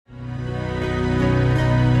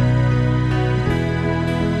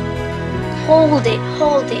Hold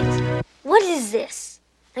it. What is this?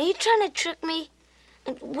 Are you trying to trick me?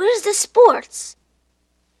 And where's the sports?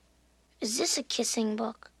 Is this a kissing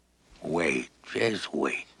book? Wait, just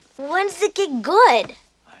wait. When's it get good?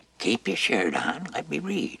 Keep your shirt on, let me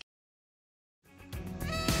read.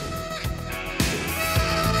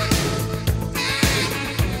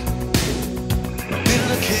 In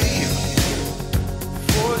the cave,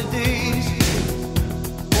 40 days,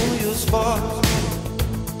 only a spark to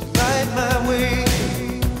light my way.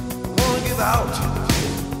 Wanna give out,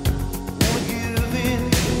 wanna give in.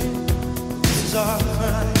 This is our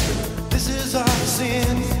crime, this is our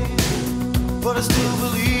sin. But I still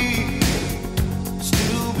believe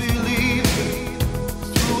through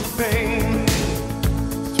the pain,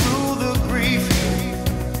 through the grief,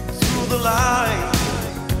 through the lies.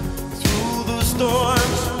 Through the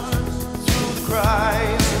storms, through the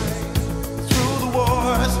cries, through the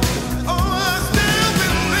wars, oh, I still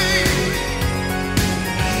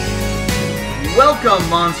believe. Welcome,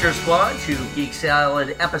 Monster Squad, to Geek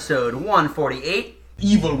Salad episode 148.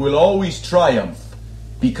 Evil will always triumph,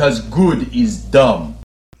 because good is dumb.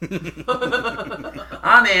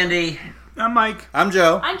 I'm Andy. I'm Mike. I'm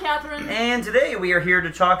Joe. I'm Catherine. And today we are here to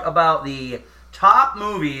talk about the top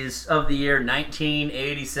movies of the year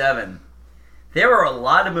 1987. There were a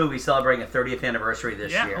lot of movies celebrating a 30th anniversary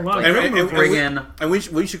this year. A lot of And we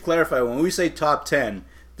should clarify, when we say top 10,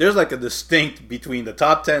 there's like a distinct between the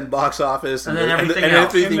top 10 box office and everything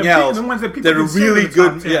else. The ones that people that are really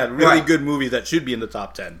good, right. good movies that should be in the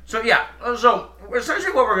top 10. So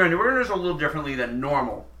essentially what we're going to do, we're going to do this a little differently than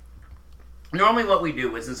normal. Normally what we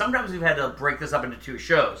do is, and sometimes we've had to break this up into two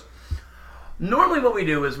shows. Normally what we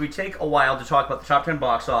do is we take a while to talk about the top 10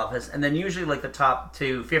 box office, and then usually like the top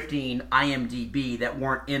 15 IMDb that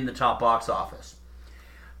weren't in the top box office.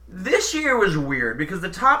 This year was weird because the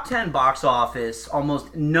top 10 box office,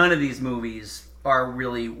 almost none of these movies are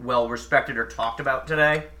really well respected or talked about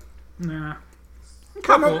today. Nah. A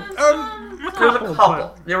couple. There was a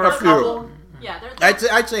couple. There were a couple. Yeah,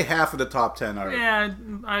 I'd say half of the top 10 are. Yeah,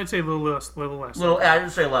 I'd say a little less.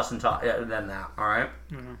 I'd say less than that. All right.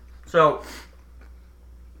 Mm-hmm. So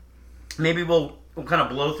maybe we'll kind of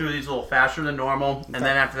blow through these a little faster than normal, and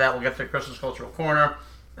then after that we'll get to Christmas Cultural Corner,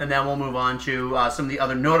 and then we'll move on to some of the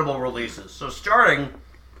other notable releases. So starting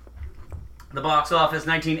the box office,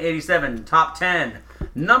 1987 top 10,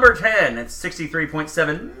 number 10 at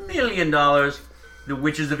 $63.7 million. The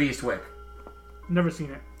Witches of Eastwick. Never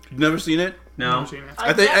seen it. Never seen it? No. Never seen it.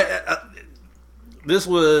 I think this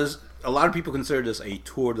was, a lot of people consider this a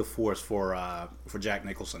tour de force for Jack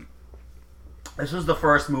Nicholson. This was the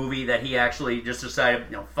first movie that he actually just decided,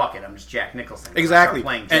 fuck it, I'm just Jack Nicholson. Exactly.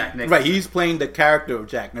 Playing Jack Nicholson. Right, he's playing the character of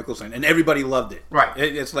Jack Nicholson, and everybody loved it. Right.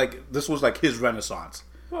 It's like, this was like his renaissance.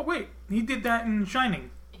 Well, wait. He did that in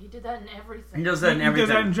Shining. He did that in everything. He does that in everything.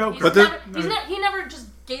 He does that in Joker. He never just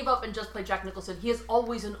gave up and just played Jack Nicholson. He has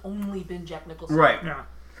always and only been Jack Nicholson. Right. Yeah.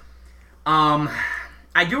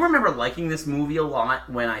 I do remember liking this movie a lot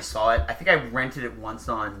when I saw it. I think I rented it once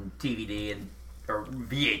on DVD or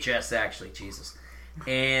VHS, actually. Jesus.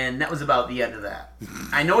 And that was about the end of that.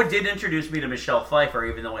 I know it did introduce me to Michelle Pfeiffer,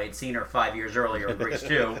 even though I had seen her 5 years earlier in Grease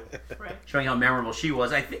 2, Right. showing how memorable she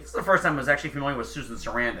was. I think it's the first time I was actually familiar with Susan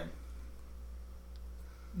Sarandon.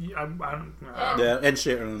 I don't know. Yeah, and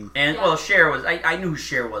Sharon. And, well, Cher was... I knew who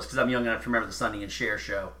Cher was because I'm young enough to remember the Sonny and Cher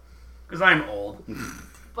show. Because I'm old.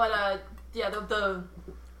 But,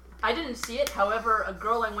 I didn't see it. However, a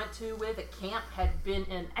girl I went to with at camp had been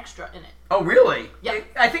an extra in it. Oh, really? Yeah.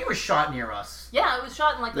 I think it was shot near us. Yeah, it was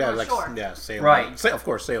shot in, the North Shore. Yeah, Salem. Right. Of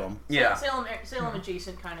course, Salem. Yeah. Salem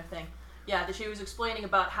adjacent kind of thing. Yeah, that she was explaining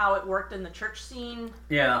about how it worked in the church scene.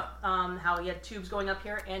 Yeah. How he had tubes going up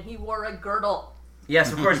here, and he wore a girdle.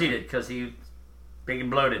 Yes, of course he did, because he big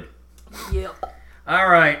and bloated. Yep. All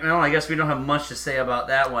right, well, I guess we don't have much to say about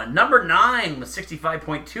that one. Number 9 with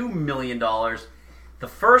 $65.2 million, The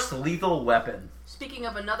First Lethal Weapon. Speaking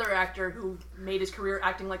of another actor who made his career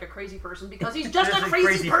acting like a crazy person, because he's just a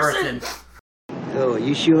crazy person. Oh,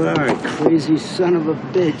 you sure are a crazy son of a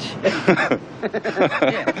bitch.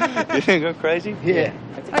 You think I'm crazy? Yeah.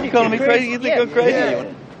 Are you calling me crazy? You think I'm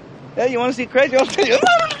crazy? Yeah. You want to see crazy? I'll tell you.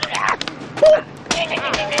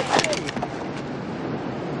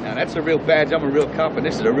 Now that's a real badge. I'm a real cop, and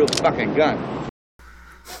this is a real fucking gun.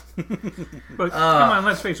 But come on,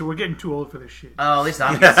 let's face it, we're getting too old for this shit. Oh, at least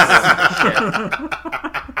I'm getting too old for this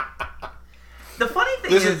shit. The funny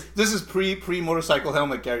thing This is pre-motorcycle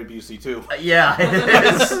helmet Gary Busey, too. Yeah, it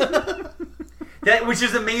is. Which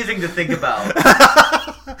is amazing to think about.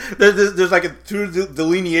 There's like a true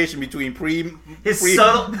delineation between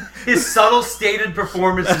His subtle stated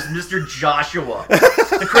performance is Mr. Joshua.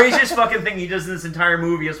 The craziest fucking thing he does in this entire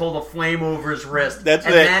movie is hold a flame over his wrist. That's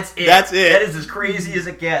it. That's it. That is as crazy as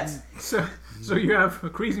it gets. So you have a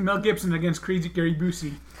crazy Mel Gibson against crazy Gary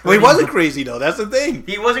Busey. Well, he wasn't crazy though. That's the thing.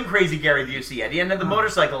 He wasn't crazy Gary Busey yet. He ended the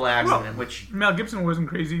motorcycle accident, which Mel Gibson wasn't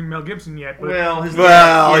crazy Mel Gibson yet. But...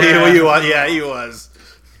 he was.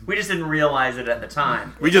 We just didn't realize it at the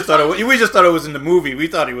time. We just thought it was in the movie. We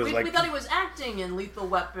thought he was we thought he was acting in Lethal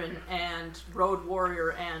Weapon and Road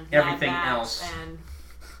Warrior and everything Mad Max else and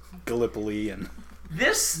Gallipoli and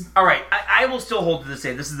this. All right, I will still hold to this.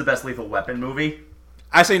 Say this is the best Lethal Weapon movie.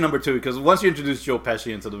 I say number 2 because once you introduce Joe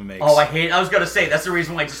Pesci into the mix. Oh, I was gonna say that's the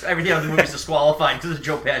reason why just everything on the movie is disqualified because of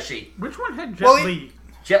Joe Pesci. Which one had Jet Li?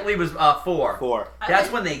 Jet Li was 4. 4.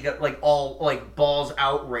 That's when they got all balls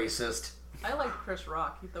out racist. I like Chris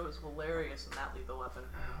Rock. He thought it was hilarious in that Lethal Weapon.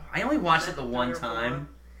 I only watched it the one time,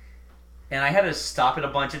 and I had to stop it a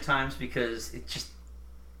bunch of times because it just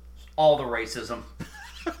all the racism.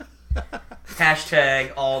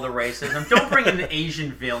 Hashtag all the racism. Don't bring in the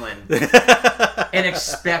Asian villain and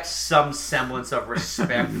expect some semblance of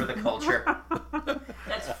respect for the culture.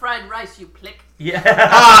 That's fried rice, you plick. Yeah.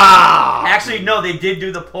 Actually, no, they did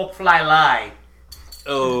do the pork fly lie.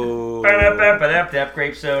 Oh.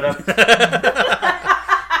 Grape soda.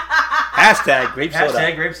 Hashtag grape soda.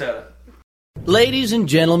 Hashtag grape soda. Ladies and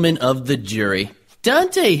gentlemen of the jury,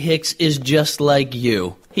 Dante Hicks is just like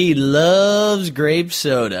you. He loves grape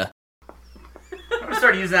soda. I'm going to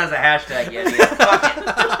start using that as a hashtag yet. Fuck it.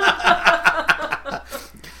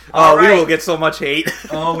 Oh, right. We will get so much hate.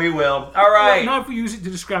 Oh, we will. All right. Not if we use it to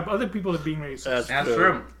describe other people as being racist. That's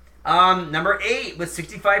true. Number 8 with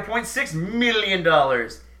 $65.6 million.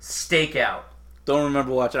 Stakeout. Don't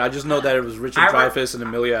remember watching. I just know that it was Richard Dreyfuss and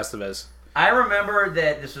Emilio Estevez. I remember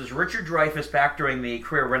that this was Richard Dreyfuss back during the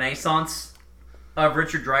career renaissance of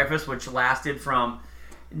Richard Dreyfuss, which lasted from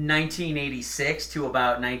 1986 to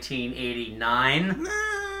about 1989.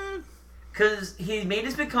 Because he made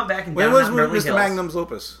his big comeback in When was Beverly Mr. Hills. Magnum's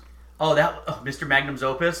Opus? Oh, Mr. Magnum's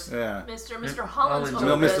Opus? Yeah. Mr. Holland's Opus.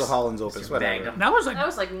 No, Mr. Holland's Opus. Magnum. That was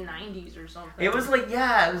like 90s or something. It was like,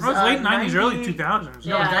 yeah. It was late 90s, early 2000s.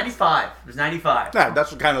 No, it was 95. It was 95. Yeah,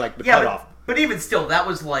 that's kind of like the cutoff. But even still, that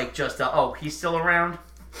was like just, he's still around?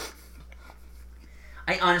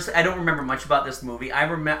 I honestly, I don't remember much about this movie. I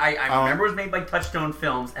remember it was made by Touchstone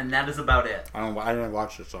Films, and that is about it. I didn't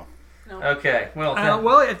watch it, so. No. Okay, well...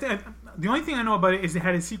 the only thing I know about it is it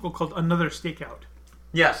had a sequel called Another Stakeout.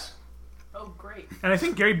 Yes. Oh, great. And I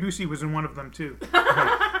think Gary Busey was in one of them, too.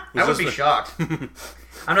 I would be shocked.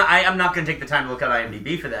 I'm not going to take the time to look at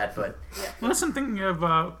IMDb for that, but... Yeah. Unless I'm thinking of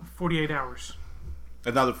 48 Hours.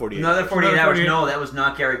 Another 48 Another 48 Hours. No, that was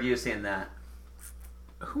not Gary Busey in that.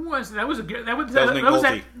 Who was that? That was Nick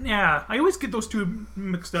Nolte. Yeah, I always get those two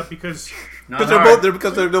mixed up because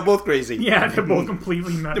they're both crazy. Yeah, they're both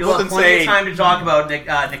completely nuts. You'll have plenty of time to talk about Nick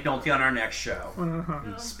Nolte on our next show.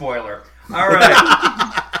 Spoiler. All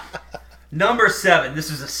right. Number 7. This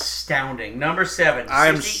is astounding. Number 7.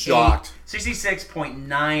 I'm shocked.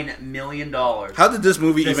 $66.9 million. How did this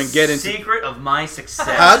movie even get into... Secret of My Success.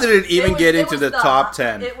 How did it even get into the top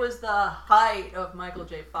 10? It was the height of Michael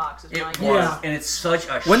J. Fox. It was, and it's such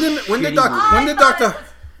a When did Dr.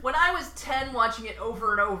 When I was 10 watching it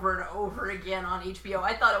over and over and over again on HBO,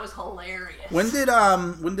 I thought it was hilarious. When did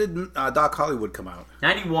Doc Hollywood come out?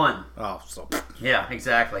 91. Oh, so... Yeah,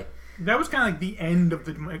 exactly. That was kind of like the end of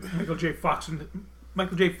the Michael J. Foxersons.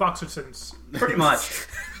 Pretty much.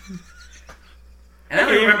 And I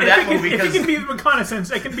only remember that movie because... If it can be the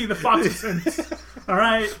Reconnaissance, it can be the Foxersons. All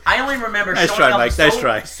right? I only remember showing up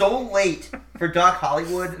so late for Doc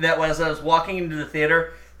Hollywood that as I was walking into the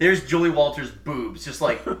theater, there's Julie Walters' boobs, just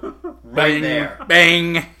like right there.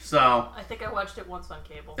 Bang! So... I think I watched it once on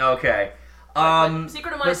cable. Okay.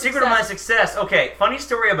 Secret of My Success. Okay, funny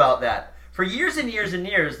story about that. For years and years and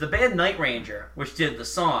years, the band Night Ranger, which did the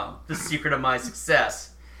song, The Secret of My Success...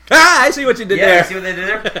 I see what you did there. Yeah, see what they did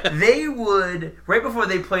there? They would, right before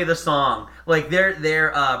they play the song, like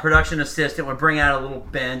their production assistant would bring out a little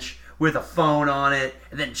bench with a phone on it,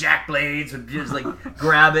 and then Jack Blades would just like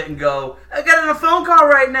grab it and go, I got a phone call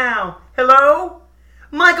right now. Hello?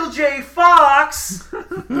 Michael J. Fox?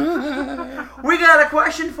 We got a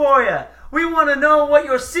question for you. We want to know what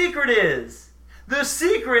your secret is. The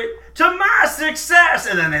secret to my success.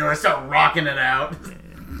 And then they would start rocking it out.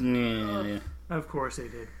 Yeah. Of course they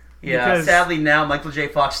did. Yeah, because sadly now Michael J.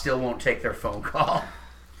 Fox still won't take their phone call.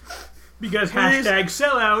 Because hashtag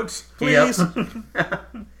sellouts, please.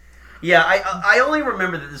 Yep. Yeah, I only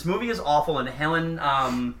remember that this movie is awful and Helen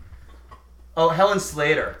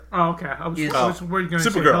Slater. Oh, okay. I was worried you were going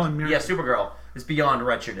to say Supergirl. Helen Mirren. Yeah, Supergirl. is beyond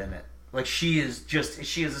wretched in it. Like, she is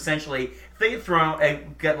essentially, if they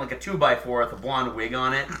had gotten like a 2x4 with a blonde wig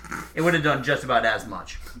on it, it would have done just about as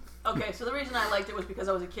much. Okay, so the reason I liked it was because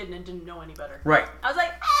I was a kid and didn't know any better. Right. I was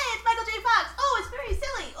like, hey, it's Michael J. Fox. Oh, it's very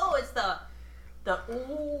silly. Oh, it's the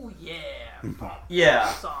oh yeah.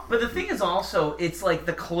 Yeah. Song. But the thing is also, it's like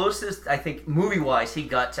the closest, I think, movie-wise, he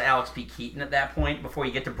got to Alex P. Keaton at that point before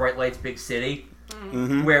you get to Bright Lights, Big City,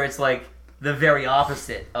 where it's like the very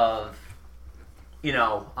opposite of,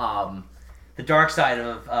 the dark side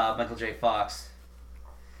of Michael J. Fox.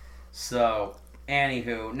 So,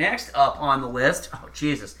 anywho, next up on the list,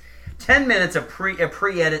 10 minutes of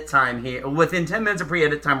pre-edit time here. Within 10 minutes of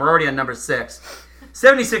pre-edit time, we're already on number 6.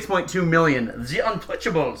 76.2 million. The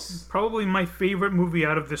Untouchables. Probably my favorite movie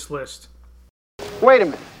out of this list. Wait a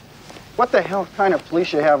minute. What the hell kind of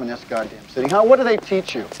police you have in this goddamn city, huh? What do they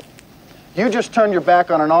teach you? You just turned your back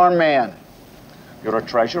on an armed man. You're a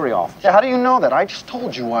treasury officer. Yeah, how do you know that? I just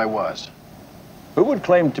told you I was. Who would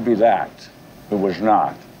claim to be that who was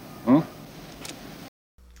not?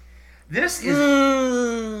 This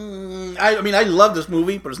is... I love this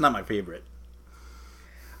movie, but it's not my favorite.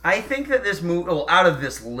 I think that this movie... Well, out of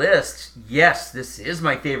this list, yes, this is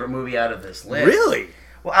my favorite movie out of this list. Really?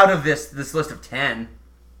 Well, out of this list of 10.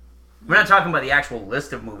 We're not talking about the actual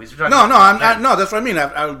list of movies. We're talking no, that's what I mean.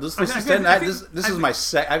 This is my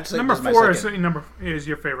second. Number 4 is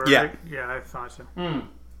your favorite, yeah. Right? Yeah, I thought so.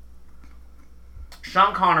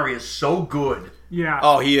 Sean Connery is so good. Yeah.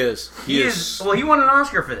 Oh, he is. He is. Well, he won an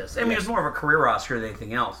Oscar for this. I mean, it's more of a career Oscar than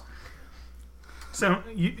anything else. So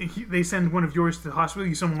they send one of yours to the hospital.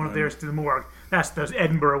 You send one of theirs to the morgue. That's the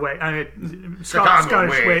Edinburgh way.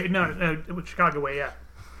 Scottish way. No, Chicago way. Yeah.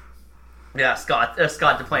 Yeah, Scott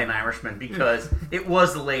to play an Irishman because it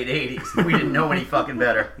was the late '80s. We didn't know any fucking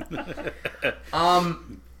better.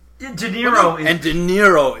 De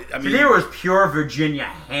Niro is pure Virginia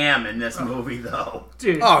ham in this movie, though.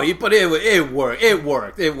 Dude. Oh, but it worked.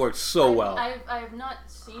 It worked so well. I have not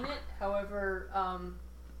seen it. However,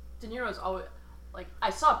 De Niro's always like I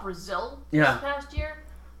saw Brazil this past year,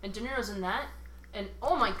 and De Niro's in that, and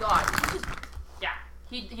oh my god,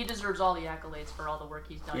 he deserves all the accolades for all the work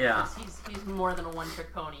he's done. Yeah, he's more than a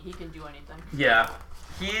one-trick pony. He can do anything. Yeah,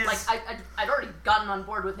 he's like I'd already gotten on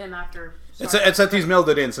board with him after. It's that he's mailed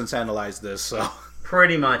it in since analyzed this, so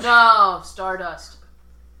pretty much. No, Stardust.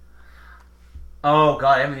 Oh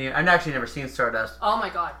god, I've actually never seen Stardust. Oh my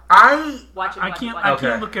god, watch it. I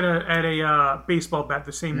can't look at a baseball bat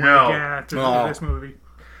the same way again after this movie.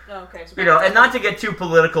 Okay, so and not to get too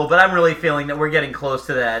political, but I'm really feeling that we're getting close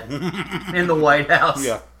to that in the White House.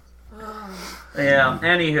 Yeah. Yeah.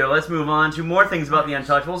 Anywho, let's move on to more things about The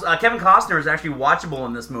Untouchables. Kevin Costner is actually watchable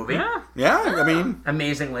in this movie. Yeah. I mean,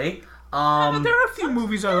 amazingly. But there are a few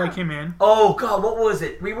movies I like him in. Oh god, what was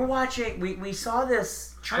it? We were watching. We saw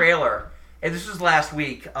this trailer, and this was last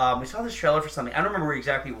week. We saw this trailer for something. I don't remember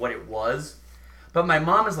exactly what it was, but my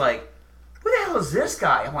mom is like, "Who the hell is this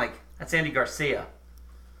guy?" I'm like, "That's Andy Garcia."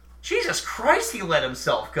 Jesus Christ, he let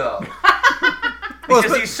himself go.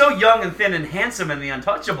 Because he's so young and thin and handsome in The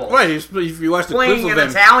Untouchables. Right, if you watch the playing clips an of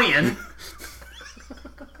him, Italian.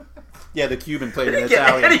 Yeah, the Cuban played an Didn't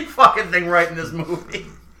Italian. get any fucking thing right in this movie.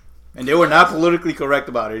 And they were not politically correct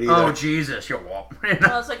about it either. Oh, Jesus, you're welcome.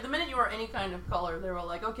 Well, it's like the minute you are any kind of color, they were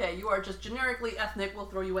like, okay, you are just generically ethnic, we'll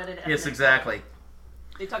throw you at it. Yes, exactly.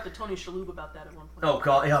 They talked to Tony Shalhoub about that at one point. Oh,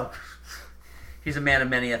 God, yeah. He's a man of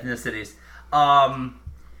many ethnicities.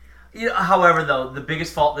 However, though, the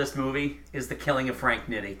biggest fault of this movie is the killing of Frank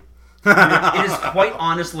Nitti. It is quite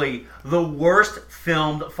honestly the worst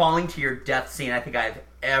filmed falling to your death scene I think I've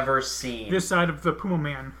ever seen. This side of the Puma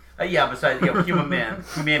Man. Besides, Puma Man.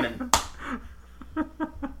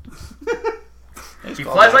 He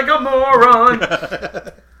flies like a moron.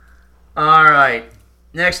 All right.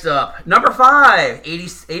 Next up, number 5,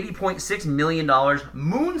 $80.6 million,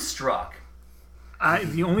 Moonstruck.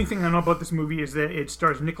 The only thing I know about this movie is that it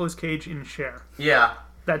stars Nicolas Cage and Cher. Yeah.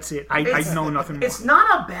 That's it. I know nothing more. It's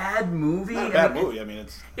not a bad movie. Not a bad movie. I mean,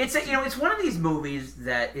 it's it's one of these movies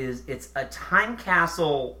that it's a time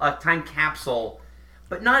capsule,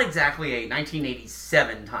 but not exactly a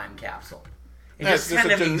 1987 time capsule. It just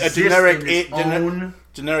kind of exists in its own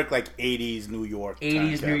generic like 80s New York.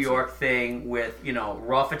 80s New York thing with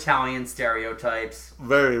rough Italian stereotypes.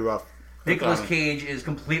 Very rough. Nicolas Cage is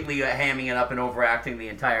completely hamming it up and overacting the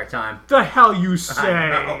entire time. The hell you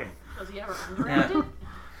say? Does he ever underacted?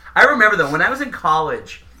 I remember though when I was in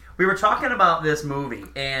college, we were talking about this movie,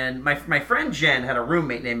 and my friend Jen had a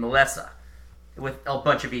roommate named Melissa with a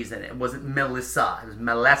bunch of E's in it. It wasn't Melissa, it was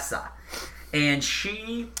Melissa, and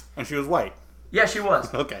she was white. Yeah, she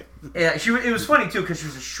was. Okay. Yeah, it was funny too because she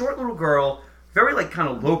was a short little girl very like kind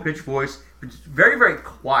of low pitched voice, but just very very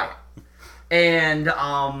quiet. And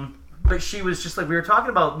but she was just like, we were talking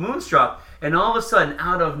about Moonstruck, and all of a sudden,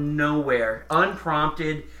 out of nowhere,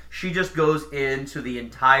 unprompted, she just goes into the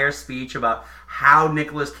entire speech about how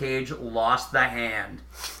Nicolas Cage lost the hand.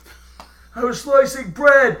 I was slicing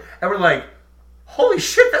bread, and we're like, holy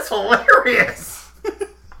shit, that's hilarious.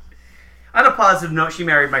 On a positive note, she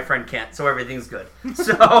married my friend Kent, so everything's good.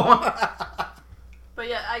 So, but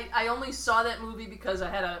yeah, I only saw that movie because I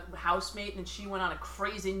had a housemate and she went on a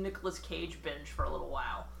crazy Nicolas Cage binge for a little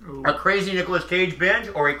while. Ooh. A crazy Nicolas Cage binge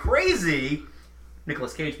or a crazy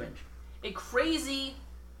Nicolas Cage binge? A crazy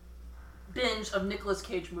binge of Nicolas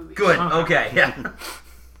Cage movies. Good, okay, yeah.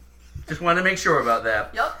 Just wanted to make sure about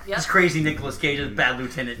that. Yep. This crazy Nicolas Cage is Bad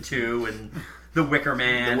Lieutenant 2 and The Wicker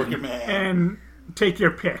Man. And take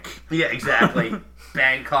your pick. Yeah, exactly.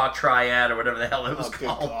 Bangkok Triad or whatever the hell it was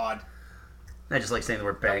called. Good God. I just like saying the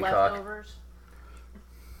word The Bangkok. Leftovers.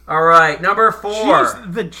 All right, number 4.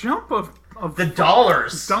 Jeez, the jump of the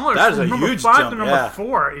dollars. That is a number huge 5 jump, to number yeah.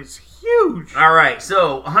 4 is huge. All right,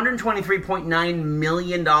 so $123.9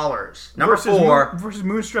 million. Number 4. Versus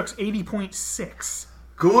Moonstruck's 80.6.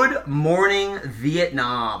 Good Morning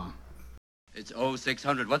Vietnam. It's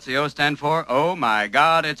 0600. What's the O stand for? Oh, my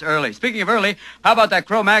God, it's early. Speaking of early, how about that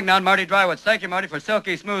Cro-Magnon, Marty Drywoods? Thank you, Marty, for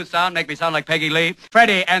silky smooth sound. Make me sound like Peggy Lee.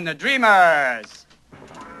 Freddie and the Dreamers.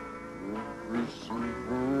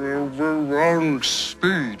 Wrong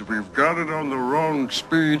speed. We've got it on the wrong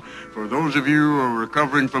speed. For those of you who are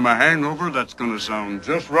recovering from a hangover, that's going to sound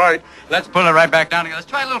just right. Let's pull it right back down again. Let's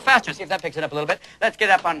try a little faster, see if that picks it up a little bit. Let's get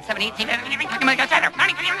up on 17.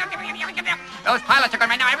 Those pilots are going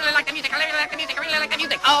right now. I really like the music. I really like the music. I really like the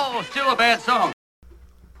music. Oh, still a bad song.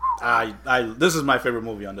 This is my favorite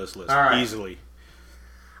movie on this list, easily.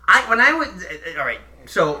 All right.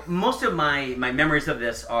 So most of my memories of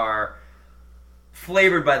this are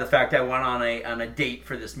flavored by the fact I went on a date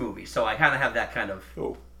for this movie, so I kind of have that kind of.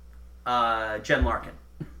 Jen Larkin.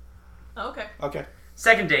 Okay.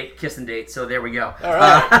 Second date, kissing date. So there we go. All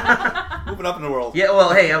right, moving up in the world. Yeah.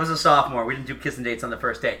 Well, hey, I was a sophomore. We didn't do kissing dates on the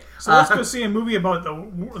first date. So let's go see a movie about the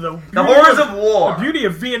horrors of war. The beauty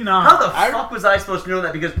of Vietnam. How the fuck was I supposed to know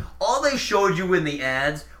that? Because all they showed you in the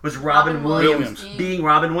ads was Robin Williams being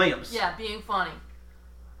Robin Williams. Yeah, being funny.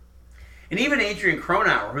 And even Adrian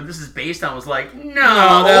Cronauer, who this is based on, was like,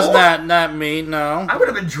 no, that's not me. No, I would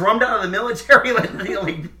have been drummed out of the military.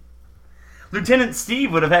 Like Lieutenant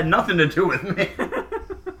Steve would have had nothing to do with me.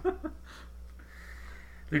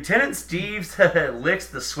 Lieutenant Steve licks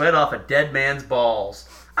the sweat off a dead man's balls.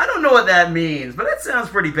 I don't know what that means, but that sounds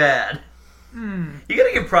pretty bad. You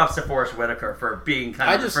gotta give props to Forrest Whitaker for being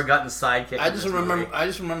kind of a forgotten sidekick. I just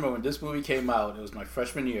remember when this movie came out. It was my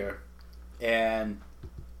freshman year, and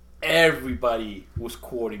everybody was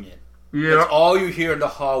quoting it. Yeah. That's all you hear in the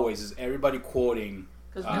hallways is everybody quoting.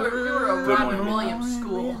 Because we were a Robin Williams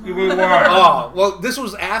school. We were. Oh, well, this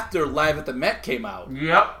was after Live at the Met came out.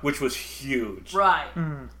 Yep. Which was huge. Right.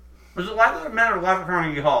 Was it Live at the Met or Live at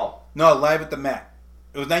Carnegie Hall? No, Live at the Met.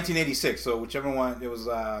 It was 1986, so whichever one, it was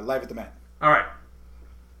Live at the Met. All right.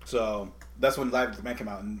 So that's when Live at the Met came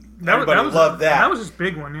out, and That everybody loved that. That was his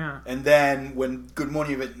big one, yeah. And then when Good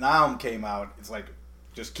Morning Vietnam came out, it's like,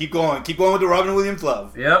 just keep going with the Robin Williams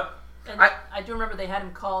love. Yep. And I do remember they had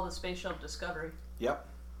him call the Space Shuttle Discovery. Yep.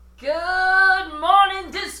 Good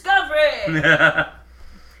morning, Discovery!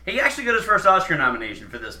 He actually got his first Oscar nomination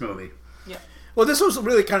for this movie. Yeah. Well, this was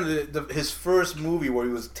really kind of his first movie where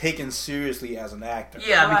he was taken seriously as an actor.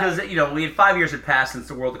 Yeah, because, we had 5 years had passed since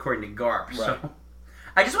The World According to Garp. Right. So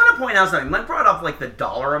I just want to point out something. Len brought up, the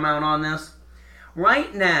dollar amount on this.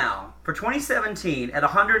 Right now, for 2017, at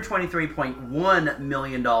 $123.1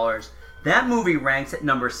 million, that movie ranks at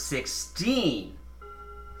number 16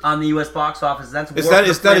 on the U.S. box office. That's It's kind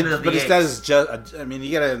of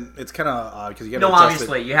odd because you got to. No,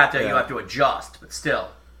 obviously you have to adjust, but still.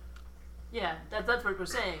 Yeah, that's what we're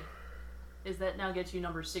saying. Is that now gets you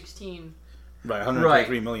number 16? Right,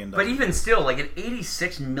 $123 million. But even still, an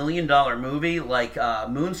 $86 million movie like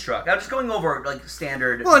Moonstruck. I'm just going over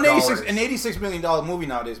standard. Well, an $86 million movie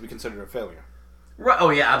nowadays we consider a failure. Right.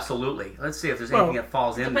 Oh yeah, absolutely. Let's see if there's anything that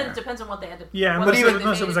falls in there. Depends on what they had to. Yeah,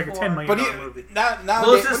 unless it was a $10 million movie.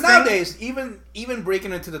 Nowadays, even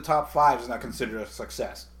breaking into the top 5 is not considered a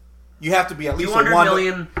success. You have to be at least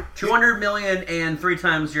 200 million, and 3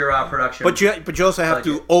 times your production. But you also have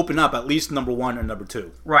to open up at least number 1 and number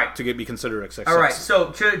 2, right, to be considered a success. All right.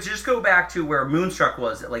 So to just go back to where Moonstruck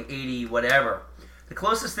was at 80 whatever, the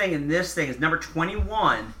closest thing in this thing is number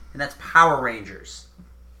 21, and that's Power Rangers.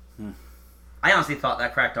 I honestly thought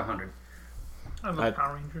that cracked 100. I love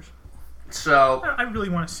Power Rangers. So I really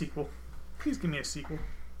want a sequel. Please give me a sequel.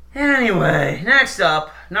 Anyway, next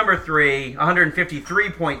up, number 3,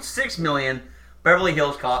 $153.6 million, Beverly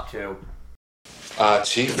Hills Cop 2.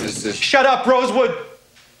 Chief, this is... Shut up, Rosewood!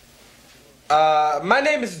 My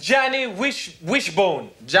name is Johnny Wishbone.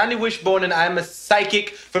 Johnny Wishbone, and I'm a psychic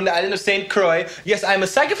from the island of St. Croix. Yes, I'm a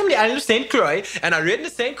psychic from the island of St. Croix, and I read in the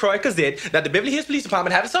St. Croix Gazette that the Beverly Hills Police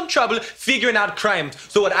Department having some trouble figuring out crimes.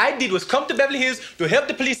 So what I did was come to Beverly Hills to help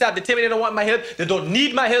the police out. They tell me they don't want my help, they don't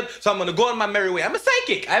need my help, so I'm gonna go on my merry way. I'm a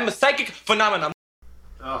psychic. I'm a psychic phenomenon.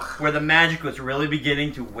 Ugh, where the magic was really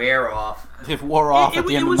beginning to wear off. It wore off at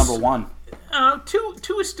the end of number 1. 2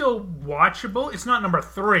 is still watchable. It's not number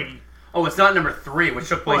 3. Oh, it's not number 3, which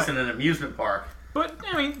took place in an amusement park. But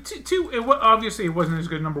I mean, 2. Obviously, it wasn't as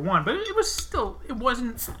good as number 1, but it was still. It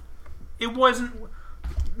wasn't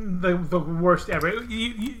the worst ever.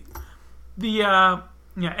 Eddie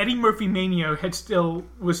Murphy mania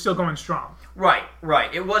was still going strong. Right.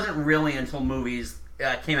 It wasn't really until movies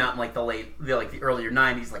came out in like the earlier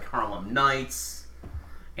 '90s, like Harlem Nights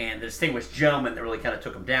and The Distinguished Gentleman, that really kind of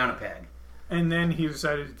took him down a peg. And then he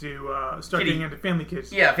decided to start getting into family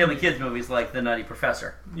kids. Yeah, family kids movies like The Nutty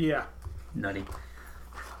Professor. Yeah. Nutty.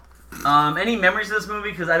 Any memories of this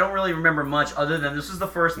movie? Because I don't really remember much other than this was the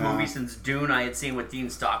first movie since Dune I had seen with Dean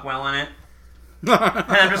Stockwell in it. And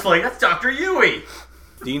I'm just like, that's Dr. Huey!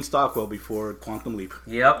 Dean Stockwell before Quantum Leap.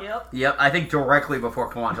 Yep. I think directly before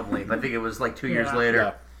Quantum Leap. I think it was like 2 years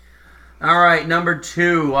later. Yeah. All right, number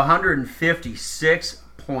 2,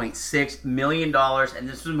 $156.6 million. And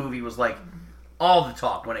this movie was like all the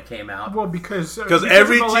talk when it came out. Well, because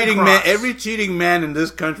every cheating man in this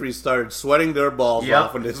country started sweating their balls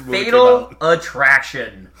off when this movie Fatal came out.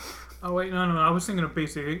 Attraction. Oh wait, no. I was thinking of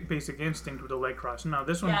Basic Instinct with the leg cross. No,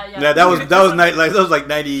 this one. Yeah, that was like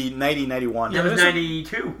 90, 91. Yeah, that was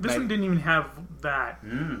 92. This one didn't even have that.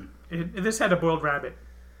 This had a boiled rabbit.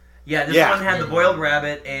 Yeah, this one had the boiled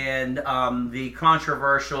rabbit and the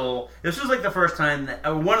controversial... This was like the first time,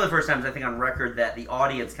 one of the first times I think on record that the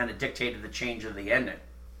audience kind of dictated the change of the ending.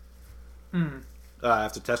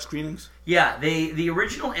 After test screenings? Yeah, the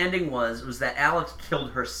original ending was that Alex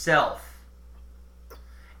killed herself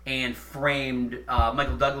and framed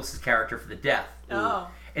Michael Douglas's character for the death. Oh.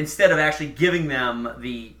 Instead of actually giving them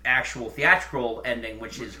the actual theatrical ending,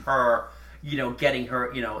 which is her, getting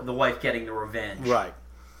her, the wife getting the revenge. Right.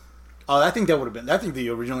 Oh, I think that would have been. I think the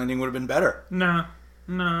original ending would have been better. No.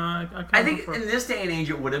 I think in this day and age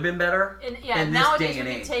it would have been better. In nowadays we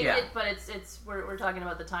can take it, but we're talking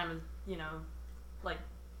about the time of like.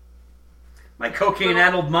 My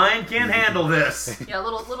cocaine-addled mind can't handle this. Yeah,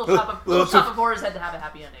 Little Shop of Horrors had to have a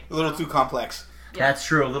happy ending. A little too complex. Yeah. That's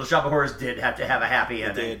true. Little Shop of Horrors did have to have a happy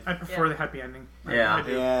ending. I prefer the happy ending. Yeah.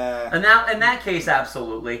 Yeah. And now, in that case,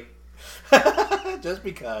 absolutely. Just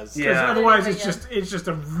because. Yeah. Otherwise, it's just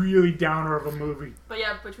a really downer of a movie. But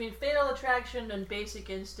yeah, between Fatal Attraction and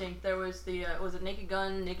Basic Instinct, there was the was it Naked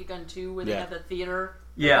Gun 2, where they had the theater,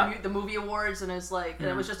 the movie awards, and it's like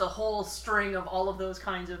it was just a whole string of all of those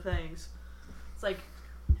kinds of things. It's like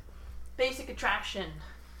Basic Attraction,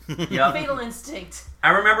 Fatal Instinct. I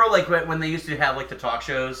remember like when they used to have like the talk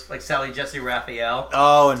shows, like Sally Jesse Raphael.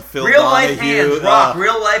 Oh, and Phil Real Donahue. life hands rock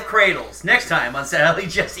real life cradles. Next time on Sally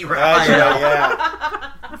Jesse Raphael.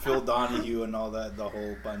 Yeah. Phil Donahue and all that, the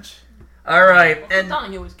whole bunch. All right, Well, and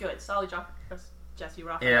Donahue was good. Sally Jesse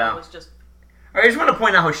Raphael was just. All right, I just want to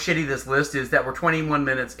point out how shitty this list is. That we're 21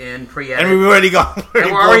 minutes in pre-edit, and we've already gone. And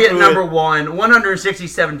we're already at number 1,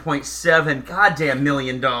 $167.7 goddamn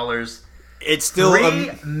million. It's still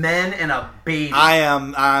 3 men and a baby. I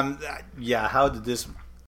am. Yeah. How did this?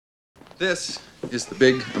 This is the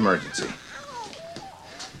big emergency.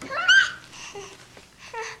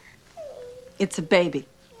 It's a baby.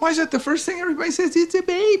 Why is that the first thing everybody says? It's a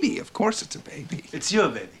baby. Of course it's a baby. It's your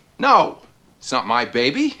baby. No, it's not my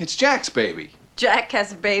baby. It's Jack's baby. Jack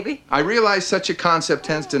has a baby? I realize such a concept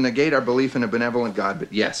tends to negate our belief in a benevolent God,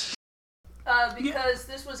 but yes. Because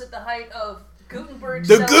this was at the height of Gutenberg,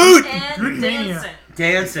 the Goot, and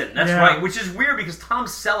Danson. That's right. Which is weird because Tom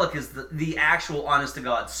Selleck is the actual, honest to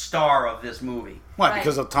God, star of this movie. What?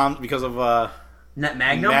 Because of Net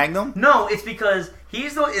Magnum? Magnum? No, it's because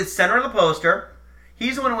he's the center of the poster.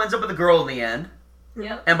 He's the one who ends up with the girl in the end.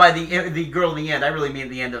 Yep. And by the girl in the end, I really mean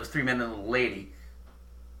the end of 3 Men and a Little Lady.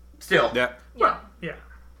 Still. Yeah. Yeah.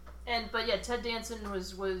 But Ted Danson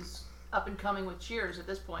was up and coming with Cheers at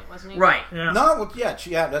this point, wasn't he? Right. Yeah. No. Yeah.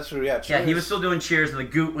 That's true. Yeah. Cheers. Yeah. He was still doing Cheers, and the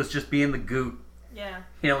Goot was just being the Goot. Yeah.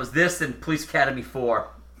 It was this and Police Academy 4.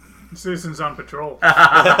 Citizens on Patrol. And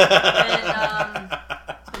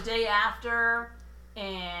The Day After,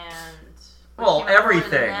 and Well, came out earlier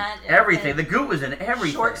than everything. that, Everything. The Goot was in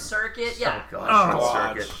everything. Short Circuit, yeah. Oh,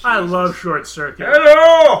 God. Short Circuit. I love Short Circuit.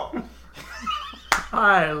 Hello!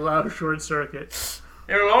 I love Short Circuit.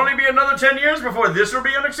 It'll only be another 10 years before this will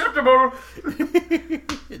be unacceptable.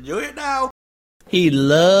 Enjoy it now. He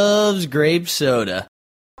loves grape soda.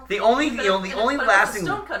 The only But it's lasting.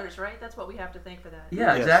 the Stonecutters, right? That's what we have to thank for that.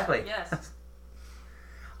 Yeah, exactly. Yes.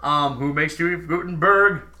 Who makes Steve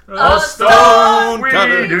Gutenberg? A stone we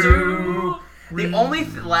cutter. do. The only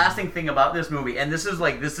lasting thing about this movie, and this is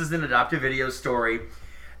an adopted video story,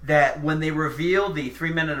 that when they revealed the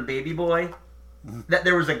 3 Men and a Baby Boy, that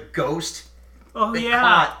there was a ghost. Oh, they yeah.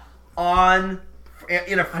 caught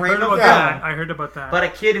in a frame of film. I heard about that. But a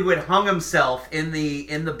kid who had hung himself in the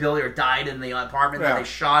building or died in the apartment that they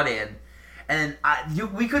shot in, and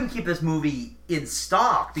we couldn't keep this movie in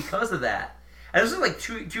stock because of that. And this was like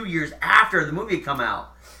two years after the movie had come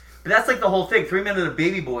out. But that's like the whole thing. 3 Men and a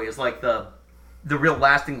Baby Boy is like the real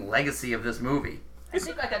lasting legacy of this movie. I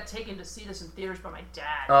think I got taken to see this in theaters by my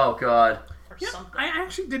dad. Oh God. Or Yeah, something. I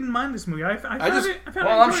actually didn't mind this movie. I found just- it. I found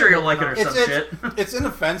Well, it I'm sure you'll enjoyable. like it or some shit. It's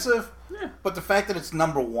inoffensive, but the fact that it's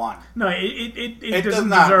number one. No, it It does doesn't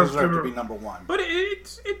not deserve deserve to be number one. But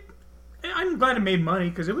I'm glad it made money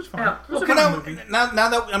because it was fun. Yeah. It was a Okay, fun now, movie. now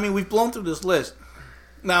that we've blown through this list,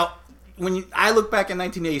 now when I look back in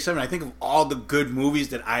 1987, I think of all the good movies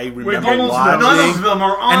that I remember almost watching. none of them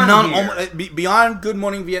are on here. Beyond Good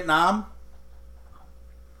Morning Vietnam.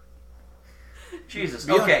 Jesus.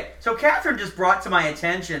 Okay, so Catherine just brought to my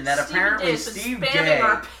attention that apparently Steve Day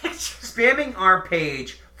spamming our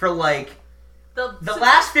page for like the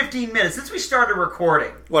last 15 minutes since we started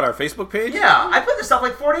recording. What, our Facebook page? Yeah, I put this up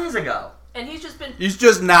like 4 days ago. And he's just been... He's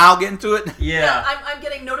just now getting to it? Yeah. I'm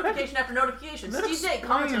getting notification after notification. Steve Day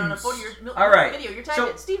commented on a photo of your All right. video. You're tagged So,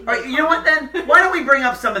 it. Steve all Day right, you know what then? Why don't we bring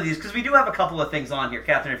up some of these? Because we do have a couple of things on here.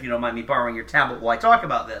 Catherine, if you don't mind me borrowing your tablet while I talk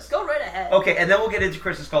about this. Go right ahead. Okay, and then we'll get into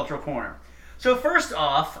Chris's Cultural Corner. So first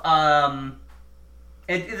off, and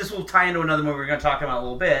this will tie into another movie we're going to talk about in a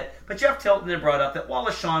little bit, but Jeff Tilton had brought up that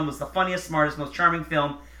Wallace Shawn was the funniest, smartest, most charming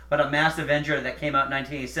film about a mass Avenger that came out in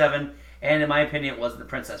 1987, and in my opinion it wasn't The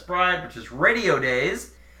Princess Bride, which is Radio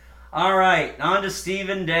Days. Alright, on to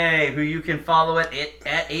Stephen Day, who you can follow at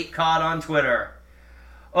 8cod on Twitter.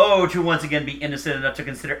 Oh, to once again be innocent enough to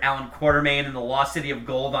consider Alan Quatermain in The Lost City of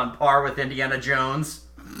Gold on par with Indiana Jones.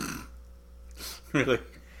 Really?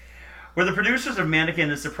 Were the producers of Mannequin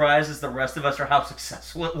as surprised as the rest of us are how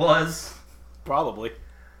successful it was? Probably.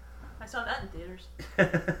 I saw that in theaters.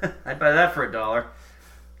 I'd buy that for $1.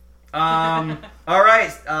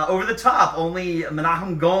 Alright, over the top, only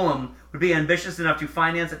Menachem Golem would be ambitious enough to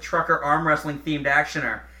finance a trucker arm wrestling themed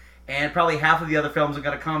actioner. And probably half of the other films I'm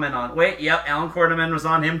going to comment on. Wait, yep, Alan Quatermain was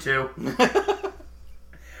on him too.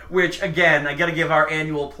 Which, again, I got to give our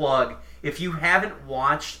annual plug. If you haven't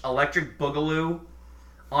watched Electric Boogaloo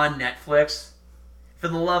on Netflix, for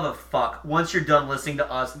the love of fuck, once you're done listening to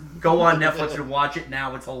us, go on Netflix and watch it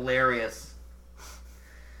now. It's hilarious.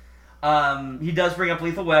 He does bring up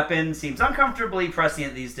Lethal Weapon. Seems uncomfortably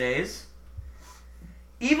prescient these days.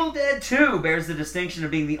 Evil Dead 2 bears the distinction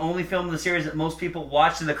of being the only film in the series that most people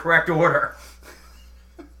watched in the correct order.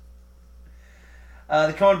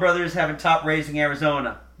 The Coen brothers haven't topped Raising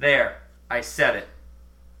Arizona. There. I said it.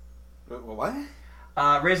 What?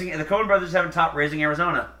 The Coen brothers haven't topped Raising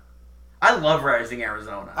Arizona. I love Raising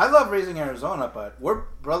Arizona. I love Raising Arizona, but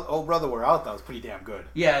Oh Brother, We're Out, that was pretty damn good.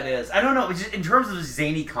 Yeah, it is. I don't know. Just in terms of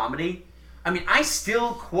zany comedy, I mean, I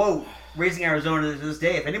still quote Raising Arizona to this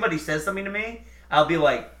day. If anybody says something to me, I'll be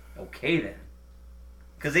like, okay then.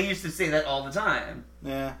 Because they used to say that all the time.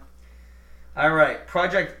 Yeah. All right.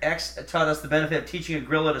 Project X taught us the benefit of teaching a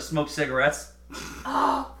gorilla to smoke cigarettes.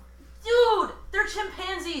 Oh, dude! They're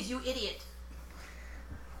chimpanzees, you idiot.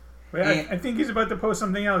 Wait, I think he's about to post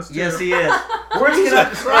something else, too. Yes, he is.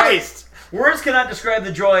 Words cannot describe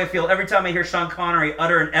the joy I feel every time I hear Sean Connery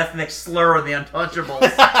utter an ethnic slur on The Untouchables.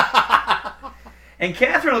 And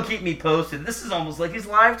Catherine will keep me posted. This is almost like he's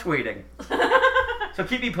live tweeting. So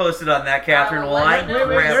keep me posted on that, Catherine. Wait,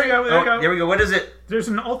 there you go. There we go. What is it? There's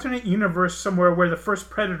an alternate universe somewhere where the first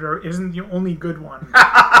Predator isn't the only good one.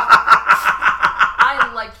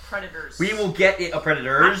 I liked Predators. We will get it.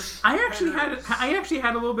 Predators. I actually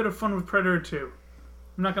had a little bit of fun with Predator 2.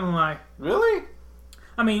 I'm not gonna lie. Really?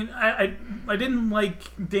 I mean, I didn't like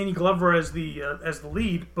Danny Glover as the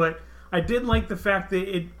lead, but I did like the fact that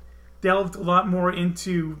it delved a lot more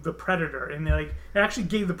into the Predator, and it actually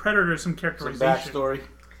gave the Predator some characterization. Some backstory.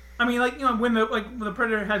 I mean, when the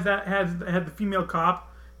Predator had the female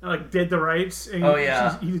cop dead to rights, and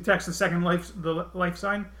he detects the second life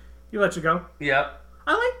sign, he lets you go. Yep.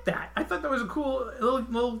 I like that. I thought that was a cool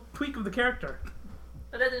little tweak of the character.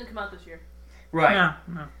 But that didn't come out this year. Right. Yeah.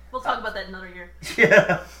 No. We'll talk about that another year.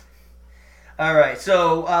 Yeah. All right,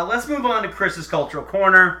 so let's move on to Chris's Cultural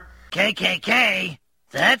Corner. KKK?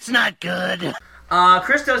 That's not good.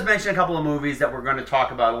 Chris does mention a couple of movies that we're going to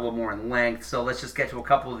talk about a little more in length, so let's just get to a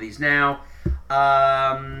couple of these now.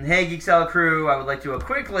 Hey, Geek Salad Crew, I would like to do a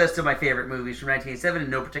quick list of my favorite movies from 1987 in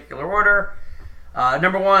no particular order.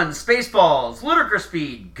 Number 1, Spaceballs, Ludicrous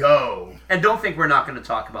Speed, go. And don't think we're not going to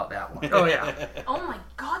talk about that one. Oh, yeah. Oh my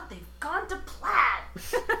god, they've gone to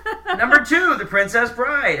plaid. Number 2, The Princess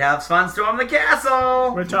Bride, have fun storm the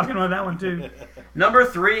castle. We're talking about that one, too. Number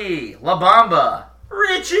 3, La Bamba,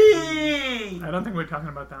 Richie. I don't think we're talking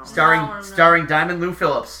about that one. Starring Diamond Lou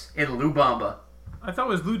Phillips in Lou Bamba. I thought it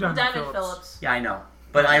was Lou Diamond Phillips. Yeah, I know.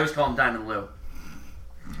 But I always call him Diamond Lou.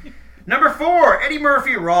 Number 4, Eddie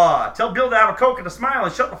Murphy Raw. Tell Bill to have a Coke and a smile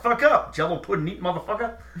and shut the fuck up, Jello pudding eating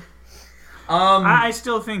motherfucker. I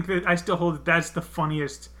still think that I still hold that that's the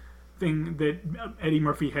funniest thing that Eddie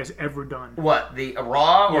Murphy has ever done. What, the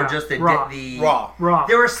Raw or just the Raw? Raw.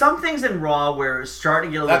 There were some things in Raw where it was starting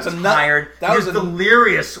to get a little tired.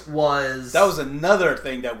 Delirious was. That was another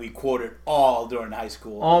thing that we quoted all during high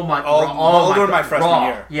school. All during my freshman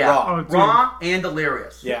year. Yeah, Raw. Raw and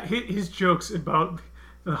Delirious. Yeah, his jokes about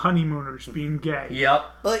the honeymooners being gay. Yep.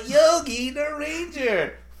 But Yogi the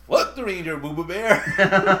Ranger, fuck the Ranger, Booba Bear.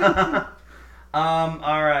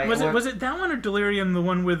 All right. Was it that one or Delirium? The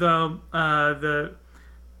one with the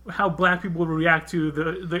how black people react to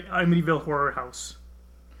the Amityville Horror House.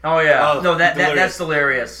 Oh yeah. No, that's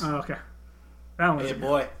Delirious. Oh, okay. That one. Hey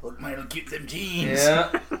boy, look, might keep them jeans.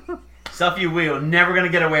 Yeah. Stuff you will never gonna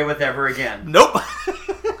get away with ever again. Nope.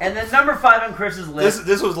 And then number 5 on Chris's list.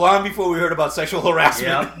 This was long before we heard about sexual harassment.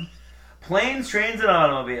 Yep. Planes, Trains, and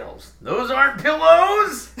Automobiles. Those aren't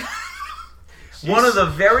pillows. One of the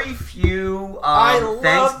very few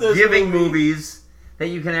Thanksgiving movies that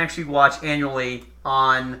you can actually watch annually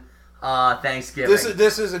on Thanksgiving.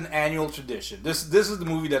 This is an annual tradition. This is the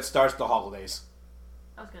movie that starts the holidays.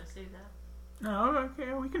 I was gonna save that. No,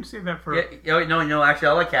 okay, we can save that for. Yeah, no. Actually,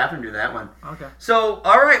 I'll let Catherine do that one. Okay. So,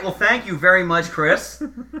 all right. Well, thank you very much, Chris.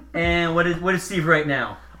 And what is Steve right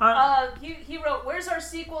now? He wrote, "Where's our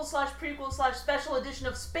sequel/prequel/special edition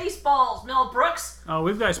of Spaceballs, Mel Brooks?" Oh,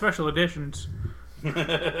 we've got special editions.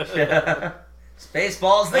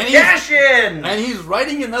 Spaceballs, the cash in, and he's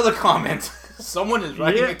writing another comment. Someone is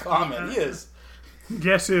writing a comment. He is.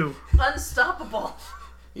 Guess who? Unstoppable.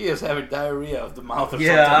 He is having diarrhea of the mouth. Or something.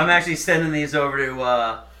 I'm actually sending these over to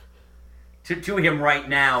him right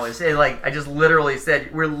now. I just literally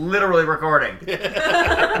said we're literally recording.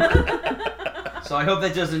 So I hope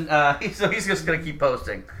that doesn't. So he's just gonna keep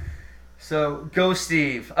posting. So go,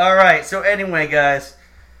 Steve. All right. So anyway, guys,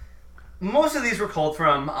 most of these were culled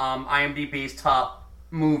from IMDb's top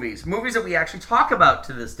movies that we actually talk about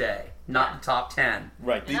to this day. Not the top 10.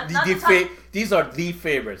 Right. These are the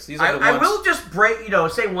favorites. These are the ones. I will just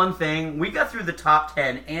say one thing. We got through the top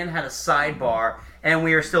 10 and had a sidebar, and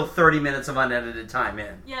we are still 30 minutes of unedited time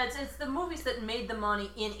in. Yeah, it's the movies that made the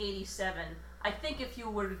money in '87. I think if you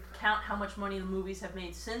were to count how much money the movies have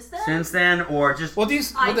made since then, or just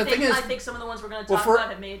I think some of the ones we're going to talk about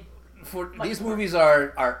have made. These movies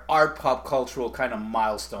are art pop cultural kind of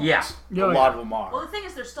milestones. Yeah. A lot of them are. Well, the thing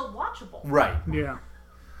is, they're still watchable. Right. Yeah.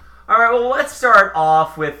 All right, well, let's start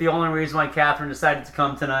off with the only reason why Catherine decided to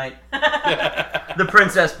come tonight. The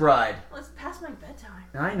Princess Bride. Well, it's past my bedtime.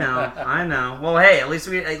 I know. Well, hey, at least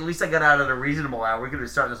I got out at a reasonable hour. We could be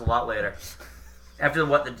starting this a lot later. After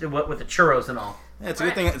what with the churros and all. Yeah, it's a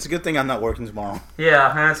good thing. It's a good thing I'm not working tomorrow.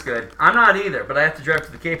 Yeah, that's good. I'm not either, but I have to drive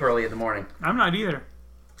to the Cape early in the morning. I'm not either.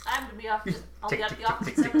 I'm going to be off. I'll be at the office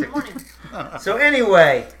at 7 in the morning. So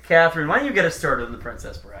anyway, Catherine, why don't you get us started on The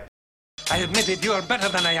Princess Bride? I admit it, you are better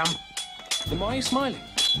than I am. Then why are you smiling?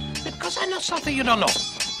 Because I know something you don't know.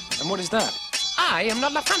 And what is that? I am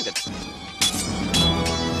not left-handed.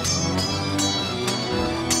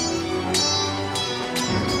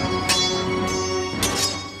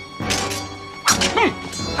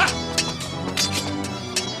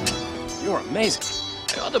 You're amazing.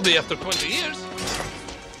 I ought to be after 20 years.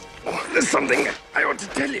 Oh, there's something I ought to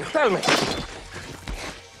tell you. Tell me.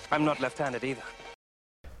 I'm not left-handed either.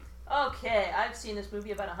 Okay, I've seen this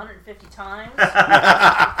movie about 150 times.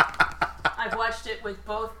 I've watched it with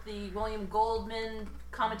both the William Goldman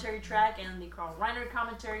commentary track and the Carl Reiner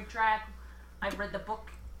commentary track. I've read the book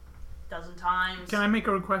a dozen times. Can I make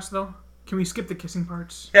a request, though? Can we skip the kissing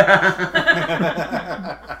parts?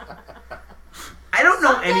 I don't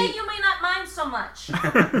know Someday any. you may not mind so much.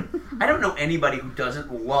 I don't know anybody who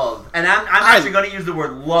doesn't love, and I'm actually going to use the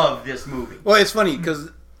word love this movie. Well, it's funny because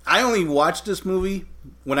I only watched this movie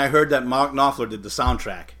when I heard that Mark Knopfler did the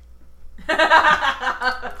soundtrack.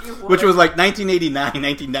 Which was like 1989,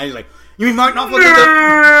 1990. Like, you mean Mark Knopfler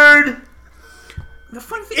did the... The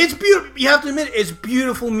fun thing... It's beautiful. You have to admit, it's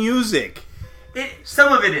beautiful music.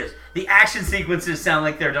 Some of it is. The action sequences sound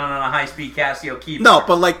like they're done on a high-speed Casio keyboard. No,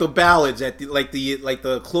 but like the ballads at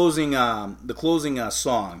the closing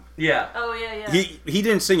song. Yeah. Oh yeah. He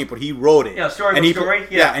didn't sing it, but he wrote it. Yeah, Story and Book Story.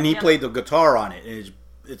 Yeah, and he played the guitar on it. And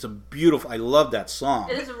it's a beautiful. I love that song.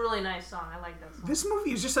 It is a really nice song. I like that song. This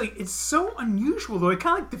movie is just like, it's so unusual though. It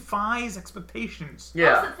kind of like defies expectations.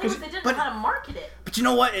 That's the thing, is they didn't know how to market it. But you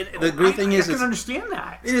know what? The great thing is, I can understand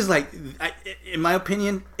that. It is like, in my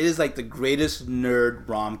opinion, it is like the greatest nerd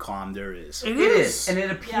rom-com there is. It is, and it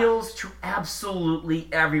appeals to absolutely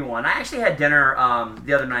everyone. I actually had dinner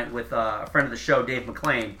the other night with a friend of the show, Dave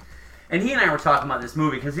McClain, and he and I were talking about this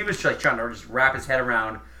movie because he was like trying to just wrap his head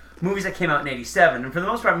around movies that came out in 87. And for the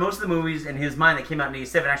most part, most of the movies in his mind that came out in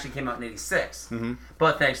 87 actually came out in 86. Mm-hmm.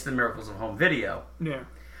 But thanks to the miracles of home video. Yeah.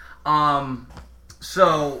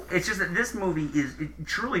 So it's just that this movie it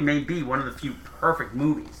truly may be one of the few perfect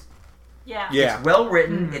movies. Yeah. It's well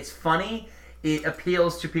written. It's funny. It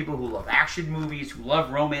appeals to people who love action movies, who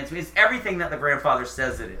love romance. It's everything that The Grandfather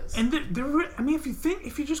says it is. And I mean,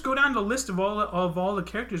 if you just go down the list of all the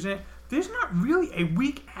characters in it, there's not really a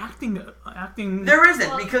weak acting. There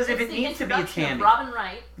isn't, because if it needs to be, it's handy. Robin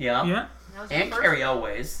Wright. Yeah. Yeah. And Carrie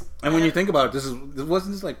Elways. And when you think about it,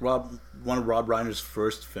 wasn't this like one of Rob Reiner's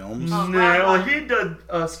first films? No, he did.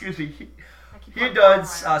 Excuse me. He did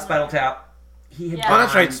Spinal Tap. He had Oh,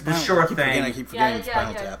 that's right. The Sure Thing. I keep forgetting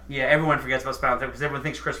Spinal Tap. Yeah, everyone forgets about Spinal Tap because everyone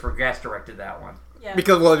thinks Christopher Guest directed that one. Yeah.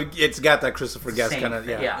 Because it's got that Christopher Guest Same kind of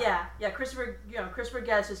thing, Yeah. Christopher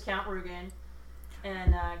Guest is Count Rugen,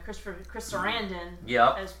 and Chris Sarandon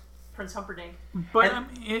as Prince Humperdinck. But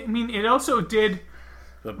I mean, it also did.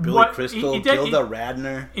 Billy Crystal, Gilda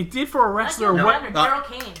Radner. It did for a wrestler. Carol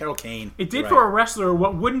Kane. Carol Kane. It did for a wrestler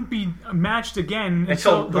what wouldn't be matched again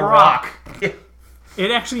until The Rock. It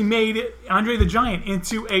actually made Andre the Giant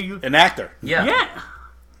into an actor. Yeah.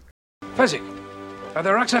 Fezzik, are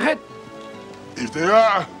there rocks ahead? If they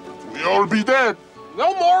are, we all be dead.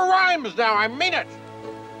 No more rhymes now, I mean it.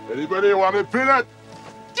 Anybody want a peanut?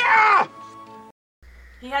 Yeah!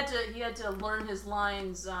 He had to learn his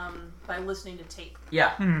lines by listening to tape.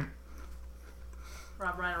 Yeah.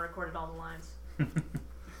 Rob Reiner recorded all the lines.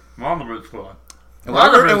 On the Root Squad. And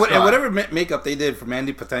whatever makeup they did for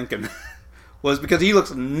Mandy Patinkin was because he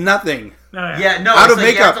looks nothing. Out of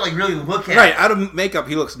makeup. You have to like really look at right, out of makeup,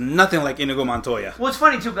 he looks nothing like Inigo Montoya. Well, it's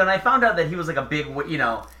funny too, and I found out that he was like a big,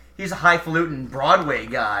 he's a highfalutin Broadway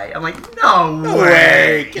guy. I'm like, no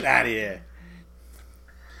way. Get out of here.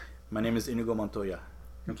 My name is Inigo Montoya.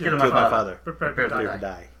 Kill my father. Prepare to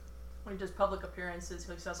die. When he does public appearances,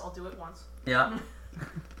 he says, "I'll do it once." Yeah.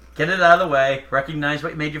 Get it out of the way. Recognize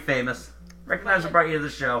what made you famous. Recognize what brought you to the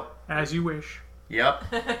show. As you wish. Yep.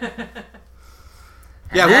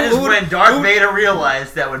 That is when Darth Vader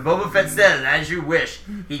realized that when Boba Fett said, "As you wish,"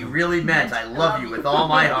 he really meant, "I love you with all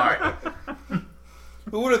my heart."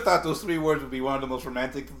 Who would have thought those 3 words would be one of the most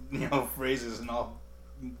romantic, phrases in all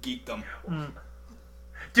geekdom?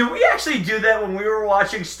 Did we actually do that when we were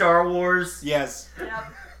watching Star Wars? Yes.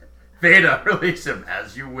 Yep. Vader, release him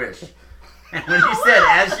as you wish. And when he said,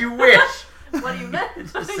 "As you wish," what do you meant?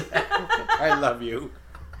 I love you.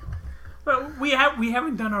 But we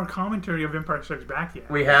haven't done our commentary of Empire Strikes Back yet.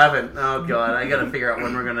 We haven't. Oh god, I gotta figure out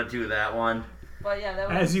when we're gonna do that one. But yeah, that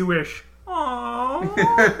was... As you wish.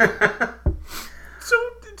 Aww.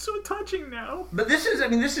 so touching now. But this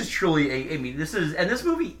is truly this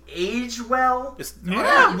movie aged well.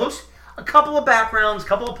 Yeah. It looks a couple of backgrounds, a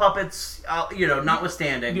couple of puppets,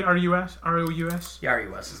 notwithstanding. The ROUS? The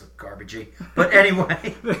ROUS is garbagey. But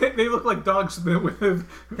anyway. They look like dogs with...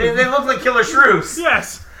 They look like killer shrews.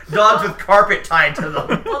 Yes. Dogs with carpet tied to them.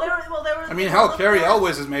 They were. I mean, hell, Carrie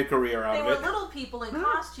Elwes has made a career out of it. They were little people in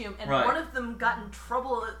costume, and one of them got in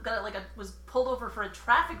trouble. Was pulled over for a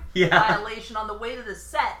traffic violation on the way to the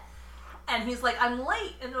set, and he's like, "I'm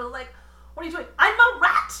late," and they're like, "What are you doing?" "I'm a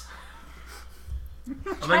rat."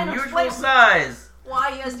 Of unusual size.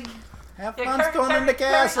 Why he has to have fun storming the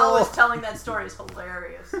castle? Carrie Elwes telling that story is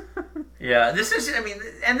hilarious. Yeah, this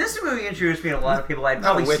movie introduced me to a lot of people I'd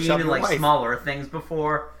probably seen in like smaller things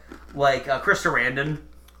before, like Chris Sarandon.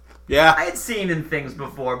 Yeah, I had seen in things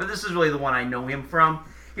before, but this is really the one I know him from.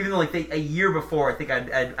 Even though, like a year before, I think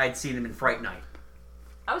I'd seen him in Fright Night.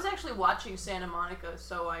 I was actually watching Santa Monica,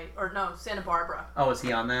 Santa Barbara. Oh, is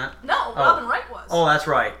he on that? No, Robin Wright was. Oh, that's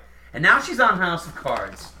right. And now she's on House of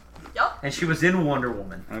Cards. Yep. And she was in Wonder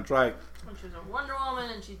Woman. That's right. And she was in Wonder Woman,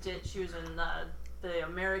 and she was in the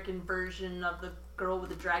American version of the girl with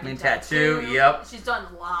the dragon tattoo. Yep. She's done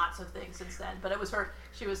lots of things since then, but it was her.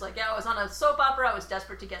 She was like, I was on a soap opera. I was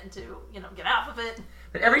desperate to get off of it.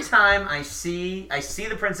 But every time I see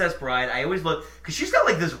the Princess Bride, I always look, because she's got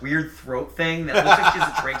like this weird throat thing that looks like she's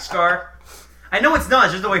a trach scar. I know it's not,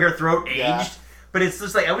 it's just the way her throat aged. But it's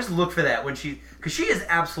just like, I always look for that because she is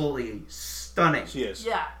absolutely stunning. She is.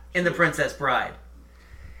 Yeah. In The Princess Bride.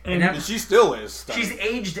 And she still is stunning. She's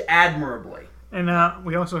aged admirably. And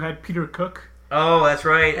we also had Peter Cook. Oh, that's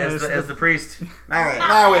right, as the priest. Marriage.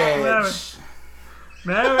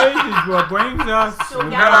 Marriage is what brings us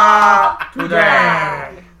together.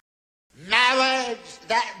 Marriage,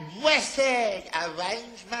 that blessed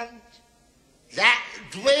arrangement, that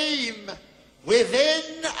dream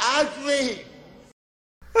within a dream.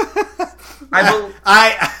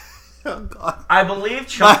 I believe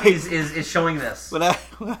Chuck is showing this. When I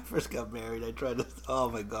first got married, I tried to. Oh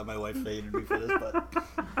my god, my wife hated me for this, but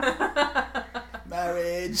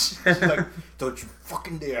marriage. She's like, don't you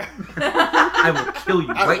fucking dare! I will kill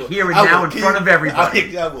you here and now in front of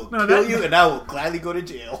everybody. I will kill you, and I will gladly go to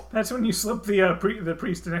jail. That's when you slip the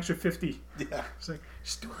priest an extra 50. Yeah, it's like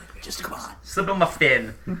just do it like this. Just come on, slip him a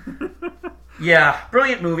fin. Yeah,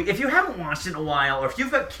 brilliant movie. If you haven't watched it in a while, or if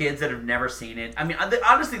you've got kids that have never seen it, I mean,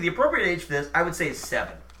 honestly, the appropriate age for this, I would say, is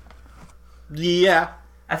 7. Yeah.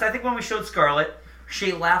 I think when we showed Scarlett,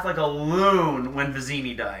 she laughed like a loon when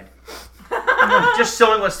Vizzini died. Just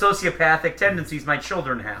showing what sociopathic tendencies my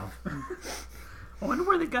children have. I wonder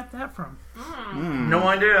where they got that from. No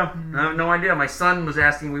idea. I have no idea. My son was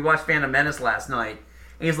asking, we watched Phantom Menace last night,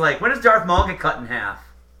 and he's like, when does Darth Maul get cut in half?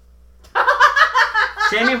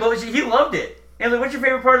 Jamie, he loved it. And like, what's your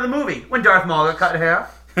favorite part of the movie? When Darth Maul got cut in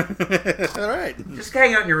half. All right. Just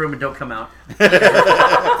hang out in your room and don't come out.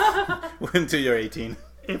 Until you're 18.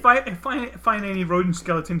 If I find any rodent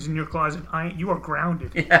skeletons in your closet, you are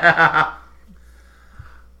grounded. Yeah.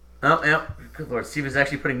 Oh, yeah. Good Lord, Steve is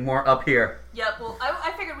actually putting more up here. Yeah, well,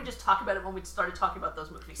 I figured we'd just talk about it when we started talking about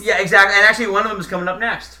those movies. Yeah, exactly. And actually, one of them is coming up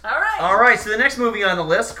next. All right. All right, so the next movie on the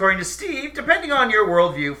list, according to Steve, depending on your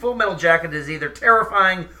worldview, Full Metal Jacket is either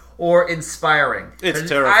terrifying or inspiring. It's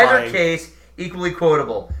terrifying. In either case, equally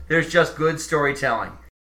quotable. There's just good storytelling.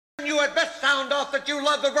 You had best sound off that you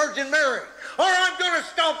love the Virgin Mary, or I'm gonna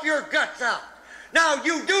stomp your guts out. Now,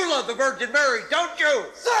 you do love the Virgin Mary, don't you?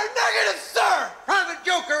 Sir, negative, sir! Private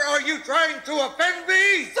Joker, are you trying to offend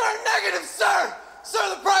me? Sir, negative, sir! Sir,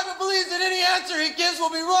 the private believes that any answer he gives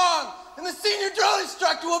will be wrong, and the senior drill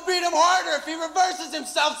instructor will beat him harder if he reverses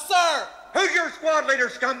himself, sir! Who's your squad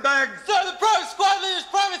leader, scumbag? Sir, the private squad leader is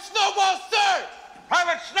Private Snowball, sir!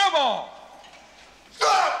 Private Snowball!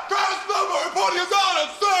 Sir! Private Snowball reporting his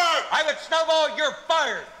honor, sir! Private Snowball, you're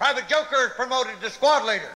fired. Private Joker is promoted to squad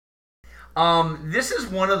leader. This is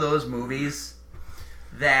one of those movies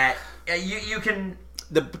that you can.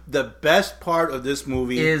 The best part of this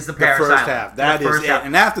movie is the first Island. half. That is it,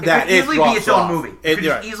 and after that, it could easily drops be its own off. movie. It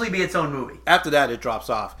could easily be its own movie. After that, it drops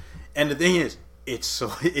off, and the thing is,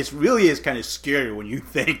 it really is kind of scary when you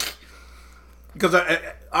think, because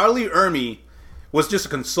R. Lee Ermey was just a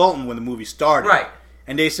consultant when the movie started, right?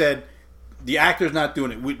 And they said, the actor's not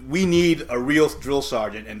doing it. We need a real drill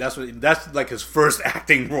sergeant, and that's like his first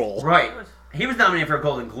acting role. Right. He was nominated for a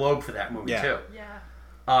Golden Globe for that movie too.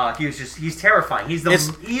 Yeah. He's terrifying. He's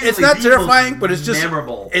it's not terrifying, but it's just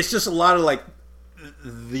memorable. It's just a lot of like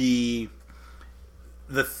the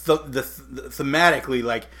thematically,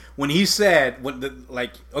 like when he said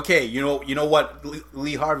okay, you know what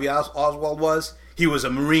Lee Harvey Oswald was? He was a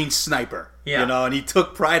Marine sniper. Yeah. You know, and he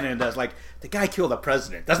took pride in it. That's like, the guy killed a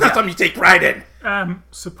president. That's not something you take pride in.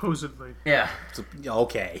 Supposedly. Yeah. So,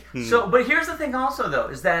 okay. So, but here's the thing also, though,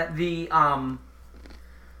 is that the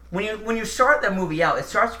when you start that movie out, it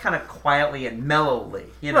starts kind of quietly and mellowly,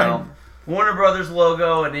 you know. Right. Warner Brothers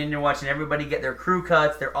logo, and then you're watching everybody get their crew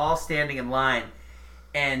cuts. They're all standing in line,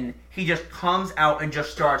 and he just comes out and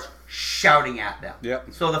just starts shouting at them.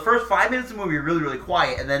 Yep. So the first 5 minutes of the movie are really, really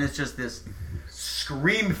quiet, and then it's just this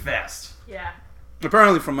scream fest. Yeah.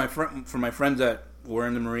 Apparently, from my friends that were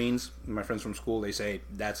in the Marines, my friends from school, they say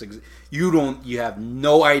you have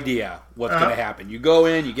no idea what's going to happen. You go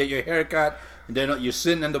in, you get your hair cut, and then you're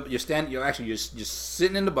sitting you're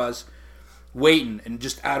sitting in the bus, waiting, and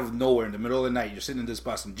just out of nowhere in the middle of the night, you're sitting in this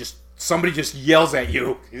bus, and just somebody just yells at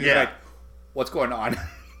you. You're like, what's going on?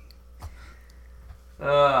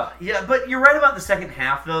 Yeah, but you're right about the second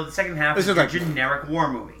half, though. The second half is a like generic war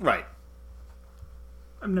movie. Right.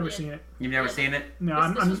 I've never seen it. You've never seen it?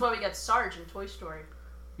 No, This is why we got Sarge in Toy Story.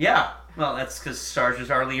 Yeah. Well, that's because Sarge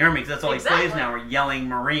is R. Lee Ermey, because that's all he plays now, are yelling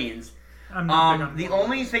Marines. I'm not big on The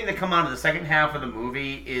only thing that come out of the second half of the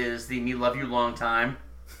movie is the "Me Love You Long Time."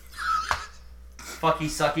 Fucky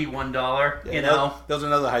sucky $1. Yeah, you know, that was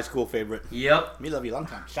another high school favorite. Yep. Me love you long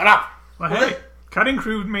time. Shut up. Well, hey, Cutting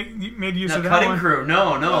Crew made use No, of that Cutting one. Crew.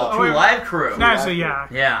 No. Oh, True wait. Live Crew. No, so yeah.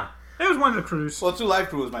 Yeah. It was one of the crews. Well, True Live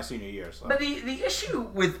Crew was my senior year. So. But the issue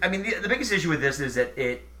with, I mean, the biggest issue with this is that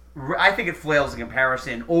I think it flails in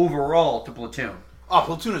comparison overall to Platoon. Oh,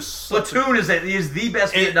 Platoon is Platoon is the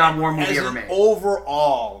best Vietnam War movie ever made.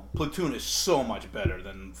 Overall, Platoon is so much better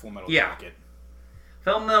than Full Metal Jacket.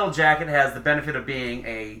 Full Metal Jacket has the benefit of being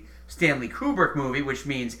a Stanley Kubrick movie, which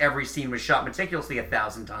means every scene was shot meticulously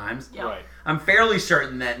 1,000 times. Yep. Right. I'm fairly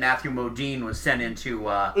certain that Matthew Modine was sent into.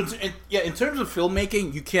 In terms of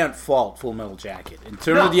filmmaking, you can't fault Full Metal Jacket. In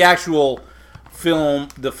terms of the actual film,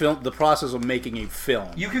 the process of making a film,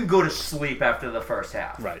 you can go to sleep after the first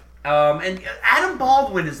half. Right. And Adam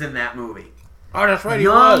Baldwin is in that movie. Oh, that's right.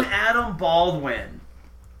 Young Adam Baldwin.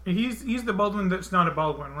 He's the Baldwin that's not a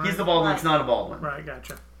Baldwin, right? He's the Baldwin that's not a Baldwin. Right,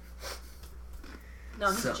 gotcha. No,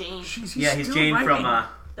 he's Jane. He's He's still Jane from. writing.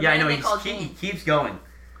 The Yeah, I man know. they call Jane. He keeps going.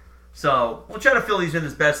 So we'll try to fill these in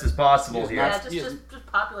as best as possible here. Yeah, just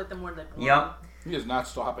populate them where they belong. Yep. He is not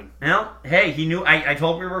stopping. Well, hey, he knew. I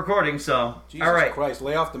told him we were recording, so Jesus all right. Christ,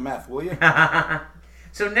 lay off the meth, will you?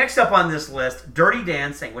 So next up on this list, Dirty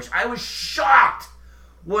Dancing, which I was shocked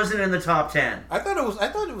wasn't in the top 10. I thought it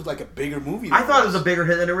was like a bigger movie. I thought it was a bigger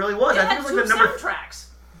hit than it really was. It I had think it was two like the number. soundtracks.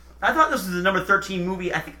 I thought this was the number 13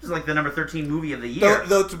 movie. I think it was like the number 13 movie of the year.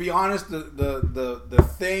 Though to be honest, the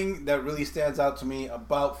thing that really stands out to me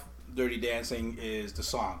about Dirty Dancing is the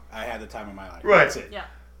song. I Had the Time of My Life. Right. That's it. Yeah.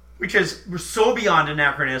 Which is so beyond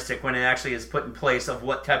anachronistic when it actually is put in place of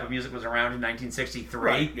what type of music was around in 1963.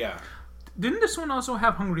 Right. Yeah. Didn't this one also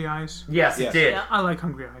have Hungry Eyes? Yes, it did. Yeah. I like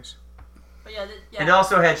Hungry Eyes. But yeah, It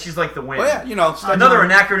also had She's Like the Wind. Well, yeah, you know, another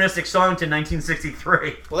anachronistic song to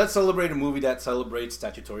 1963. Well, let's celebrate a movie that celebrates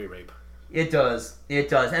statutory rape. It does. It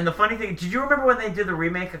does. And the funny thing, did you remember when they did the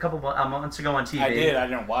remake a couple months ago on TV? I did. I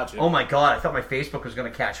didn't watch it. Oh my god! I thought my Facebook was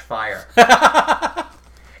going to catch fire.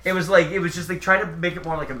 It was just like trying to make it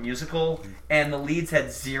more like a musical, and the leads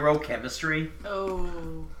had zero chemistry.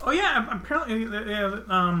 Oh. Oh yeah. Apparently,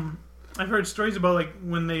 I've heard stories about like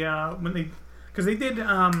when they because they did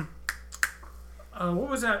what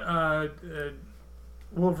was that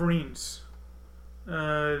Wolverines.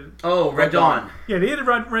 Red Dawn. Yeah, they did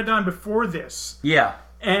Red Dawn before this. Yeah.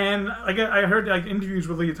 And I heard like interviews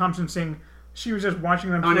with Leah Thompson saying she was just watching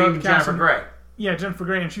them. Oh, throughout no, the cast Jennifer and- Grey. Yeah, Jennifer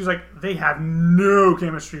Grey, and she was like, they have no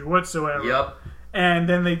chemistry whatsoever. Yep. And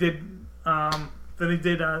then they did, Dirty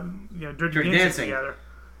Dancing together,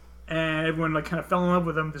 and everyone like kind of fell in love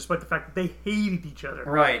with them, despite the fact that they hated each other.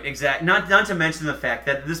 Right, exactly. Not to mention the fact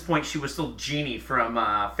that at this point she was still Jeannie from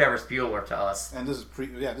Ferris Bueller to us. And this is pre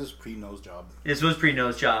Nose Job. This was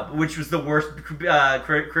pre-Nose Job, which was the worst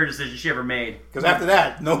career decision she ever made. Because after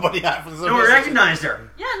that, nobody no one recognized her.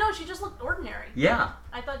 Yeah, no, she just looked ordinary. Yeah.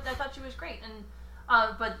 I thought she was great, and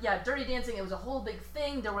but yeah, Dirty Dancing. It was a whole big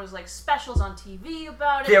thing. There was like specials on TV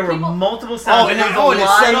about it. There were multiple sounds. And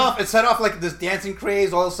it set off like this dancing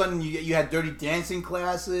craze. All of a sudden, you had Dirty Dancing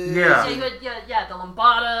classes. Yeah, you had the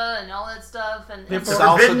lambada and all that stuff, and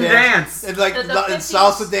salsa dance. And like the and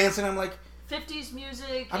salsa dancing. I'm like 50s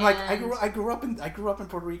music. I'm like I grew up in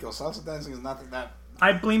Puerto Rico. Salsa dancing is not that.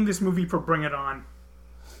 I blame this movie for Bring It On.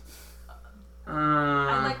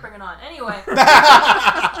 I like Bring It On. Anyway.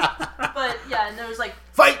 But yeah, and there was like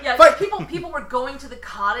fight. People were going to the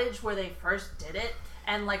cottage where they first did it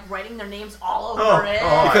and like writing their names all over it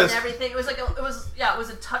and everything. It was like it was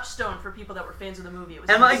a touchstone for people that were fans of the movie. It was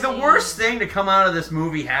and like the worst thing to come out of this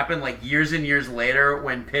movie happened like years and years later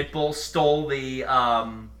when Pitbull stole the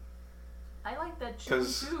I like that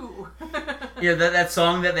too. Yeah, that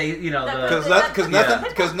song that they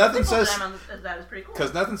because nothing says that is pretty cool.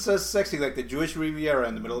 Because nothing says sexy like the Jewish Riviera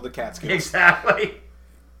in the middle of the Catskills. Exactly.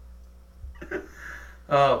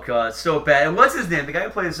 Oh god, so bad. And what's his name? The guy who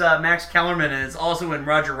plays Max Kellerman and is also in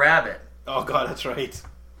Roger Rabbit. Oh god, that's right.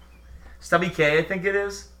 Stubby K, I think it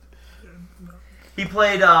is. He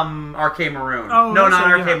played R.K. Maroon. Oh, no, not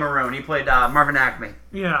right, R.K. Maroon. He played Marvin Acme.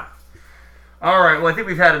 Yeah. All right. Well, I think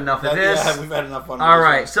we've had enough of this. Yeah, we've had enough fun. All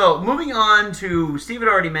right. So moving on to Steve had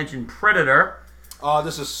already mentioned Predator. Oh,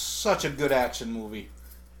 this is such a good action movie.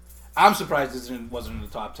 I'm surprised this wasn't in the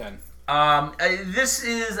top 10. This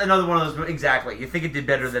is another one of those. Exactly. You think it did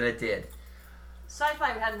better than it did. Sci-fi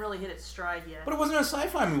hadn't really hit its stride yet. But it wasn't a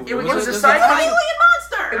sci-fi movie. It was a sci-fi. Alien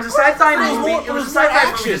monster. It was a sci-fi movie. It was a sci-fi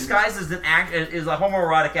movie action. disguised as a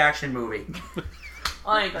homoerotic action movie.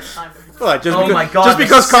 I ain't got time to. What, my God!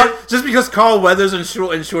 Just because Carl Weathers and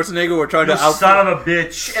Schwarzenegger were trying to out. Son of a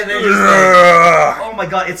bitch! And then just oh my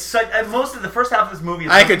God! It's such. And most of the first half of this movie.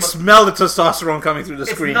 I could smell the testosterone coming through the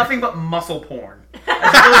screen. It's nothing but muscle porn.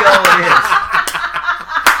 That's really all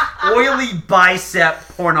it is. Oily bicep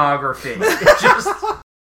pornography. Just.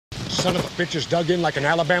 Son of a bitch is dug in like an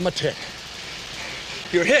Alabama tick.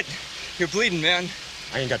 You're hit. You're bleeding, man.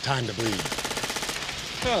 I ain't got time to bleed.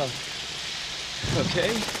 Oh.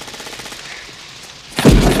 Okay.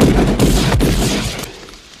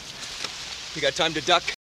 You got time to duck?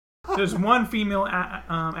 There's one female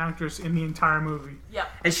actress in the entire movie. Yeah.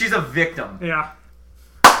 And she's a victim. Yeah.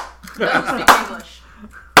 Doesn't speak English.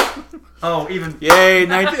 Oh, even. Yay,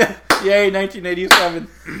 1987.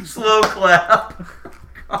 Slow clap.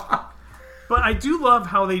 But I do love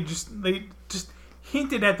how they just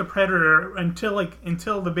hinted at the Predator until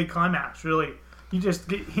the big climax. Really, you just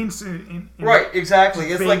get hints in right,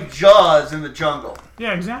 exactly. It's like Jaws in the jungle.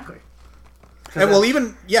 Yeah, exactly. And well,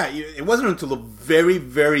 it wasn't until the very,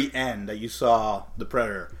 very end that you saw the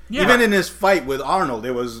Predator. Yeah. Even in his fight with Arnold,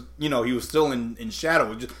 it was he was still in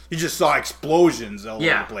shadow. You just saw explosions all over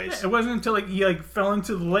the place. Yeah, it wasn't until he fell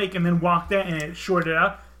into the lake and then walked out and it shorted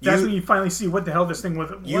out. That's when you finally see what the hell this thing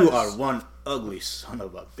was. You are one ugly son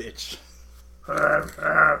of a bitch.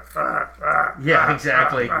 Yeah,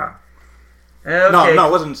 exactly. Okay. No,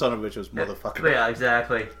 it wasn't son of a bitch. It was motherfucker. Yeah,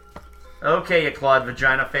 exactly. Okay, you clawed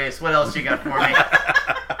vagina face. What else you got for me?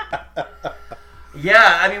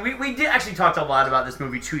 Yeah, I mean, we did actually talked a lot about this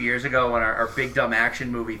movie 2 years ago on our big dumb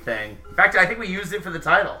action movie thing. In fact, I think we used it for the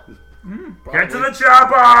title. Get to the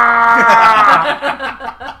chopper!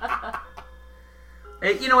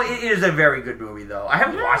 It is a very good movie, though. I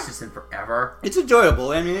haven't watched this in forever. It's enjoyable.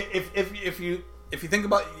 I mean, if you think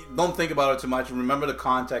about, don't think about it too much. Remember the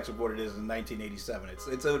context of what it is in 1987. It's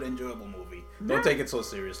an enjoyable movie. Don't take it so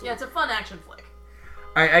seriously. Yeah, it's a fun action flick.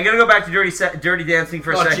 All right, I gotta go back to Dirty Dancing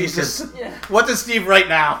for a second. Jesus. What does Steve write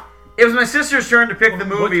now? It was my sister's turn to pick the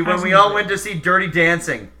movie when we all went to see Dirty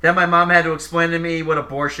Dancing. Then my mom had to explain to me what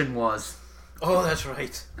abortion was. Oh, that's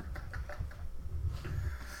right.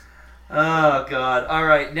 Oh, God. All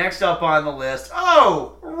right, next up on the list.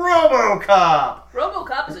 Oh, RoboCop.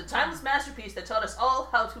 RoboCop is a timeless masterpiece that taught us all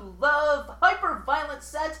how to love hyper-violent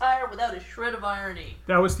satire without a shred of irony.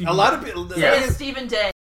 That was Stephen. A lot of people. Say it, Stephen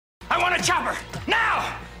Day. I want a chopper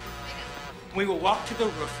now. We will walk to the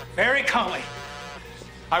roof very calmly.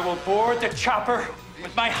 I will board the chopper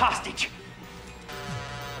with my hostage.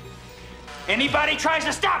 Anybody tries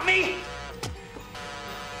to stop me,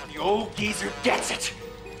 the old geezer gets it.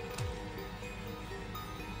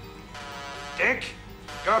 Dick,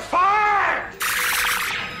 you're fired!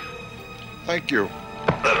 Thank you.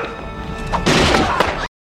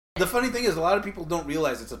 The funny thing is, a lot of people don't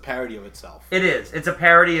realize it's a parody of itself. It is. It's a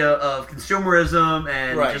parody of consumerism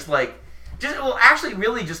and actually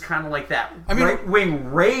really just kind of like that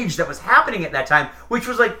right-wing rage that was happening at that time, which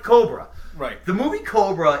was like Cobra. Right. The movie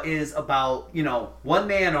Cobra is about,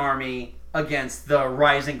 one-man army against the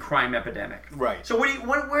rising crime epidemic. Right. So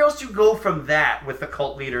where else do you go from that with the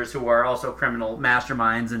cult leaders who are also criminal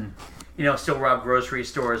masterminds and, still rob grocery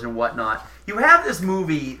stores and whatnot? You have this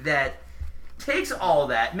movie that takes all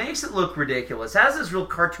that, makes it look ridiculous, has this real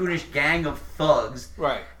cartoonish gang of thugs.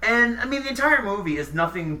 Right. And, I mean, the entire movie is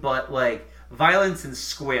nothing but, violence and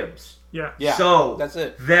squibs. Yeah. So, that's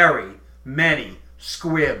it. Very many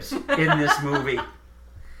squibs in this movie.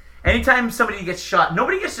 Anytime somebody gets shot,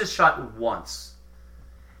 nobody gets just shot once.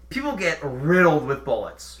 People get riddled with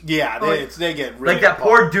bullets. Yeah, they get riddled. Like that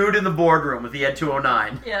poor dude in the boardroom with the Ed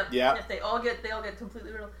 209. Yeah. If they all get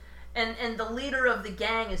completely riddled. And the leader of the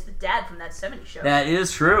gang is the dad from that 70s show. That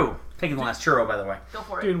is true. Taking the last churro, by the way. Go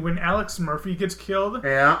for it. Dude, when Alex Murphy gets killed,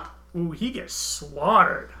 he gets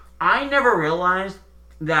slaughtered. I never realized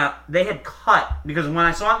that they had cut, because when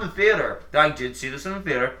I saw it in the theater, I did see this in the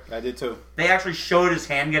theater. I did too. They actually showed his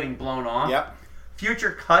hand getting blown off. Yep.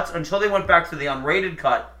 Future cuts, until they went back to the unrated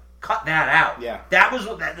cut that out. Yeah. That was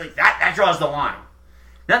what that draws the line.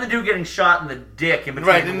 Not the dude getting shot in the dick in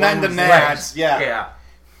between and then the nads. Yeah.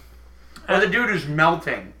 Or the dude who's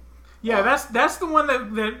melting. Yeah, that's the one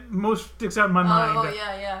that most sticks out in my mind. Oh,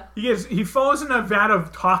 yeah. He falls in a vat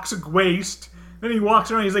of toxic waste. Then he walks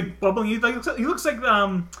around. He's like bubbling. He looks like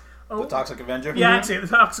the Toxic Avenger. Yeah, I'd say the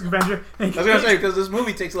Toxic Avenger. I was gonna say, because this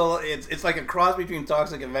movie takes a little. It's like a cross between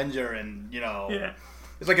Toxic Avenger and Yeah.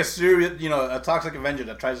 It's like a serious, a Toxic Avenger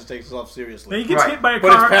that tries to take itself seriously. Then he gets hit by a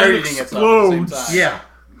car and explodes. Itself at the same time. Yeah.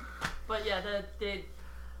 But yeah,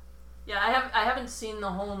 Yeah, I haven't seen the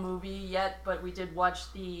whole movie yet, but we did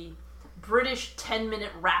watch the British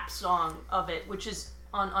 10-minute rap song of it, which is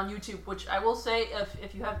on YouTube, which I will say,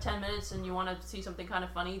 if you have 10 minutes and you want to see something kind of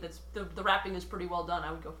funny, that's the rapping is pretty well done.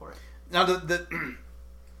 I would go for it. Now, the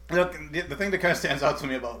thing that kind of stands out to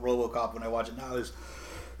me about RoboCop when I watch it now is,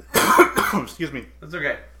 excuse me, that's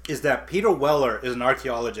okay, is that Peter Weller is an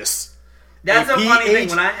archaeologist. That's a funny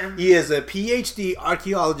thing. He is a PhD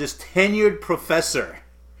archaeologist, tenured professor,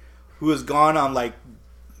 who has gone on like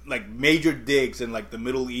major digs in like the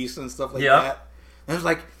Middle East and stuff like that. And it's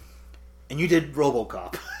like, and you did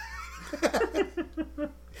RoboCop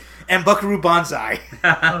and Buckaroo Banzai.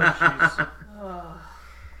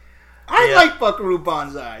 I like Buckaroo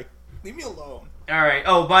Banzai. Leave me alone. All right.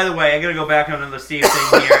 Oh, by the way, I gotta go back on the Steve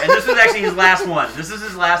thing here, and this was actually his last one. This is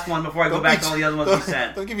his last one before I go back to all the other ones he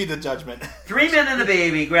sent. Don't give me the judgment. 3 Men and a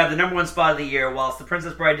Baby grabbed the #1 spot of the year, whilst The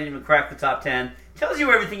Princess Bride didn't even crack the top 10. Tells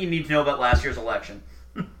you everything you need to know about last year's election.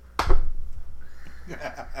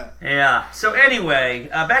 Yeah. So anyway,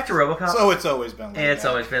 back to RoboCop. So it's always been like that. It's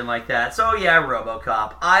always been like that. So yeah,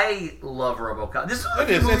 RoboCop. I love RoboCop. This is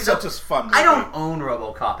It's such a fun movie. I don't own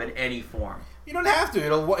RoboCop in any form. You don't have to.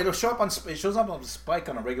 It'll show up on. It shows up on Spike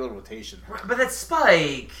on a regular rotation. But that's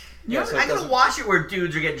Spike. Yeah, so I can watch it where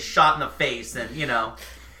dudes are getting shot in the face, and Yeah,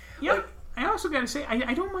 I also gotta say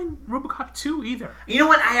I don't mind RoboCop 2 either. You know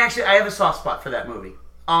what? I have a soft spot for that movie.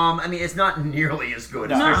 I mean, it's not nearly as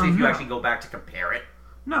good, especially if you actually go back to compare it.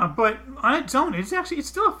 No, but on its own, it's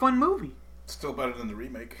still a fun movie. It's still better than the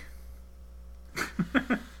remake.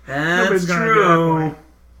 That's true.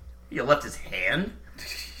 You left his hand?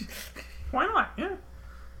 Why not? Yeah.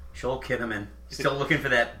 Joel Kinnaman. Still looking for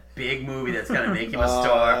that big movie that's going to make him a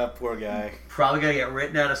star. Poor guy. Probably going to get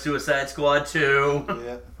written out of Suicide Squad 2.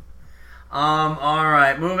 Yeah.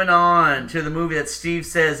 Alright, moving on to the movie that Steve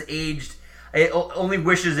says aged... It only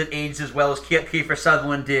wishes it aged as well as Kiefer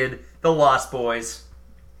Sutherland did, The Lost Boys.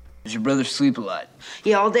 Does your brother sleep a lot?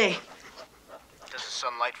 Yeah, all day. Does the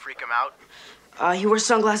sunlight freak him out? He wears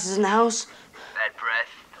sunglasses in the house. Bad breath,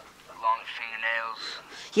 long fingernails.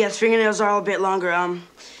 Yeah, his fingernails are all a bit longer.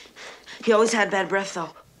 He always had bad breath, though.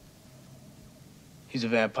 He's a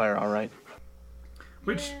vampire, all right.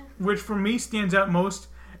 Which for me stands out most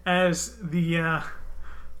as the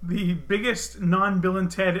biggest non-Bill and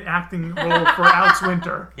Ted acting role for Alex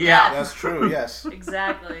Winter. Yeah, that's true. Yes,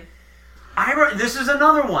 exactly. This is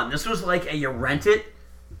another one. This was like you rent it.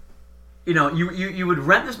 You know, you would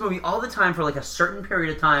rent this movie all the time for like a certain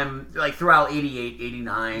period of time, like throughout 88,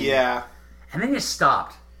 89. Yeah. And then you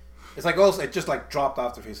stopped. It's like also it just like dropped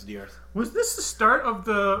off the face of the earth. Was this the start of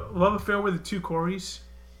the love affair with the two Coreys?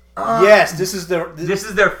 Yes, this is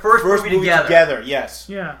their first movie together. Yes.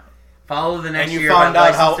 Yeah. Follow the next and year. you found by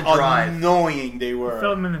out how License to Drive. annoying they were.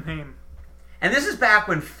 Feldman and Haim. And this is back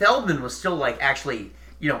when Feldman was still like actually,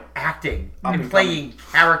 acting and playing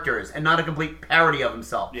characters and not a complete parody of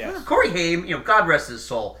himself. Yes. Corey Haim, God rest his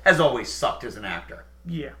soul, has always sucked as an actor.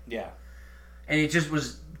 Yeah. Yeah. And it just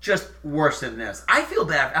was worse than this. I feel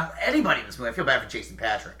bad for anybody in this movie. I feel bad for Jason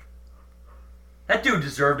Patrick. That dude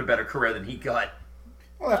deserved a better career than he got.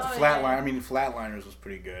 Well, after Flatliners was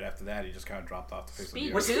pretty good. After that, he just kind of dropped off the face of the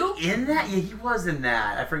earth. Was he in that? Yeah, he was in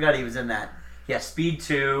that. I forgot he was in that. Yeah, Speed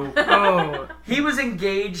 2. Oh. He was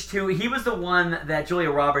engaged to... He was the one that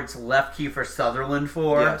Julia Roberts left Kiefer Sutherland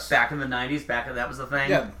for back in the 90s. That was the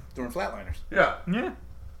thing. Yeah, during Flatliners. Yeah. Yeah.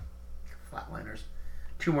 Flatliners.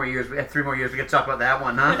 2 more years. We have 3 more years. We can talk about that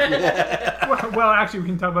one, huh? well, actually, we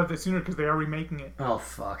can talk about that sooner because they are remaking it. Oh,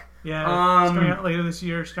 fuck. Yeah, it's coming out later this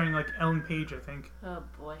year, starring like Ellen Page, I think. Oh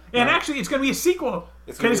boy! And actually, it's going to be a sequel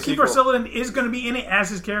because Kiefer Sutherland is going to be in it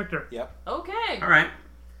as his character. Yep. Okay. All right.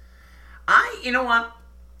 You know what?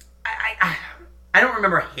 I don't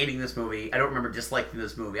remember hating this movie. I don't remember disliking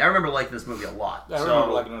this movie. I remember liking this movie a lot. I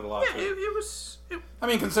remember liking it a lot. Yeah, it was.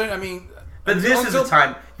 But this is a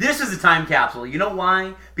time. This is a time capsule. You know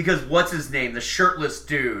why? Because what's his name? The shirtless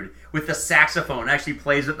dude with the saxophone actually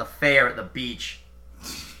plays at the fair at the beach.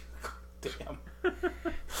 Damn.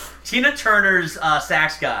 Tina Turner's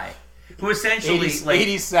sax guy, who essentially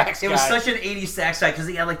 80s sax guy. It was such an 80s sax guy because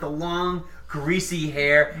he had like the long, greasy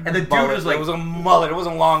hair, and the dude was like, it was a mullet. It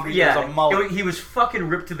wasn't long. Yeah, it was a mullet. He was fucking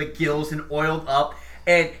ripped to the gills and oiled up,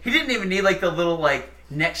 and he didn't even need like the little like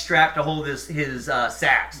neck strap to hold his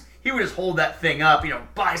sax. He would just hold that thing up,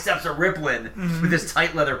 biceps are rippling with his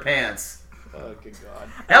tight leather pants. Oh, good God.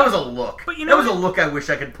 That was a look. But that was a look I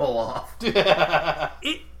wish I could pull off.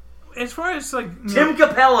 As far as like Tim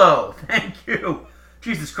Capello, thank you.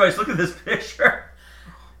 Jesus Christ, look at this picture.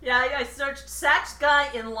 Yeah, I searched sax guy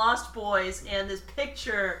in Lost Boys, and this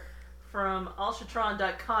picture from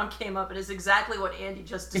Alshatron.com came up, and it's exactly what Andy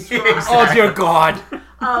just described. Oh dear God!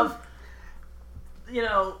 Of,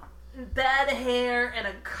 bad hair and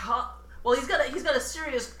well, he's got a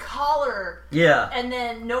serious collar. Yeah. And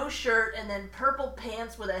then no shirt, and then purple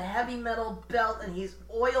pants with a heavy metal belt, and he's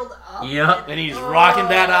oiled up. Yep. And he's rocking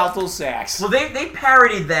that alto sax. Well, they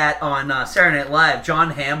parodied that on Saturday Night Live.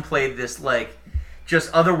 John Hamm played this,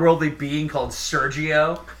 just otherworldly being called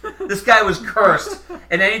Sergio. This guy was cursed.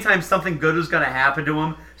 And anytime something good was going to happen to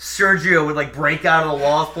him, Sergio would, break out of the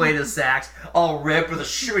walls playing his sax, all ripped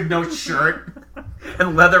with no shirt.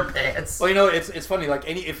 And leather pants. Well, it's funny.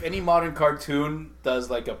 If any modern cartoon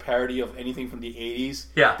does a parody of anything from the 80s,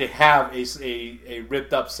 yeah, they have a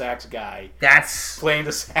ripped up sax guy. That's playing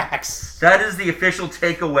the sax. That is the official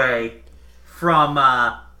takeaway from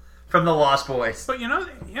the Lost Boys. But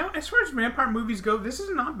as far as vampire movies go, this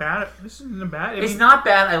is not bad. This isn't bad. It's not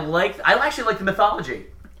bad. I actually like the mythology.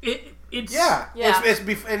 It's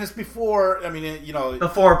It's before.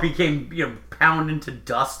 Before it became pound into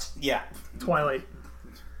dust. Yeah. Twilight.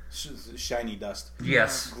 Shiny dust.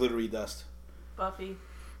 Yes. Glittery dust. Buffy.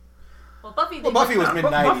 Well, Buffy was mid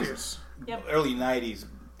 90s. Yep. Early 90s.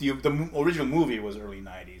 The original movie was early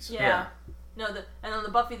 90s. Yeah. No, and on the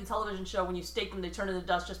Buffy the television show, when you stake them, they turn into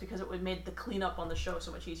dust just because it made the cleanup on the show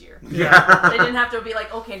so much easier. Yeah. They didn't have to be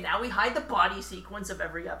like, okay, now we hide the body sequence of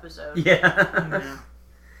every episode. Yeah.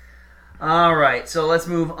 All right, so let's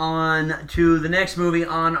move on to the next movie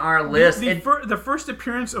on our list. The first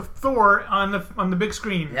appearance of Thor on the big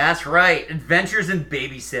screen. That's right, Adventures in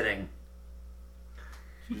Babysitting.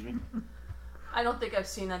 I don't think I've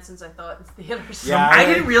seen that since I thought in theaters. Yeah, I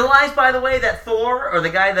didn't realize, by the way, that Thor, or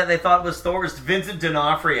the guy that they thought was Thor, was Vincent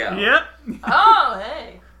D'Onofrio. Yep. Oh,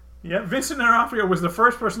 hey. Yeah, Vincent D'Onofrio was the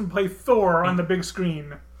first person to play Thor on the big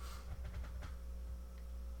screen.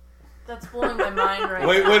 That's blowing my mind right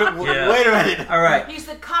wait, now. Wait a minute. All right. He's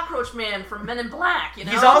the cockroach man from Men in Black,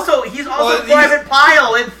 He's also Private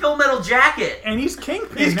Pyle in Full Metal Jacket. And he's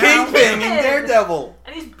Kingpin. He's Kingpin in Daredevil.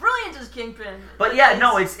 And he's brilliant as Kingpin. But yeah,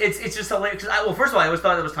 no, it's just hilarious. Well, first of all, I always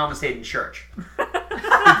thought it was Thomas Hayden Church,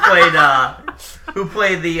 who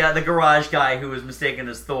played the garage guy who was mistaken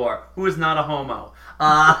as Thor, who is not a homo.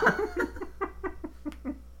 I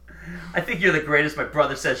think you're the greatest. My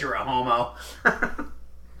brother says you're a homo.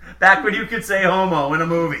 Back when you could say homo in a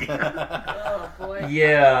movie. Oh, boy.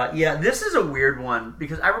 Yeah. This is a weird one,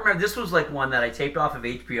 because I remember this was one that I taped off of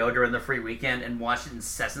HBO during the free weekend and watched it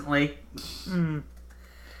incessantly.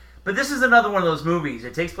 But this is another one of those movies.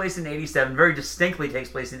 It takes place in 87, very distinctly takes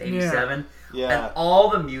place in 87. Yeah. And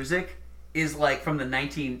all the music is from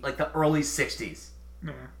the early 60s.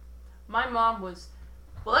 Yeah. My mom was...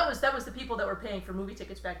 Well, that was the people that were paying for movie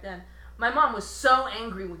tickets back then. My mom was so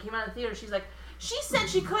angry when we came out of the theater. She's like, she said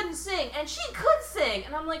she couldn't sing, and she could sing.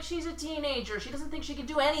 And I'm like, she's a teenager. She doesn't think she can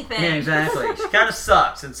do anything. Yeah, exactly. She kind of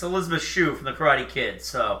sucks. And it's Elizabeth Shue from The Karate Kid,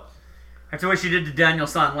 so... After what she did to Daniel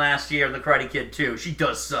San last year in The Karate Kid 2, she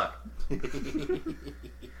does suck.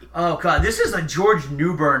 Oh, God. This is a George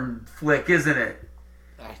Newbern flick, isn't it?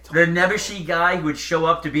 The Nebuchadnezzar guy who would show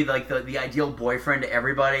up to be the ideal boyfriend to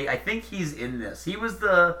everybody. I think he's in this. He was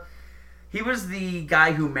the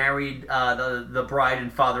guy who married the bride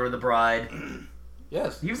and father of the bride.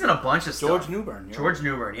 Yes. He was in a bunch of stuff. George Newbern. Yeah. George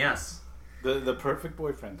Newbern, yes. The perfect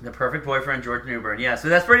boyfriend. The perfect boyfriend, George Newbern. Yeah, so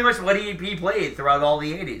that's pretty much what he played throughout all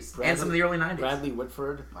the 80s and some of the early 90s. Bradley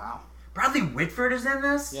Whitford. Wow. Bradley Whitford is in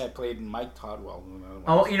this? Yeah, played Mike Todwell.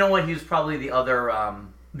 Oh, you know what? He was probably the other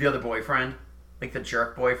boyfriend. The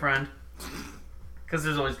jerk boyfriend. Because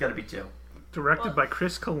there's always got to be two. Directed by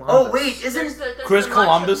Chris Columbus. Oh, wait, isn't Chris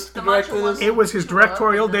Columbus directed this? It was his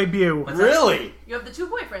directorial debut. Really? You have the two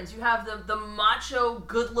boyfriends. You have the macho,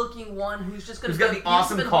 good-looking one who's just going to be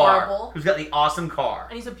abusive and horrible. Who's got the awesome car.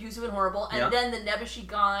 And he's abusive and horrible. And then the nebbishy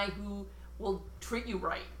guy who will treat you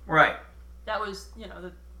right. Right. That was,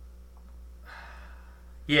 the...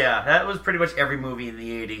 Yeah, that was pretty much every movie in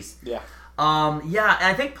the 80s. Yeah. Yeah, and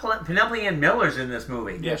I think Penelope Ann Miller's in this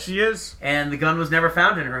movie. Yeah, she is. And the gun was never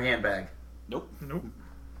found in her handbag. Nope.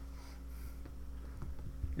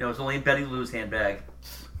 No, it's only in Betty Lou's handbag.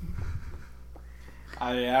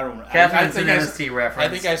 I don't remember. Catherine's an NST reference.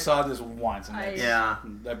 I think I saw this once. And yeah.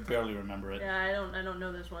 I barely remember it. Yeah, I don't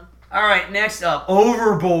know this one. All right, next up,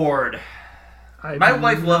 Overboard. My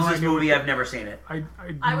wife loves this movie. I've never seen it. I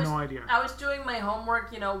have no idea. I was doing my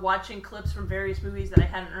homework, watching clips from various movies that I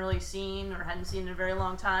hadn't really seen or hadn't seen in a very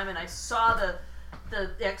long time, and I saw the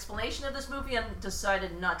explanation of this movie and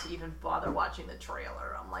decided not to even bother watching the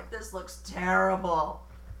trailer. I'm like, this looks terrible.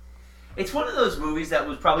 It's one of those movies that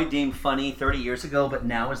was probably deemed funny 30 years ago, but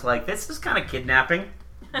now is this is kind of kidnapping.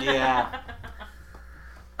 Yeah.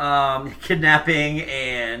 kidnapping,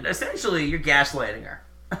 and essentially you're gaslighting her.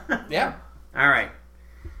 Yeah. All right.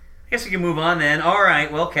 I guess we can move on then. All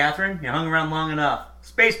right. Well, Catherine, you hung around long enough.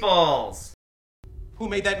 Spaceballs. Who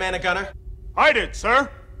made that man a gunner? I did, sir.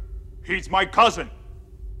 He's my cousin.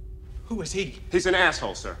 Who is he? He's an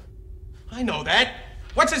asshole, sir. I know that.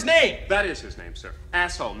 What's his name? That is his name, sir.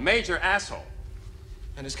 Asshole. Major Asshole.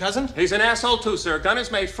 And his cousin? He's an asshole, too, sir.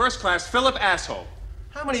 Gunner's mate, first class, Philip Asshole.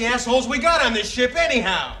 How many assholes we got on this ship,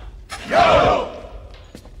 anyhow? Yo!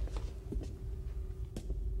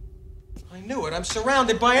 I knew it. I'm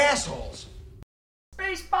surrounded by assholes.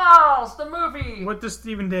 Spaceballs, the movie. What does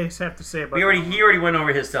Stephen Dace have to say about He already went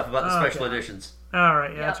over his stuff about the Okay. special editions. All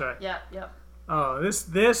right, yeah, that's right. Yep. Oh,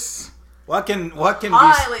 this. What can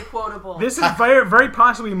Highly quotable. This is very, very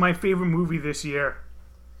possibly my favorite movie this year.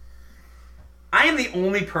 I am the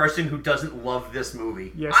only person who doesn't love this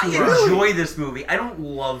movie. Yes, I you are. enjoy this movie. I don't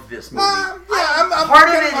love this movie. I'm Part of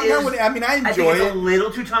kind it I'm is, kind with it. I mean, I enjoy think it's it. a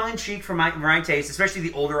little too tongue-in-cheek for my taste, especially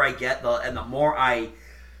the older I get, and the more I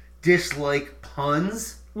dislike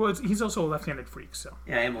puns. Well, he's also a left-handed freak, so.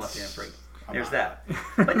 Yeah, I am a left-handed freak. There's that.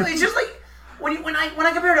 But no, it's just like when I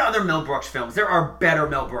compare to other Mel Brooks films, there are better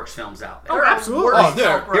Mel Brooks films out there. Oh, absolutely.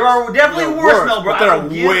 There are definitely worse Mel Brooks. But I will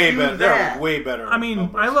they're give way you better. that. They're way better. I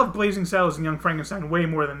mean, I love Blazing Saddles and Young Frankenstein way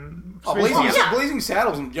more than Spaceballs. Blazing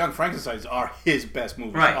Saddles and Young Frankenstein are his best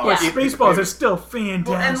movies. Right. Oh, But Spaceballs is still fantastic.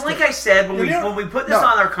 Well, and like I said, when we put this No.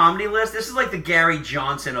 on our comedy list, this is like the Gary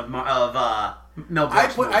Johnson of Mel Brooks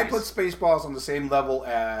I put Spaceballs on the same level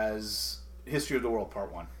as History of the World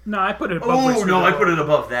Part 1. No, I put it above. Oh no, I put it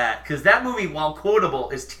above that because that movie, while quotable,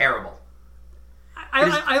 is terrible. I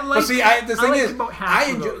like. But see, the thing like is, about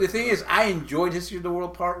half of those. I enjoyed History of the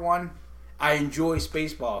World Part 1. I enjoy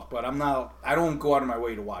Spaceballs, but I don't go out of my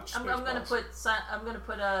way to watch Spaceballs. I'm gonna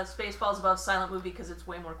put Spaceballs above Silent Movie because it's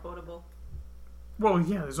way more quotable. Well,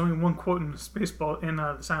 yeah, there's only one quote in Spaceball in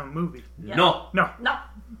the silent movie. Yeah. No. No.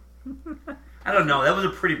 I don't know. That was a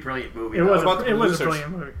pretty brilliant movie. It was. about the It was a producers?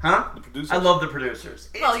 brilliant movie. Huh? The producers. I love the producers.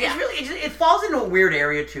 Well, yeah. It falls into a weird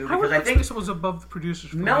area too I would because I put think Spaceballs above the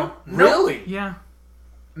producers. For Mel me. Really? Yeah.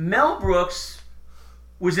 Mel Brooks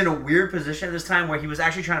was in a weird position at this time where he was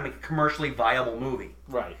actually trying to make a commercially viable movie.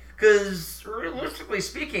 Right. Because realistically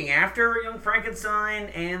speaking, after Young Frankenstein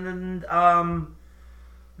and then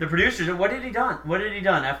the producers, what had he done?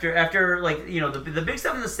 After like the big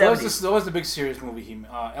stuff in the 70s? What was the big serious movie he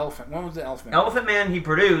Elephant? When was the Elephant? Elephant Man he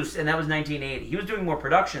produced, and that was 1980. He was doing more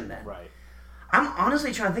production then. Right. I'm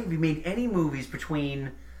honestly trying to think if he made any movies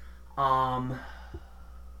between, God.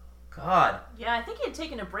 Yeah, I think he had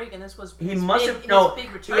taken a break, and this was He his must big, have no. his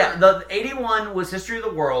big return. Yeah, the 81 was History of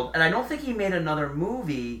the World, and I don't think he made another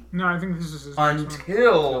movie No, I think this is his next one.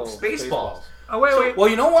 until Spaceballs. Oh wait. Well,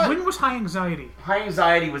 you know what? When was High Anxiety? High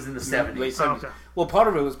Anxiety was in the 70s. Late 70s. okay. Well, part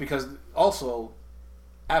of it was because also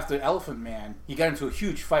after Elephant Man, he got into a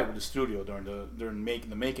huge fight with the studio during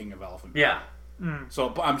the making of Elephant Man. Yeah.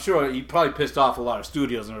 So I'm sure he probably pissed off a lot of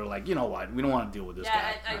studios, and they're like, you know what, we don't want to deal with this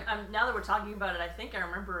guy. I'm now that we're talking about it, I think I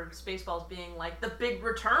remember Spaceballs being like the big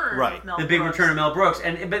return. Right. Of Mel The big Brooks. return of Mel Brooks,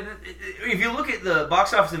 but if you look at the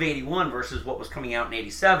box office of 81 versus what was coming out in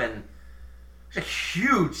 87, there's a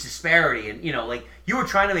huge disparity, and you were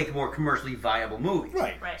trying to make a more commercially viable movie.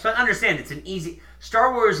 Right. So I understand it's an easy.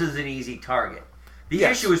 Star Wars is an easy target. The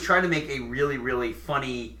issue is trying to make a really, really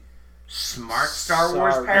funny, smart Star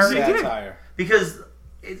Wars parody. Satire. Because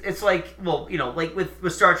it's like, like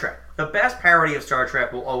with Star Trek, the best parody of Star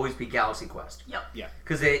Trek will always be Galaxy Quest. Yep. Yeah.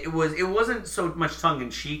 Because it wasn't so much tongue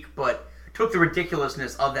in cheek, but took the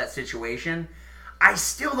ridiculousness of that situation. I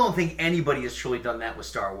still don't think anybody has truly done that with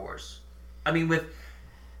Star Wars. I mean, with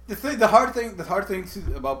the hard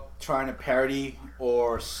thing about trying to parody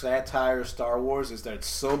or satire Star Wars is that it's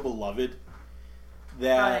so beloved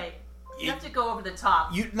that Right. You have to go over the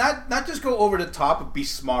top. you not just go over the top, but be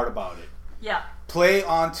smart about it. Yeah. Play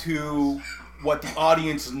onto what the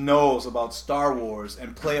audience knows about Star Wars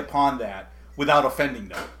and play upon that without offending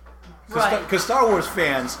them. Right. Because Star Wars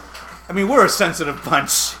fans, I mean, we're a sensitive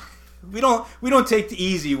bunch. We don't take it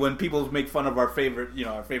easy when people make fun of our favorite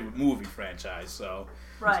movie franchise. So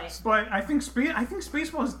Right. But I think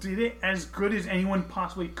Spaceballs did it as good as anyone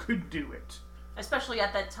possibly could do it. Especially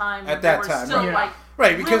at that time. At when that they were time, still, right. like,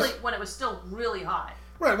 Right, because- really, when it was still really high.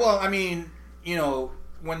 right. Well, I mean,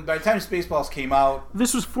 when by the time Spaceballs came out,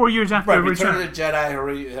 This was 4 years after right, the Return return. of the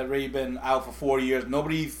Jedi had already been out for 4 years.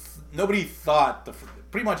 Nobody thought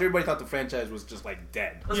pretty much everybody thought the franchise was just like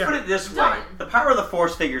dead. let's put it this way: the power of the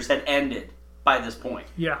Force figures had ended by this point.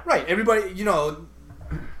 Yeah. Right. Everybody,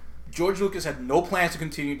 George Lucas had no plans to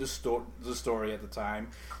continue the story at the time.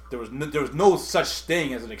 There was no such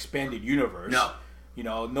thing as an expanded universe. No. You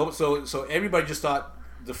know, no. So everybody just thought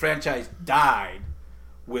the franchise died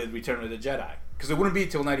with Return of the Jedi, because it wouldn't be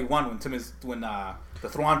till '91 when the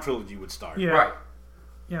Thrawn trilogy would start. Yeah. Right.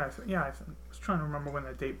 Yeah, I was trying to remember when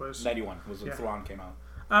that date was. 91 was when Thrawn came out.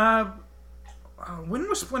 When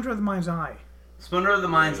was Splinter of the Mind's Eye? Splinter of the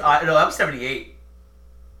Mind's Eye. No, that was 78.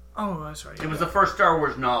 Oh, that's right. It was the first Star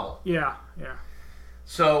Wars novel. Yeah.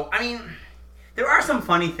 So, I mean, there are some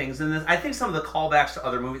funny things in this. I think some of the callbacks to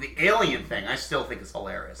other movies, the Alien thing, I still think is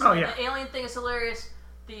hilarious. Oh yeah, the Alien thing is hilarious.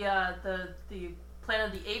 The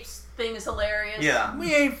Planet of the Apes thing is hilarious. Yeah,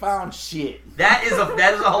 we ain't found shit. That is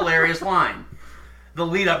a hilarious line. The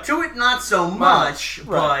lead up to it, not so much,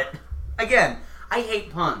 right. But again, I hate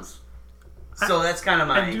puns, so that's kind of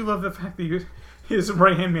my. I do love the fact that his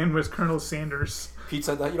right hand man was Colonel Sanders.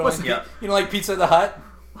 Pizza Hut. You don't like Pizza the Hut?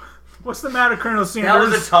 What's the matter, Colonel Sanders? That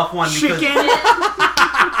was a tough one. Chicken.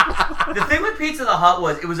 The thing with Pizza the Hut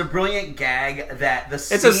was it was a brilliant gag that the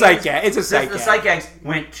It's a sight gag. It's a sight gag. The sight gags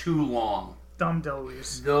went too long. Dumb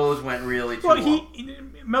DeLuise. Those went really too long.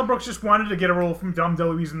 Mel Brooks just wanted to get a role from Dumb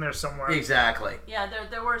DeLuise in there somewhere. Exactly. Yeah,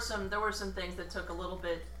 there were some things that took a little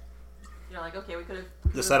bit. You know, like okay, we could have.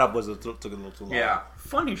 The setup took a little too long. Yeah.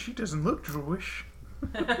 Funny, she doesn't look Jewish.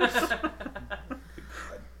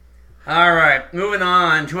 All right, moving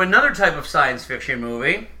on to another type of science fiction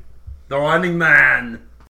movie, The Running Man.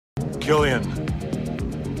 Killian,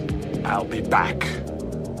 I'll be back.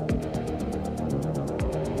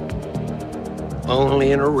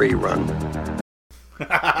 Only in a rerun. Which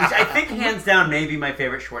I think, hands down, may be my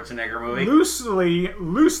favorite Schwarzenegger movie.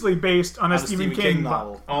 Loosely based on a Stephen King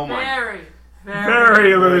novel. Oh my.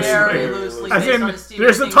 Very loosely. As in,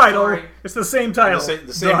 there's the title. Story. It's the same title.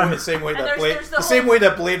 The same way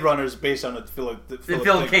that Blade Runner is based on the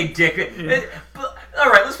Philip K. Dick. All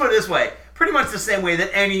right, let's put it this way: pretty much the same way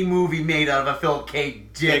that any movie made out of a Philip K.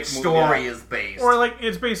 Dick story is based. Or like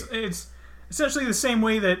it's essentially the same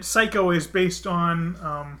way that Psycho is based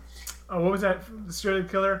on what was that? The serial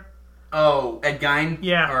killer? Oh, Ed Gein.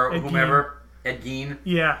 Yeah, or Ed whomever. Ed Gein.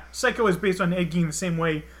 Yeah, Psycho is based on Ed Gein the same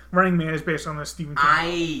way Running Man is based on the Stephen King.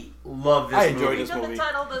 I love this movie. I enjoyed this movie. The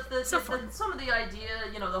title, some of the idea,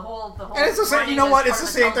 the whole. And it's the same. You know what? It's the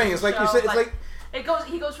same thing. It's like you said. It's like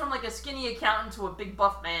he goes from like a skinny accountant to a big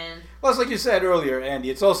buff man. Well, it's like you said earlier, Andy.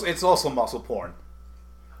 It's also muscle porn.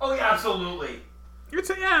 Oh yeah, absolutely. It's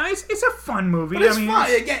a fun movie. But it's fun.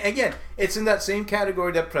 Again, it's in that same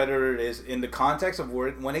category that Predator is in the context of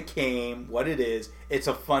when it came, what it is. It's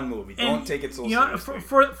a fun movie. Don't take it so seriously.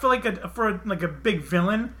 For like a big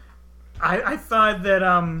villain, I thought that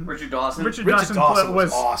Richard Dawson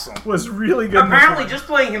was awesome. Was really good. Apparently, just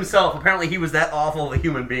playing himself. Apparently, he was that awful of a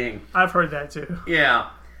human being. I've heard that too.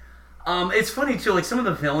 Yeah, it's funny too. Like some of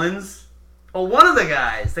the villains. Well, one of the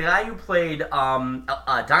guys, the guy who played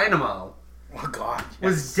Dynamo. Oh God! Yes.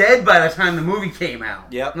 Was dead by the time the movie came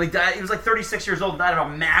out. Yep. Like he was like 36 years old, died of a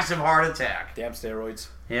massive heart attack. Damn steroids.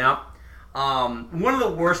 Yeah. One of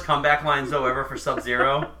the worst comeback lines though ever for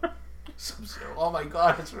Sub-Zero. Sub-Zero. Oh my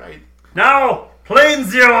God, that's right. Now, Plane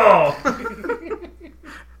Zero.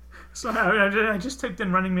 So I just typed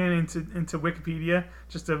in Running Man into Wikipedia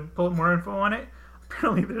just to pull more info on it.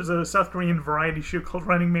 Apparently, there's a South Korean variety show called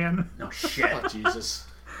Running Man. No shit. Oh, Jesus.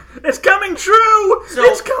 It's coming true!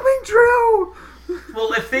 It's coming true!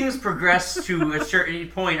 Well, if things progress to a certain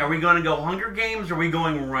point, are we going to go Hunger Games or are we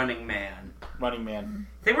going Running Man? Running Man.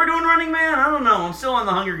 Think we're doing Running Man? I don't know. I'm still on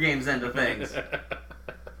the Hunger Games end of things.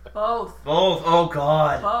 Both. Oh,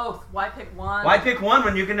 God. Both. Why pick one? Why pick one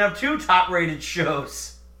when you can have two top-rated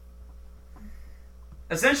shows?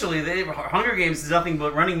 Essentially, Hunger Games is nothing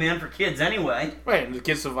but Running Man for kids anyway. Right, and the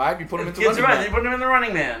kids survive, you put them into Running Man. Man. They put them in the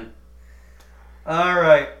Running Man. All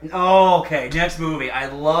right. Okay, next movie. I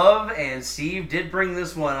love, and Steve did bring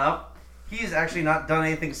this one up. He's actually not done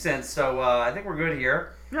anything since, so I think we're good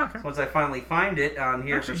here. Yeah, okay. Once I finally find it on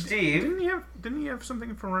here for Steve. Didn't he have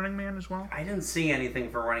something for Running Man as well? I didn't see anything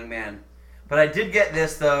for Running Man. But I did get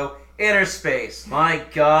this, though. Inner Space. My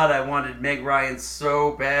God, I wanted Meg Ryan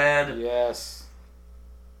so bad. Yes.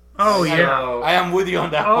 Oh, yeah. I am with you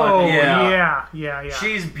on that one. one. Yeah.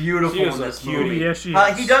 She's beautiful in this movie. Yeah, she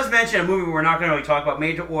is. He does mention a movie we're not going to really talk about,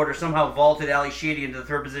 Made to Order, somehow vaulted Ali Sheedy into the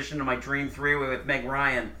third position of my dream three-way with Meg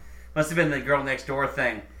Ryan. Must have been the Girl Next Door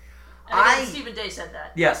thing. And again, Stephen Day said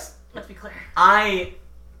that. Yes. Let's be clear. I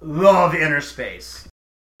love Inner Space.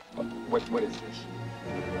 What is this?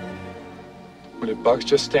 Did Bugs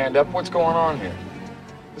just stand up? What's going on here?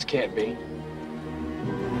 This can't be.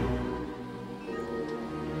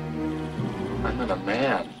 I'm in a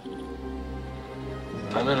man.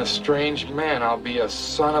 I'm in a strange man. I'll be a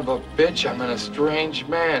son of a bitch. I'm in a strange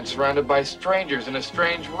man, surrounded by strangers in a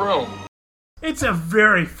strange room. It's a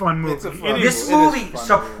very fun movie. This movie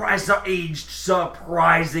aged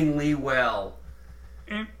surprisingly well.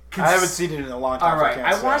 I haven't seen it in a long time. All right,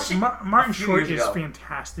 I watched it. Martin a few Short years is ago.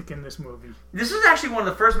 fantastic in this movie. This is actually one of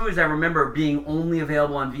the first movies I remember being only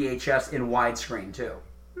available on VHS in widescreen too.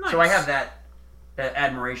 Nice. So I have that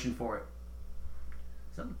admiration for it.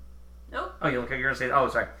 Something? Nope. Oh, you look like you're gonna say. Oh,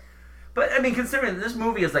 sorry. But I mean, considering this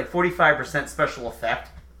movie is like 45% special effect,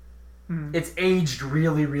 it's aged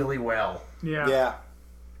really, really well. Yeah.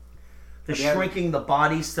 The shrinking, the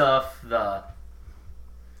body stuff, the.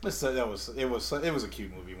 It was a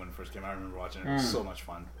cute movie when it first came out. I remember watching it. It was so much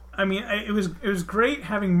fun. I mean, it was great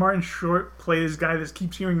having Martin Short play this guy that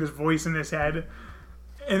keeps hearing this voice in his head,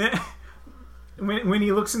 and then when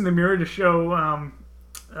he looks in the mirror to show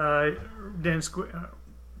Dennis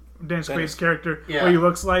Quaid's character what he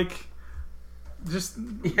looks like, just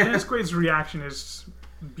Dennis Quaid's reaction is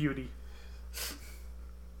beauty.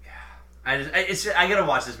 I gotta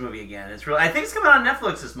watch this movie again. It's really. I think it's coming on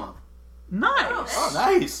Netflix this month. Nice. Oh,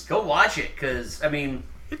 nice. Go watch it, because I mean,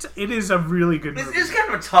 it is a really good movie. It's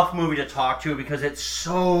kind of a tough movie to talk to because it's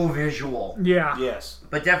so visual. Yeah. Yes.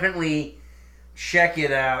 But definitely check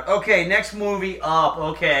it out. Okay, next movie up.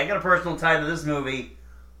 Okay, I got a personal tie to this movie,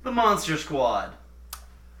 The Monster Squad.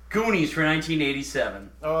 Goonies for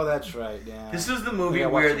 1987. Oh, that's right. Yeah. This is the movie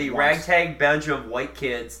where the ragtag bunch of white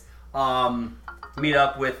kids meet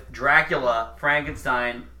up with Dracula,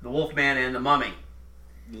 Frankenstein, the Wolfman, and the Mummy.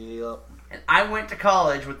 Yep. And I went to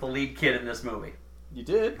college with the lead kid in this movie. You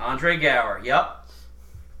did? Andre Gower. Yep.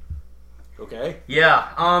 Okay.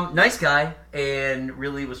 Yeah. Nice guy, and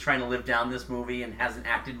really was trying to live down this movie and hasn't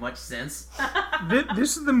acted much since.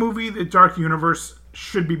 This is the movie that Dark Universe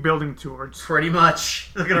should be building towards. Pretty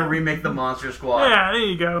much. They're going to remake The Monster Squad. Yeah, there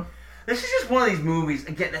you go. This is just one of these movies,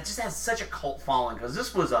 again, that just has such a cult following, because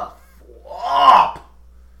this was a flop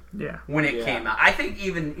when it came out. I think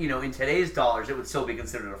even, in today's dollars, it would still be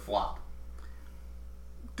considered a flop.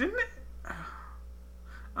 Didn't it?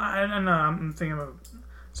 I don't know. I'm thinking of.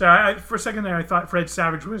 So for a second there, I thought Fred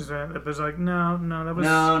Savage was. It was like no, that was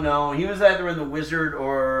no. He was either in The Wizard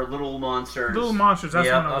or Little Monsters. Little Monsters. That's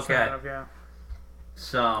what I was thinking of. Yeah.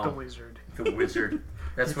 So The Wizard. The Wizard.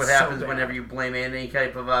 That's what It's happens so bad. whenever you blame any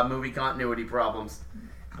type of movie continuity problems.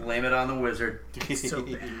 Blame it on The Wizard. It's so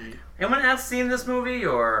bad. Anyone else seen this movie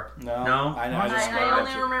or no? I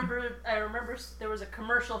only remember. I remember there was a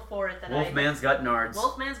commercial for it that Wolfman's Got Nards.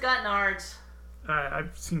 Wolfman's Got Nards.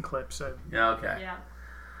 I've seen clips. Yeah. Okay. Yeah.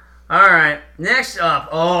 All right. Next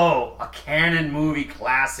up, a canon movie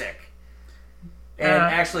classic. And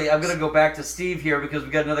actually, I'm going to go back to Steve here because we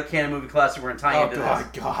got another canon movie classic we're going to tie into this. Oh,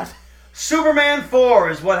 God. Superman 4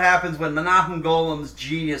 is what happens when Menachem Golan's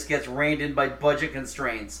genius gets reined in by budget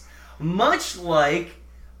constraints. Much like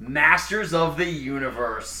Masters of the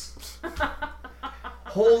Universe.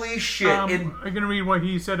 Holy shit. Are you going to read what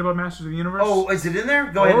he said about Masters of the Universe? Oh, is it in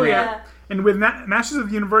there? Go ahead and read it. And with Masters of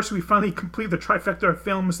the Universe, we finally complete the trifecta of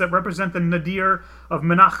films that represent the nadir of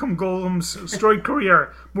Menachem Golan's storied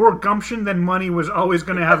career. More gumption than money was always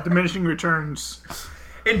going to have diminishing returns.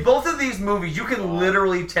 In both of these movies, you can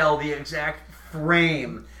literally tell the exact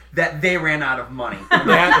frame that they ran out of money.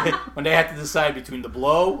 When they had to decide between The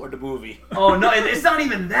Blow or the movie. Oh, no, it's not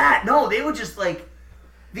even that. No, they would just like...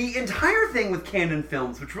 The entire thing with canon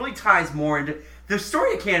films, which really ties more into... The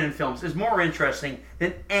story of canon films is more interesting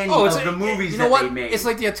than any of the movies they made. It's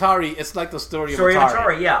like the Atari. It's like the story of Atari.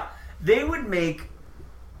 Atari. Yeah. They would make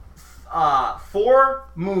 4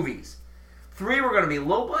 movies. 3 were going to be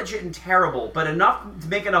low budget and terrible, but enough to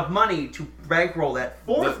make enough money to bankroll that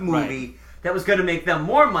 4th movie that was going to make them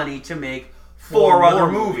more money to make 4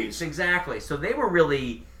 other movies. Exactly. So they were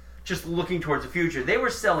really just looking towards the future. They were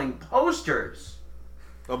selling posters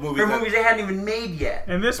for movies they hadn't even made yet.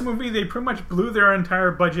 In this movie, they pretty much blew their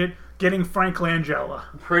entire budget getting Frank Langella.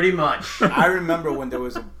 Pretty much. I remember when there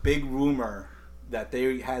was a big rumor that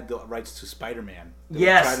they had the rights to Spider-Man.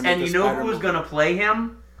 Yes, and you know who was going to play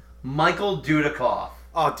him? Michael Dudikoff.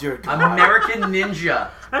 Oh, dear God. American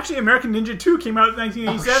Ninja. Actually, American Ninja 2 came out in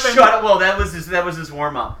 1987. Oh, shut up. Well, that was his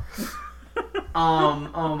warm-up.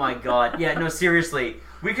 Oh, my God. Yeah, no, seriously.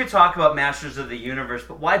 We could talk about Masters of the Universe,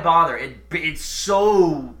 but why bother? It's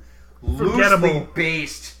so loosely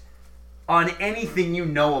based on anything you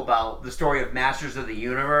know about the story of Masters of the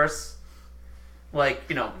Universe. Like,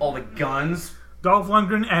 all the guns. Dolph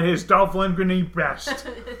Lundgren at his Dolph Lundgren-y best.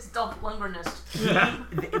 It's Dolph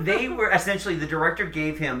Lundgrenist. They were essentially, the director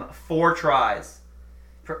gave him 4 tries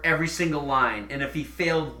for every single line, and if he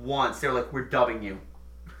failed once, they're like, we're dubbing you.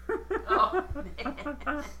 Oh.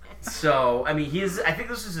 So, I mean, I think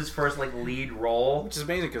this is his first lead role, which is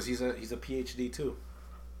amazing because he's a PhD too.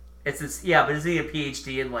 Yeah, but is he a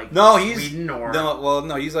PhD in like Sweden or?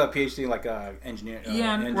 No, he's a PhD in like engineer.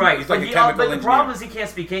 Right. He's like a chemical but engineer. the problem is he can't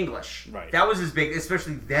speak English. Right. That was his big,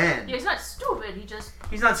 especially then. Yeah, he's not stupid.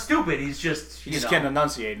 He's not stupid. He's just he just can't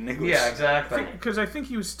enunciate in English. Yeah, exactly. Because I think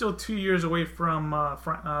he was still 2 years away from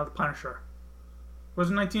The Punisher.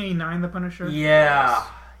 Wasn't 1989 The Punisher? Yeah.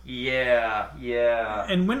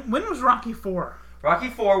 And when was Rocky IV? Rocky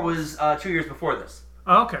IV was 2 years before this.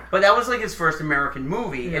 Oh, okay. But that was like his first American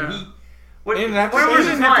movie, and he didn't have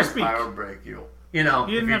to speak. I will break you. You know,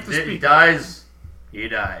 he didn't have to speak. He dies. He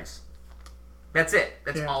dies. That's it.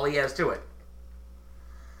 That's all he has to it.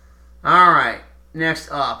 All right. Next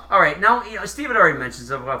up. All right. Now, Steve had already mentioned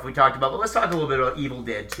some stuff we talked about, but let's talk a little bit about Evil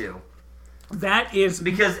Dead 2. That is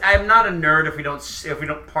because I'm not a nerd if we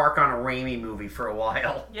don't park on a Raimi movie for a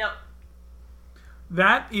while. Yep.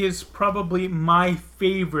 That is probably my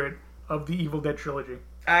favorite of the Evil Dead trilogy.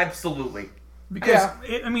 Absolutely. Because,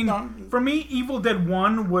 for me, Evil Dead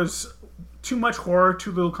 1 was too much horror,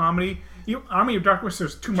 too little comedy. Army of Darkness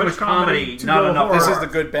was too much comedy, too not little enough. horror. This is the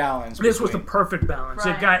good balance. This was the perfect balance.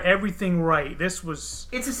 Right. It got everything right. This was...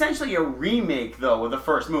 It's essentially a remake, though, of the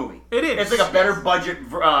first movie. It is. It's like a better budget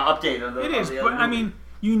update of the It is, of the but other movie.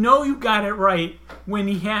 you got it right when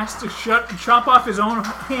he has to chop off his own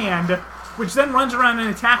hand, which then runs around and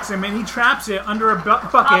attacks him, and he traps it under a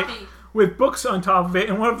bucket with books on top of it,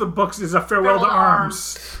 and one of the books is a Farewell to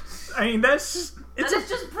Arms. I mean, that's just... It's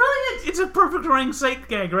just brilliant. It's a perfect running sight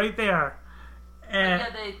gag right there. And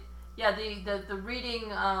the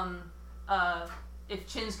reading If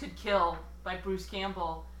Chins Could Kill by Bruce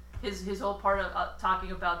Campbell, his whole part of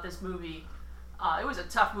talking about this movie, it was a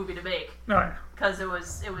tough movie to make because it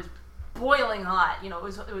was boiling hot. You know, it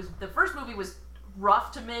was the first movie was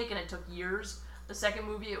rough to make and it took years. The second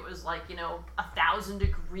movie, it was like 1,000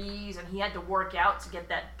 degrees, and he had to work out to get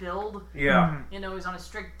that build. Yeah. He was on a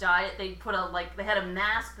strict diet. They had a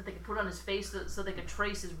mask that they could put on his face so they could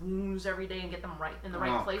trace his wounds every day and get them right in the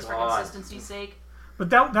right place for consistency's sake. But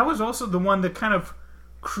that was also the one that kind of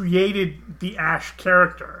created the Ash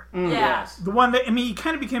character. Yeah. Yes. The one that he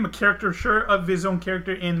kind of became a caricature of his own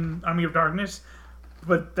character in Army of Darkness,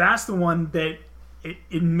 but that's the one that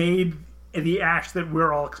it made the Ash that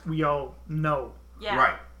we all know. Yeah.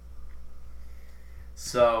 Right.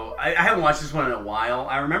 So I haven't watched this one in a while.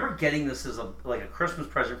 I remember getting this as a Christmas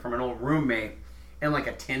present from an old roommate in like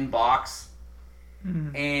a tin box,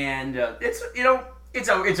 and it's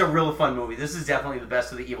a real fun movie. This is definitely the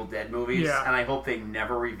best of the Evil Dead movies, and I hope they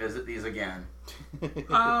never revisit these again.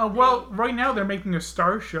 Well, right now they're making a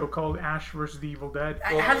Star show called Ash vs. the Evil Dead.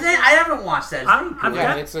 I haven't watched that.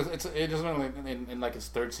 It is in like its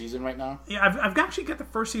third season right now. Yeah, I've actually got the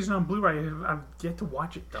first season on Blu-ray. I've yet to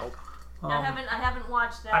watch it though. I haven't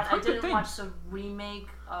watched that. I didn't watch the remake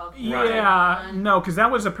of. No, because that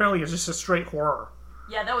was apparently just a straight horror.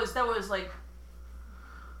 Yeah, that was like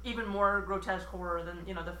even more grotesque horror than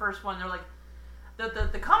the first one. They're like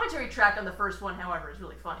the commentary track on the first one, however, is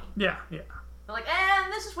really funny. Yeah. They're like,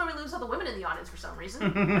 and this is where we lose all the women in the audience for some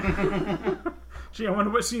reason. Gee, I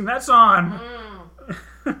wonder what scene that's on.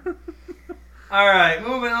 All right,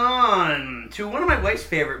 moving on to one of my wife's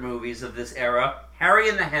favorite movies of this era, Harry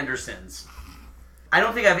and the Hendersons. I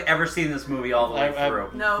don't think I've ever seen this movie all the way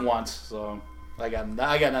through. No. Once, so I got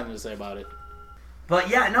nothing to say about it. But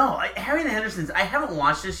yeah, no, Harry and the Hendersons, I haven't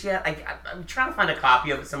watched this yet. I'm trying to find a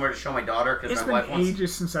copy of it somewhere to show my daughter because my wife wants. It's been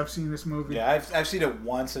ages since I've seen this movie. Yeah, I've seen it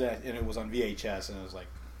once and it was on VHS and it was like,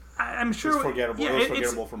 I'm sure it's forgettable. Yeah, it was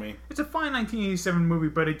forgettable for me. It's a fine 1987 movie,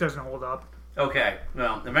 but it doesn't hold up. Okay,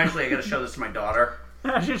 well, eventually I got to show this to my daughter.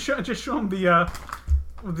 Just show him the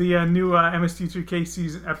new MST3K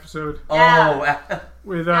season episode. Yeah. Oh,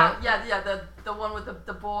 with the one with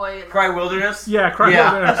the boy. Cry Wilderness. Yeah, Cry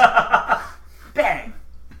Wilderness. Bang,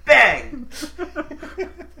 bang.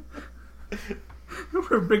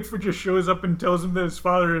 Where Bigfoot just shows up and tells him that his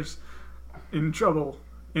father is in trouble,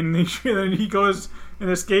 and then he goes and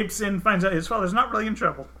escapes and finds out his father's not really in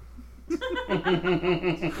trouble.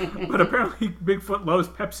 But apparently Bigfoot loves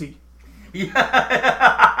Pepsi. Yeah.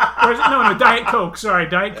 No, Diet Coke. Sorry,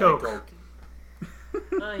 Diet Coke.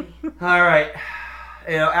 All right.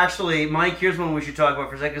 Actually, Mike, here's one we should talk about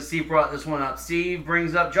for a second. Steve brought this one up. Steve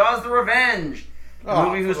brings up Jaws the Revenge, a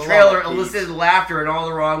movie whose trailer elicited laughter in all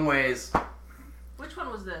the wrong ways. Which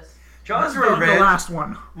one was this? Jaws the Revenge. The last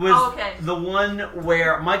one. Was the one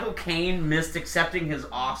where Michael Caine missed accepting his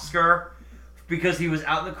Oscar because he was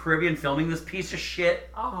out in the Caribbean filming this piece of shit.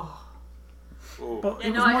 Oh. Well,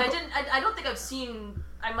 I don't think I've seen.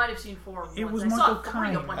 I might have seen 4. It was I saw Michael 3 a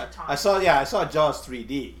Caine. bunch of times. I saw Jaws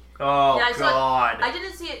 3D. Oh, yeah, God. I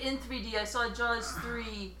didn't see it in 3D. I saw Jaws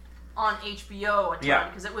 3 on HBO a ton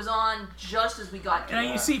because it was on just as we got to And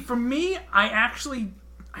it. you see, for me, I actually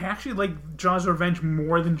like Jaws Revenge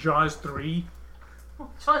more than Jaws 3.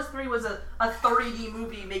 Jaws 3 was a 3D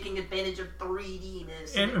movie making advantage of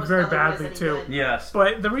 3D-ness. And it was very otherwise badly, any too. good. Yes.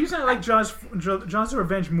 But the reason I like Jaws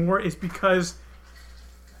Revenge more is because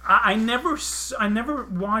I never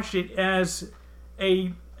watched it as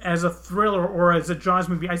a thriller or as a Jaws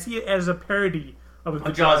movie. I see it as a parody of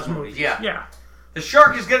the Jaws movies. movies. Yeah. Yeah. The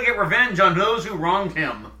shark is gonna get revenge on those who wronged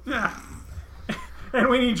him. Yeah. And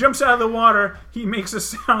when he jumps out of the water, he makes a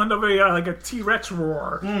sound of like a T-Rex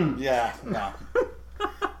roar. Yeah. No.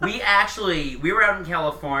 We were out in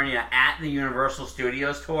California at the Universal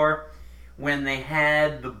Studios tour when they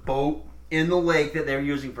had the boat in the lake that they were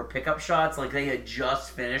using for pickup shots. Like, they had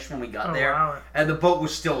just finished when we got there. Wow. And the boat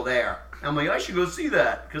was still there. I'm like, I should go see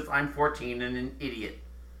that because I'm 14 and an idiot.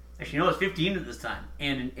 Actually, no, I was 15 at this time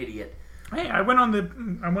and an idiot. Hey, I went on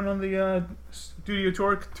the studio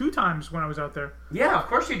tour 2 times when I was out there. Yeah, of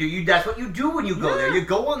course you do. That's what you do when you go there. You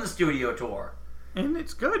go on the studio tour. And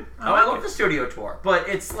it's good. I love the studio tour, but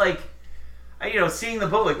it's like, seeing the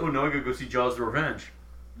boat, like, oh, no, I gotta go see Jaws the Revenge.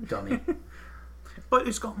 Dummy. But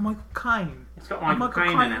it's got Michael Caine. It's got Michael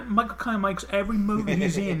Caine in it. Michael Caine makes every movie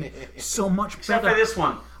he's in so much Except better. for this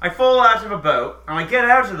one. I fall out of a boat, and I get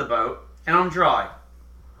out of the boat, and I'm dry.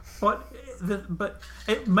 But the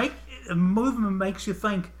movement makes you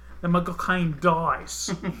think that Michael Caine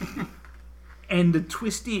dies. And the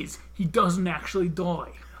twist is, he doesn't actually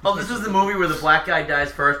die. Oh, this is the movie where the black guy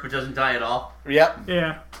dies first, but doesn't die at all? Yep.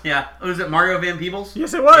 Yeah. Yeah. Was it Mario Van Peebles?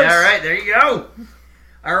 Yes, it was. Yeah, all right, there you go.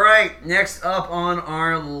 All right, next up on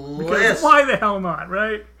our list. Because why the hell not,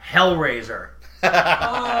 right? Hellraiser. The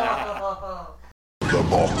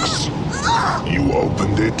box. You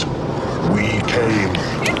opened it. We came.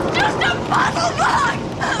 It's just a puzzle box!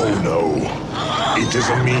 Oh no. It is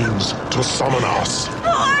a means to summon us. Who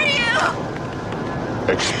are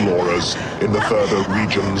you? Explorers in the further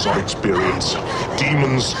regions of experience.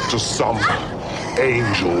 Demons to some.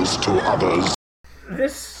 Angels to others.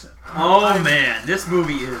 Man, this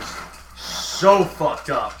movie is so fucked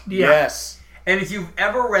up. Yes. And if you've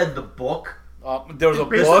ever read the book, there's a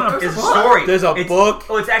book. It's a story. There's a book.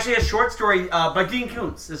 Oh, it's actually a short story by Dean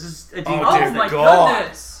Koontz. This is a Dean Oh, Koontz. my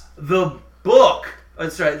goodness. The book.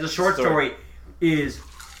 Sorry, the short story is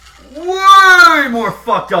way more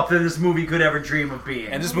fucked up than this movie could ever dream of being.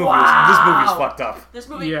 And this movie is fucked up. This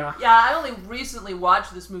movie, I only recently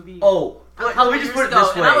watched this movie. Oh, a let couple me just years put it ago,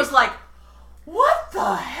 this way. and I was like, "What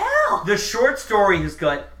the hell?" The short story has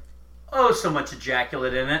got so much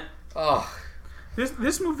ejaculate in it. Oh,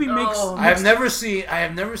 this movie makes. I have never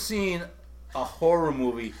seen a horror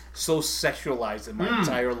movie so sexualized in my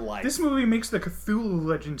entire life. This movie makes the Cthulhu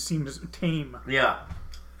legend seem tame. Yeah.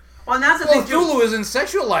 Well, and that's the thing. Cthulhu isn't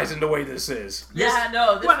sexualizing the way this is. Yeah,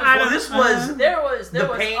 no. This There was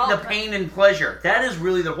the pain and pleasure. That is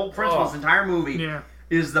really the whole principle of this entire movie. Yeah.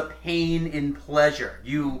 Is the pain and pleasure.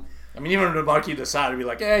 I mean, even the Marquis de Sade would be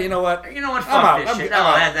like, "Yeah, you know what? Fuck this shit. I'm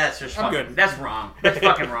out. That's just I'm fucking. good. That's wrong. That's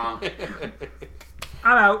fucking wrong.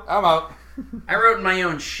 I'm out. I'm out. I wrote my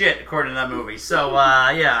own shit according to that movie. So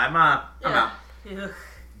I'm out. Ugh.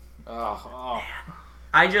 Oh.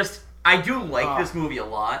 I do like this movie a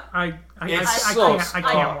lot. I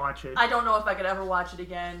can't watch it. I don't know if I could ever watch it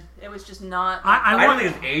again. It was just not. I don't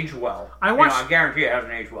think it's aged well. I guarantee it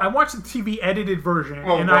hasn't aged well. I watched the TV edited version,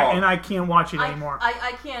 and God. I can't watch it anymore.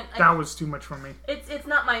 I can't. That was too much for me. It's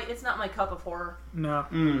not my cup of horror. No.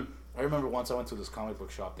 I remember once I went to this comic book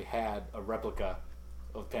shop. They had a replica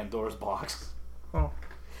of Pandora's Box. Oh.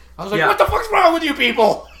 I was like, "What the fuck's wrong with you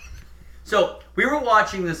people?" So we were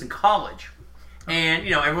watching this in college. And,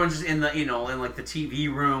 everyone's just in the, in like the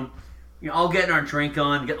TV room, all getting our drink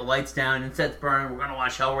on, get the lights down, incense burning, we're going to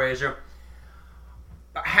watch Hellraiser.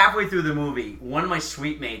 Halfway through the movie, one of my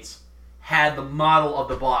suite mates had the model of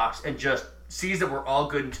the box and just sees that we're all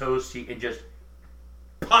good and toasty and just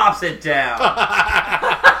pops it down.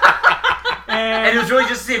 And it was really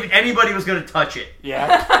just to see if anybody was going to touch it.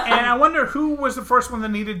 Yeah. And I wonder who was the first one that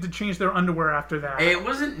needed to change their underwear after that. It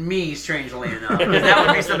wasn't me, strangely enough, because that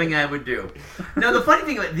would be something I would do. Now, the funny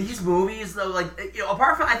thing about these movies, though,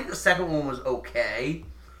 apart from, I think the second one was okay,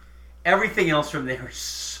 everything else from there is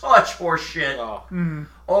such horseshit.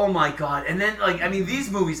 Oh my god. And then,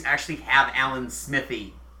 these movies actually have Alan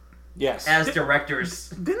Smithy. Yes. As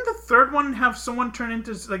directors. Didn't the third one have someone turn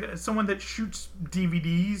into someone that shoots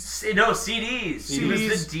DVDs? No, CDs. He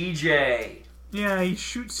was the DJ. Yeah, he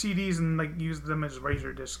shoots CDs and uses them as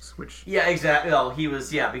razor discs, which... Yeah, exactly. Well, he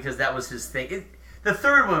was, because that was his thing. The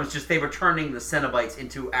third one was just they were turning the Cenobites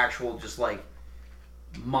into actual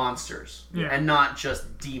monsters Yeah. and not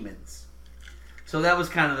just demons. So that was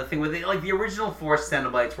kind of the thing with it. Like the original 4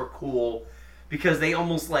 Cenobites were cool because they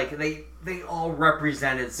almost like they all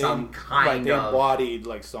represented some kind they of embodied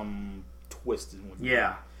like some twisted,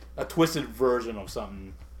 a twisted version of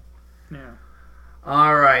something. Yeah.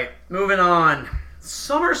 All right, moving on.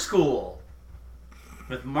 Summer School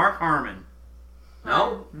with Mark Harmon.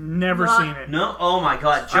 No, Never seen it. No, oh my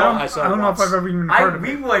God, Joe! I don't know if I've ever even heard of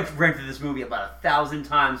it. We rented this movie about 1,000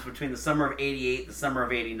 times between the summer of '88 and the summer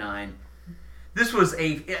of '89. This was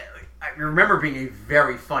I remember being a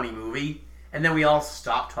very funny movie, and then we all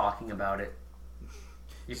stopped talking about it.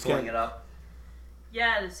 You pulling it up?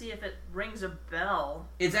 Yeah, to see if it rings a bell.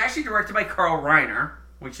 It's actually directed by Carl Reiner,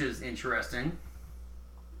 which is interesting.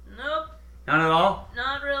 Nope. Not at all?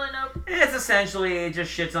 Not really, nope. It's essentially, it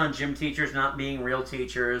just shits on gym teachers not being real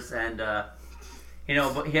teachers and,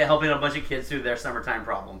 helping a bunch of kids through their summertime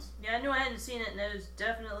problems. Yeah, I knew I hadn't seen it, and it was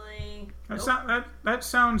definitely... That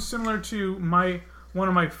sounds similar to one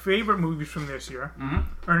of my favorite movies from this year,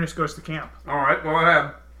 Ernest Goes to Camp. All right, go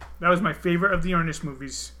ahead. That was my favorite of the Ernest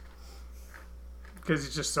movies because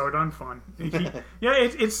it's just so darn fun.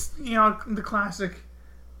 It's the classic.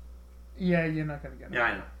 Yeah, you're not gonna get it. Yeah,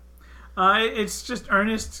 I know. It's just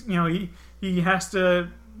Ernest. He has to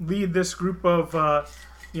lead this group of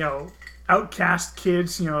outcast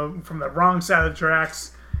kids. From the wrong side of the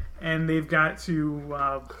tracks, and they've got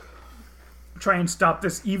to try and stop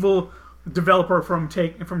this evil developer from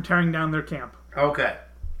tearing down their camp. Okay,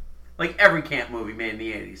 like every camp movie made in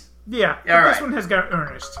the '80s. Yeah, all right. This one has got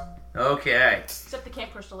Ernest. Okay. Except the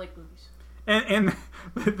Camp Crystal Lake movies. And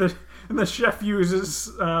the chef uses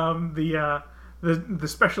the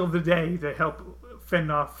special of the day to help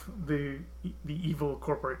fend off the evil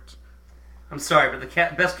corporate. I'm sorry, but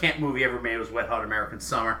the best camp movie ever made was Wet Hot American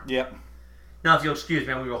Summer. Yep. Now, if you'll excuse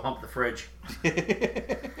me, I'm going to go hump the fridge.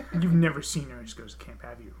 You've never seen Ernest Goes to Camp,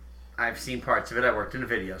 have you? I've seen parts of it. I worked in a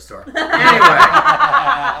video store. Anyway.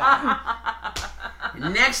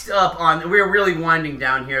 Next up we're really winding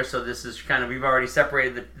down here, so this is kind of, we've already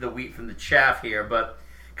separated the wheat from the chaff here, but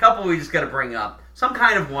a couple we just got to bring up. Some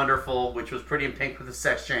Kind of Wonderful, which was Pretty in Pink with a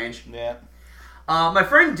sex change. Yeah. My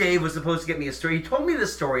friend Dave was supposed to get me a story. He told me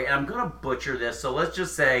this story, and I'm going to butcher this, so let's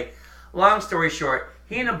just say, long story short,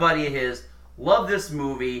 he and a buddy of his loved this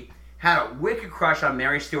movie, had a wicked crush on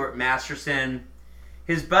Mary Stuart Masterson.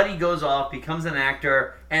 His buddy goes off, becomes an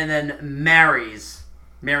actor, and then marries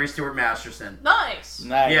Mary Stuart Masterson. Nice.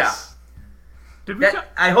 Yeah.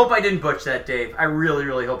 I hope I didn't butch that, Dave. I really,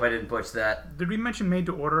 really hope I didn't butch that. Did we mention Made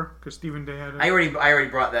to Order? Because Stephen Day had it. I already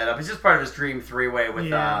brought that up. It's just part of his dream three-way with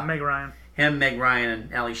Meg Ryan. Him, Meg Ryan,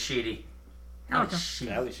 and Ali Sheedy.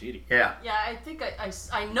 Ali Sheedy. Yeah. Yeah, I think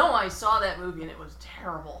I know I saw that movie and it was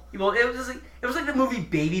terrible. Well, it was like the movie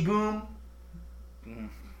Baby Boom.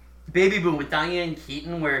 Baby Boom with Diane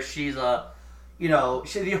Keaton, where she's her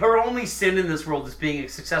only sin in this world is being a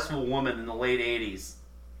successful woman in the late 80s.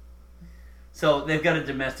 So they've got to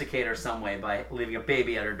domesticate her some way by leaving a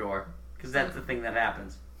baby at her door, because that's the thing that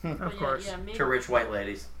happens. Of course. To rich white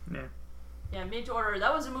ladies. Yeah. Yeah, Made to Order.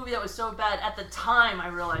 That was a movie that was so bad. At the time, I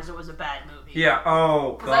realized it was a bad movie. Yeah.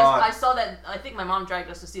 Oh God. I saw that. I think my mom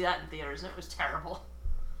dragged us to see that in theaters, and it was terrible.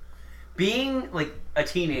 Being like a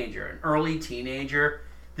teenager, an early teenager,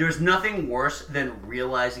 there's nothing worse than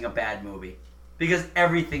realizing a bad movie, because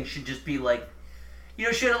everything should just be like,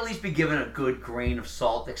 should at least be given a good grain of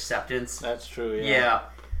salt acceptance. That's true. Yeah. Yeah.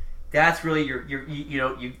 That's really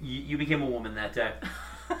you became a woman that day.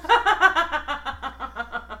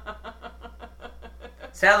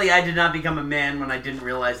 Sadly, I did not become a man when I didn't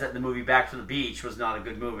realize that the movie Back to the Beach was not a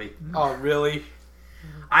good movie. Oh, really?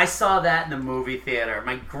 I saw that in the movie theater.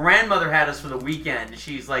 My grandmother had us for the weekend.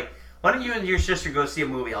 She's like, why don't you and your sister go see a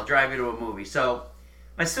movie? I'll drive you to a movie. So,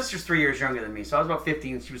 my sister's 3 years younger than me, so I was about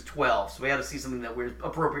 15 and she was 12. So we had to see something that was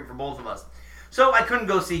appropriate for both of us. So I couldn't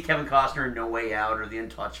go see Kevin Costner in No Way Out or The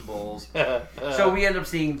Untouchables. So we ended up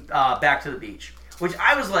seeing Back to the Beach, which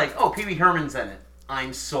I was like, oh, Pee Wee Herman's in it.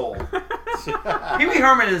 I'm sold. Pee Wee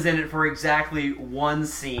Herman is in it for exactly one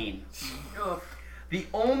scene. The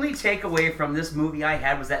only takeaway from this movie I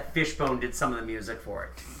had was that Fishbone did some of the music for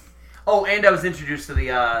it. Oh, and I was introduced to the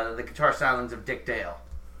guitar stylings of Dick Dale.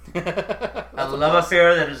 A love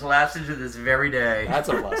affair that has lasted to this very day. That's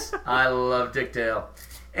a plus. I love Dick Dale.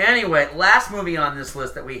 Anyway, last movie on this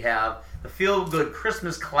list that we have, the feel-good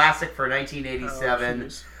Christmas classic for 1987,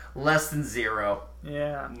 Less Than Zero.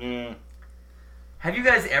 Yeah. Have you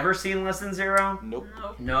guys ever seen Less Than Zero? Nope.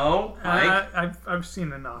 No? Mike? I've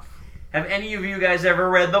seen enough. Have any of you guys ever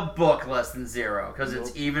read the book Less Than Zero? Because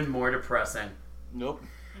it's even more depressing. Nope.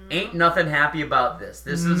 Ain't nothing happy about this.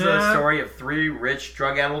 This is a story of 3 rich,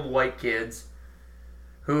 drug-addled white kids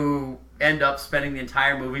who end up spending the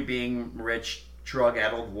entire movie being rich,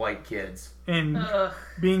 drug-addled white kids. And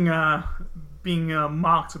being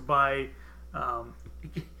mocked by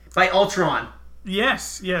Ultron.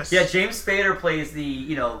 Yes. Yeah, James Spader plays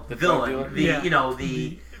the villain,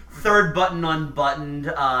 the third button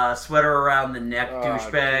unbuttoned, sweater around the neck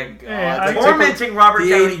douchebag, tormenting Robert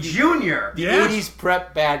Downey Jr. The 80s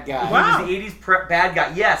prep bad guy. Wow. He was the 80s prep bad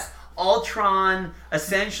guy. Yes, Ultron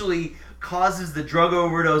essentially causes the drug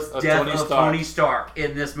overdose death of Tony Stark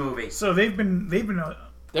in this movie. So they've been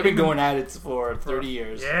going at it for 30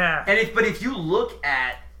 years. Yeah. But if you look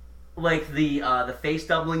at like the face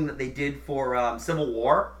doubling that they did for Civil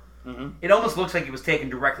War, it almost looks like it was taken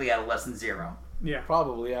directly out of Lesson Zero. Yeah,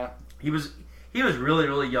 probably. Yeah, he was really,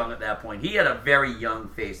 really young at that point. He had a very young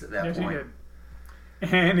face at that point. He did.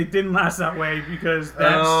 And it didn't last that way because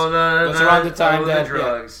that's around the time that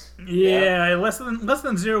drugs. Yeah, less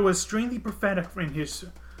than Zero was strangely prophetic in his.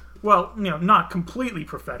 Well, not completely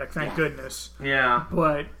prophetic, thank goodness. Yeah,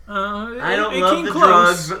 but I don't love the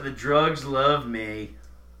drugs, but the drugs love me.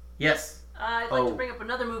 Yes. I'd like to bring up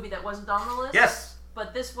another movie that wasn't on the list. Yes.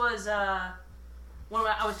 But this was when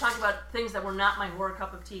I was talking about things that were not my horror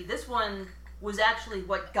cup of tea. This one was actually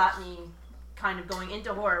what got me kind of going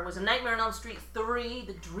into horror. It was A Nightmare on Elm Street 3,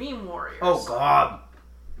 The Dream Warriors. Oh, God.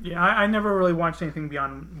 Yeah, I never really watched anything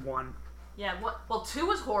beyond 1. Yeah, well, 2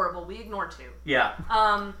 was horrible. We ignored 2. Yeah.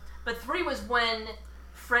 But 3 was when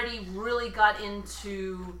Freddy really got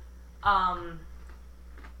into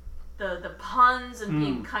the puns and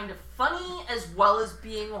being kind of funny as well as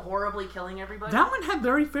being horribly killing everybody. That one had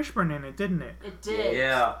Larry Fishburne in it, didn't it? It did.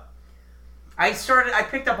 Yeah. I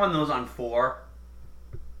picked up on those on 4.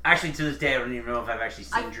 Actually, to this day, I don't even know if I've actually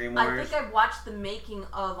seen Dream Warriors. I think I watched the making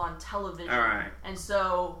of on television. All right. And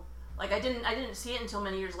so, like, I didn't see it until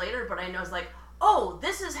many years later, but I know it's like, oh,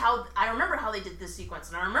 this is how I remember how they did this sequence,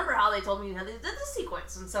 and I remember how they told me how they did this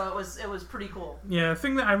sequence, and so it was pretty cool. Yeah, the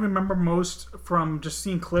thing that I remember most from just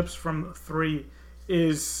seeing clips from 3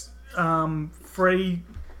 is Freddy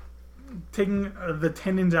taking the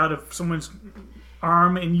tendons out of someone's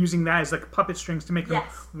arm and using that as like puppet strings to make them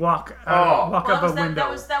walk up a window. That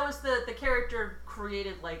was the character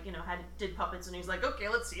created, like, did puppets, and he's like, okay,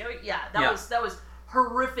 let's see. That was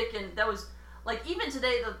horrific, and that was. Like, even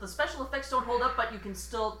today, the special effects don't hold up, but you can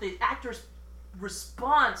still... The actor's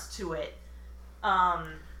response to it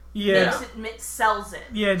sells it.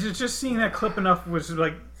 Yeah, just seeing that clip enough was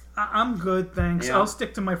like, I'm good, thanks. Yeah. I'll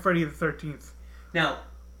stick to my Friday the 13th. Now,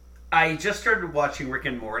 I just started watching Rick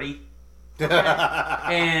and Morty.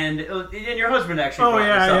 and your husband actually brought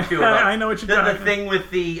this up too. About I know what you're talking about. The thing with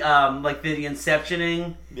the the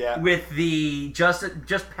inceptioning, with the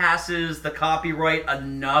just passes the copyright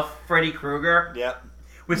enough Freddy Krueger,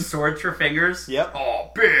 with swords for fingers. Yep. Oh,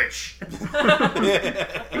 bitch!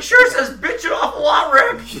 He sure says bitch an awful lot,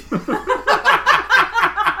 Rick.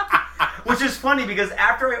 Which is funny because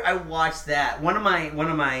after I watched that, one of my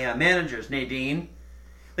managers, Nadine,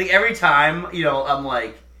 like every time I'm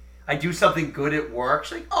like. I do something good at work.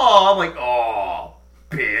 She's like, oh, I'm like, oh,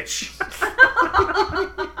 bitch.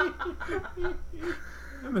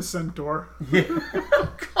 And the centaur. Yeah.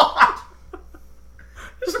 Oh, God.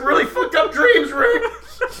 There's some really fucked up dreams, Rick.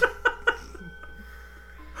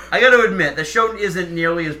 I got to admit, the show isn't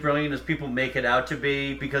nearly as brilliant as people make it out to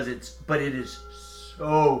be but it is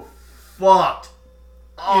so fucked.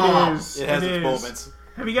 Oh, it is. It has its moments.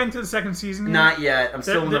 Have you gotten to the second season yet? Not yet. I'm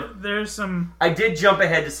still in the... There's some... I did jump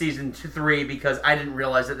ahead to season 3 because I didn't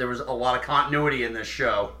realize that there was a lot of continuity in this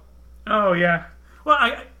show. Oh, yeah. Well,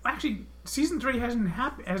 actually, season 3 hasn't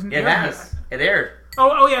aired. It has. It aired.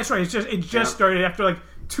 Oh, yeah, that's right. It just started after, like,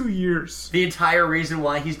 2 years. The entire reason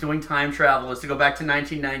why he's doing time travel is to go back to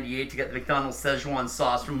 1998 to get the McDonald's Szechuan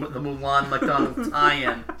sauce from the Mulan McDonald's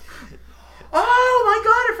tie-in. Oh my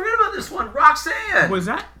God! I forgot about this one. Roxanne. Was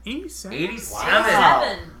that 87? 87.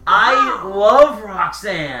 Wow. I love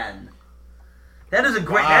Roxanne. That is a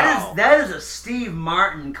great. Wow. That is a Steve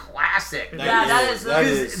Martin classic. That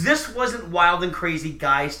is. This wasn't wild and crazy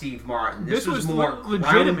guy Steve Martin. This was more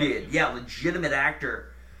legitimate. Grounded. Yeah, legitimate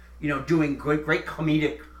actor. Doing great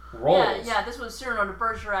comedic roles. Yeah. This was Cyrano de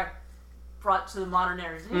Bergerac brought to the modern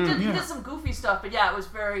era. He did some goofy stuff, but it was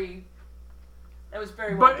very. It was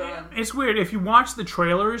very well done. It's weird. If you watch the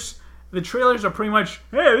trailers are pretty much,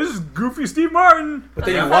 hey, this is goofy Steve Martin. But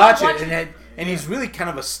then you watch it, and he's really kind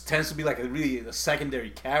of tends to be like a secondary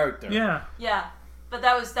character. Yeah. Yeah. But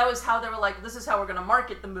that was how they were like, this is how we're going to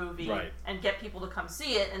market the movie and get people to come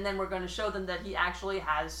see it, and then we're going to show them that he actually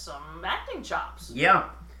has some acting chops. Yeah.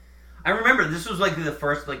 I remember this was like the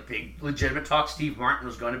first like big legitimate talk Steve Martin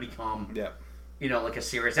was going to become. Yeah. You know, like a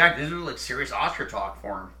serious actor. This was like serious Oscar talk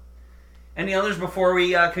for him. Any others before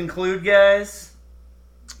we conclude, guys?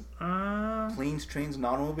 Planes, Trains, and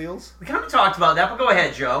Automobiles. We kind of talked about that, but go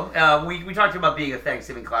ahead, Joe. We talked about being a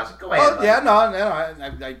Thanksgiving classic. Go ahead. Oh, yeah, no,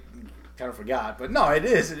 I kind of forgot, but no, it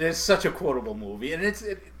is. It is such a quotable movie, and it's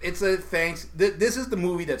a thanks. This is the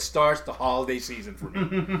movie that starts the holiday season for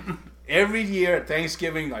me. Every year at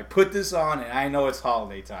Thanksgiving, I put this on, and I know it's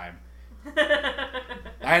holiday time.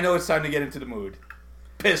 I know it's time to get into the mood.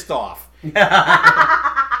 Pissed off.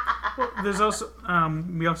 Well, there's also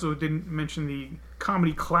we also didn't mention the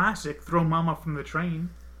comedy classic "Throw Mama from the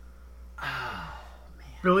Train." Oh man!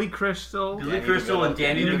 Billy Crystal, and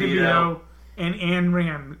Danny DeVito, and Anne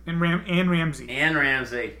Ramsey. Anne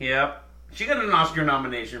Ramsey, yep. She got an Oscar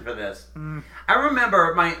nomination for this. I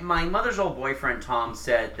remember my mother's old boyfriend Tom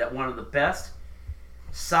said that one of the best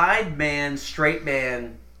side man, straight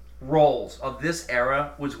man roles of this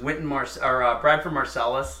era was Bradford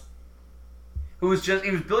Marcellus, who was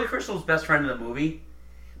he was Billy Crystal's best friend in the movie,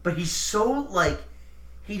 but he's so like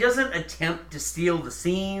he doesn't attempt to steal the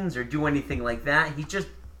scenes or do anything like that. He just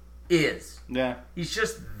is. Yeah. He's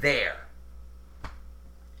just there.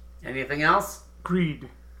 Anything else? Greed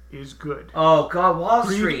is good. Oh God, Wall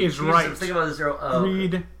Greed Street is right. Think about this.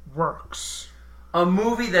 Greed works. A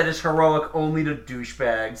movie that is heroic only to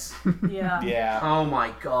douchebags. Yeah. Yeah. Oh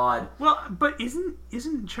my God. Well, but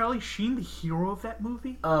isn't Charlie Sheen the hero of that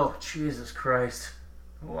movie? Oh Jesus Christ!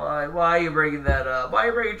 Why are you bringing that up? Why are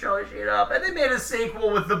you bringing Charlie Sheen up? And they made a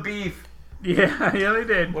sequel with The Beef. Yeah, they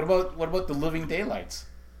did. What about The Living Daylights?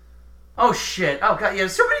 Oh shit! Oh God! Yeah,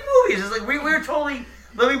 so many movies. It's like we're totally.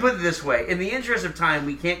 Let me put it this way. In the interest of time,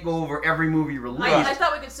 we can't go over every movie released. I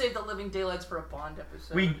thought we could save The Living Daylights for a Bond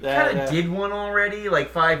episode. We kind of did one already, like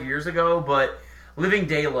 5 years ago, but Living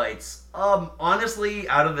Daylights, honestly,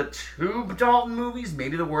 out of the two Dalton movies,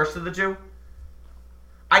 maybe the worst of the two.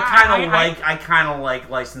 I kind of like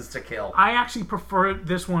License to Kill. I actually prefer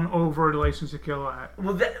this one over License to Kill.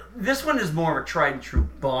 Well, this one is more of a tried and true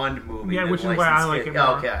Bond movie. Yeah, than which is why I like it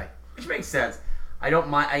more. Okay, which makes sense. I don't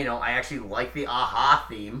mind. I actually like the Aha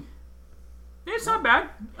theme. It's not bad.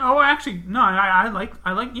 Oh, actually, no. I like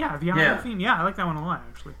the Aha theme. Yeah, I like that one a lot.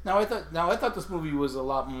 Actually. Now I thought this movie was a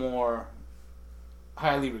lot more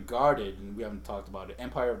highly regarded, and we haven't talked about it.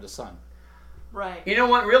 Empire of the Sun. Right. You know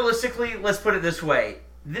what? Realistically, let's put it this way.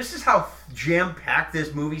 This is how jam-packed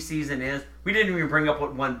this movie season is. We didn't even bring up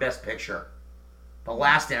what won Best Picture. The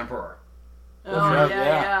Last Emperor. Oh,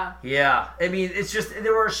 yeah. Yeah. I mean, it's just,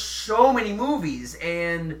 there are so many movies,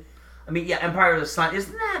 and, I mean, yeah, Empire of the Sun.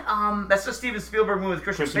 Isn't that, that's the Steven Spielberg movie with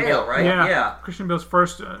Christian Bale, right? Yeah. Christian Bale's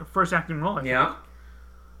first acting role, I think. Yeah.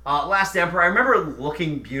 Last Emperor, I remember it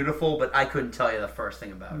looking beautiful, but I couldn't tell you the first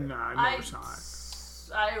thing about it. No, I never saw it.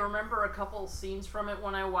 I remember a couple scenes from it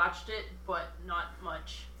when I watched it, but not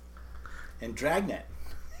much. And Dragnet.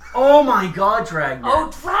 Oh my God, Dragnet.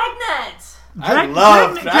 Oh, Dragnet! I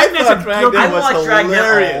thought Dragnet was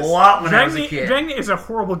hilarious. A lot when I was a kid. Dragnet is a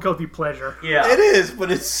horrible guilty pleasure. Yeah, it is, but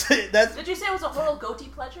Did you say it was a horrible guilty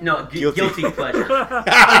pleasure? No, guilty pleasure.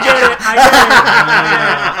 I get it.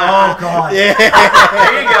 Oh God. Yeah.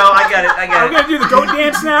 There you go. I got it. I'm gonna do the goat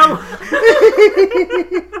dance now.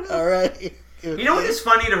 All right. You know what is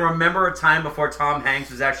funny to remember a time before Tom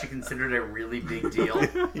Hanks was actually considered a really big deal?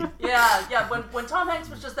 Yeah. When Tom Hanks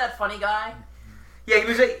was just that funny guy. Yeah, he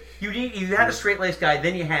was you had a straight-laced guy,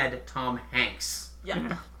 then you had Tom Hanks. Yeah,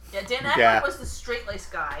 Dan Aykroyd was the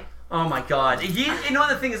straight-laced guy. Oh my God. You know,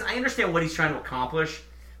 the thing is, I understand what he's trying to accomplish,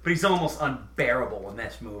 but he's almost unbearable in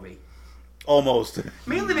this movie. Almost.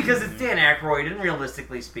 Mainly because it's Dan Aykroyd, and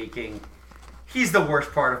realistically speaking, he's the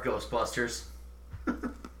worst part of Ghostbusters.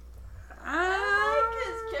 I like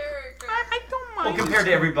his character. I don't mind. Well, compared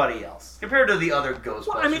to everybody else. Compared to the other Ghostbusters.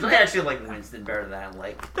 Well, I actually like Winston better than I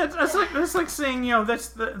like. That's like saying, that's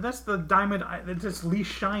the diamond, that's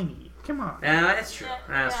least shiny. Come on. Yeah, that's true.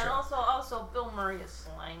 That's true. And also Bill Murray is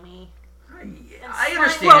slimy. I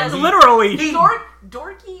understand. Well, literally.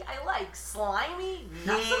 Dorky, I like. Slimy,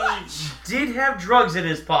 not so much. He did have drugs in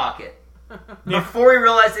his pocket. Before he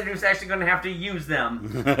realized that he was actually going to have to use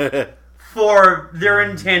them for their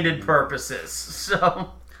intended purposes.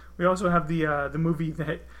 So we also have the movie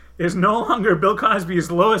that is no longer Bill Cosby's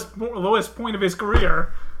lowest point of his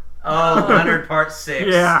career. Oh, Leonard Part 6.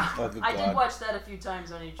 Yeah. Oh, I did watch that a few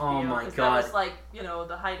times on HBO. Oh my God. That was like,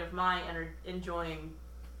 the height of my enjoying.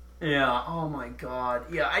 Yeah, oh my God.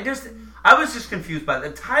 Yeah, I was just confused by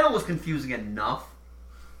the title was confusing enough.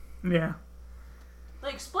 Yeah.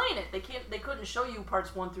 Like, explain it. They couldn't show you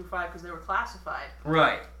parts 1 through 5 because they were classified.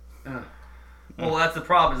 Right. Well, that's the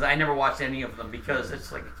problem. Is I never watched any of them because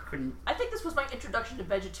it's like I couldn't. I think this was my introduction to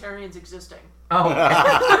vegetarians existing. Oh.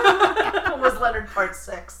 Was Leonard Part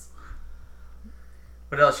 6.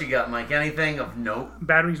 What else you got, Mike? Anything of note?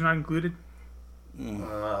 Batteries not included.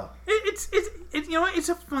 It's you know what? It's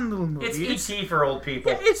a fun little movie. It's E.T. for old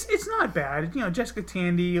people. Yeah, it's not bad. You know, Jessica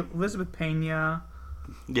Tandy, Elizabeth Pena.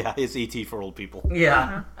 Yeah, it's E.T. for old people.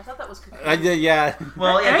 Yeah. I thought that was Cocoon. Yeah.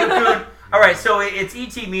 Well, yeah, Cocoon. All right, so it's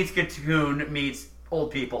E.T. meets Cocoon meets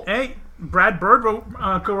old people. Hey, Brad Bird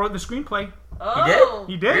co-wrote the screenplay. Oh.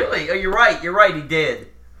 He did. Really? Oh, you're right. You're right. He did.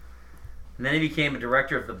 And then he became a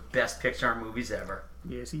director of the best Pixar movies ever.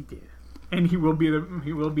 Yes, he did. And he will be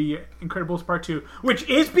Incredibles Part 2, which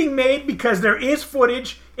is being made because there is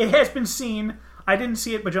footage. It has been seen. I didn't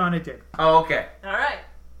see it, but Jonna did. Oh, okay. All right.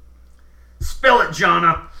 Spill it,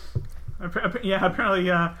 Jonna. Yeah, apparently,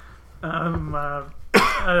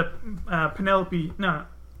 Penelope. No,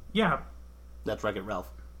 yeah. That's Wreck-It Ralph.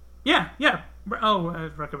 Yeah. Oh,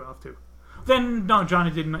 Wreck-It Ralph too. Then no,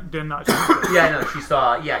 Jonna did not. Yeah, I know.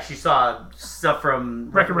 She saw stuff from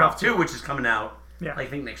Wreck-It Ralph 2, which is coming out. Yeah. I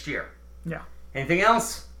think next year. Yeah. Anything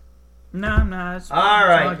else? No. All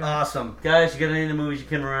right, awesome, guys. You got any of the movies you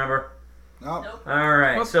can remember? No. Nope. All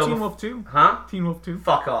right. Well, so Teen Wolf 2. Huh? Teen Wolf 2.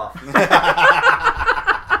 Fuck off.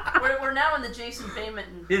 We're now in the Jason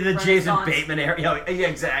Bateman. The Jason Bateman area. Yeah,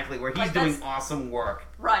 exactly. Where he's Like, doing that's- awesome work.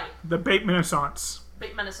 Right. The Bateman-assance.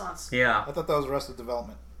 Bateman-assance. Yeah. I thought that was Arrested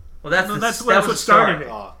Development. Well, that's No, the, that's that what was the started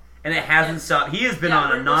start. it. And it hasn't stopped. He has been Yeah, on a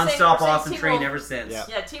we're saying- non-stop we're saying Austin Teen train Wolf- ever since.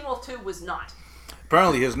 Yeah, Teen Wolf 2 was not.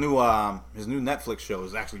 Apparently, his new Netflix show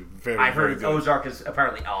is actually very. I heard very good. Ozark is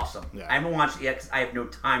apparently awesome. Yeah. I haven't watched it yet because I have no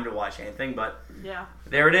time to watch anything, but Yeah.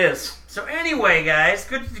 there it is. So anyway, guys,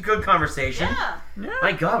 good conversation. Yeah.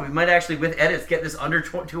 My God, we might actually, with edits, get this under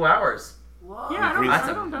 2 hours. Whoa. Yeah, That's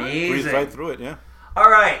I don't know. amazing. Breeze right through it, yeah. All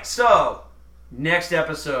right, so next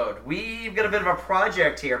episode, we've got a bit of a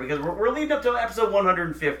project here because we're leading up to episode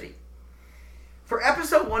 150. For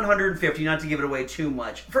episode 150, not to give it away too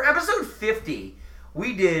much, for episode 50,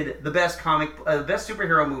 we did the best best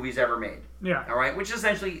superhero movies ever made. Yeah. All right, which is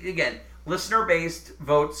essentially, again, listener-based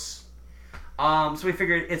votes. So we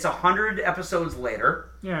figured it's 100 episodes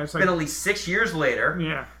later. Yeah, it's been at least 6 years later.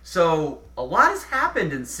 Yeah. So a lot has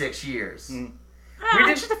happened in 6 years.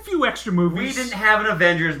 Just a few extra movies. We didn't have an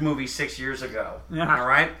Avengers movie 6 years ago. Yeah. All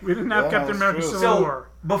right? We didn't have Captain America Civil So, War.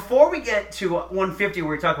 before we get to 150,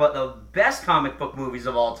 where we talk about the best comic book movies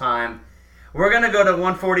of all time, we're going to go to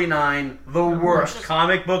 149, the worst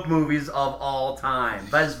comic book movies of all time.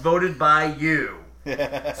 That's voted by you.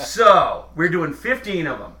 So, we're doing 15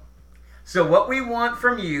 of them. So, what we want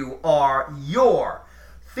from you are your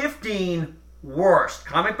 15 worst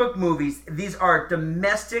comic book movies. These are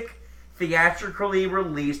domestic, theatrically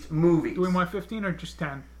released movies. Do we want 15 or just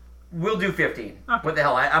 10? We'll do 15. What the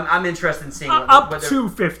hell? I'm interested in seeing up to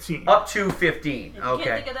 15. Up to 15. If you Okay.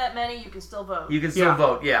 can't think of that many, you can still vote. You can still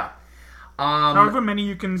vote, yeah. However many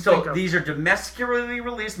you can think So of. these are domestically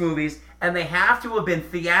released movies, and they have to have been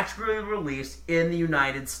theatrically released in the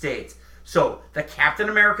United States. So the Captain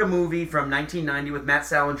America movie from 1990 with Matt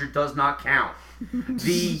Salinger does not count.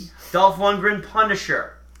 The Dolph Lundgren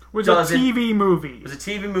Punisher was a TV movie. Was a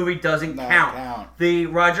TV movie, doesn't count. The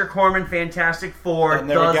Roger Corman Fantastic Four That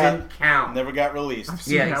never doesn't count. Never got released.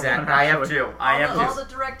 Yeah, exactly. I have to. All the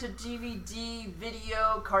direct-to-DVD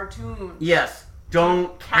video cartoons. Yes.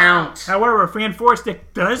 Don't count. However, Fan Four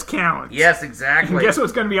Stick does count. Yes, exactly. And guess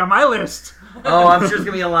what's going to be on my list? Oh, I'm sure it's going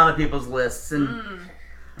to be a lot of people's lists. And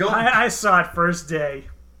I saw it first day.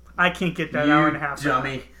 I can't get that hour and a half.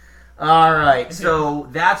 Dummy. All right, so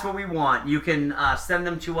that's what we want. You can send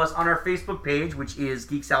them to us on our Facebook page, which is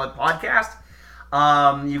Geek Salad Podcast.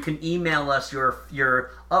 You can email us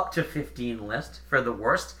your up to 15 list for the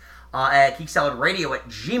worst at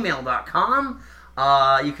geeksalladradio@gmail.com.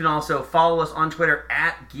 You can also follow us on Twitter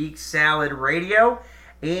at Geek Salad Radio.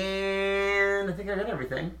 And I think I got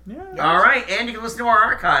everything. Yeah. All right, and you can listen to our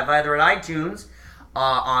archive either at iTunes,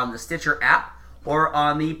 on the Stitcher app, or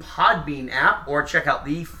on the Podbean app, or check out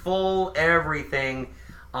the full everything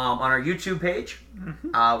on our YouTube page,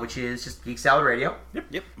 which is just Geek Salad Radio.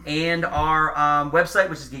 Yep. And our website,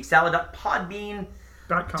 which is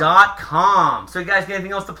geeksalad.podbean.com. So you guys got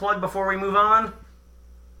anything else to plug before we move on?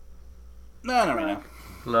 No, not right now.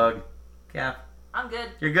 Plug. Cap. I'm good.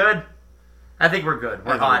 You're good? I think we're good.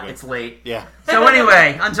 We're hot. It's late. Yeah. So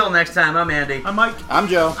anyway, until next time, I'm Andy. I'm Mike. I'm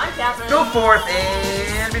Joe. I'm Catherine. Go forth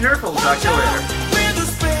and be nerdful. Talk to you later.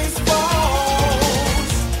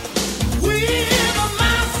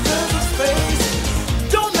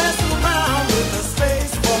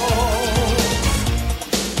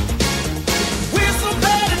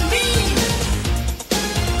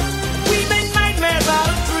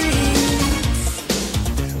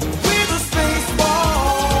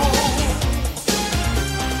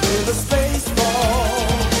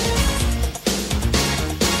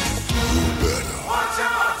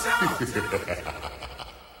 Hey,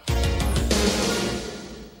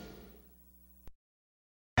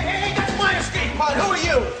 that's my escape pod. Who are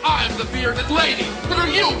you? I'm the bearded lady. But are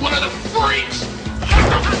you one of the freaks?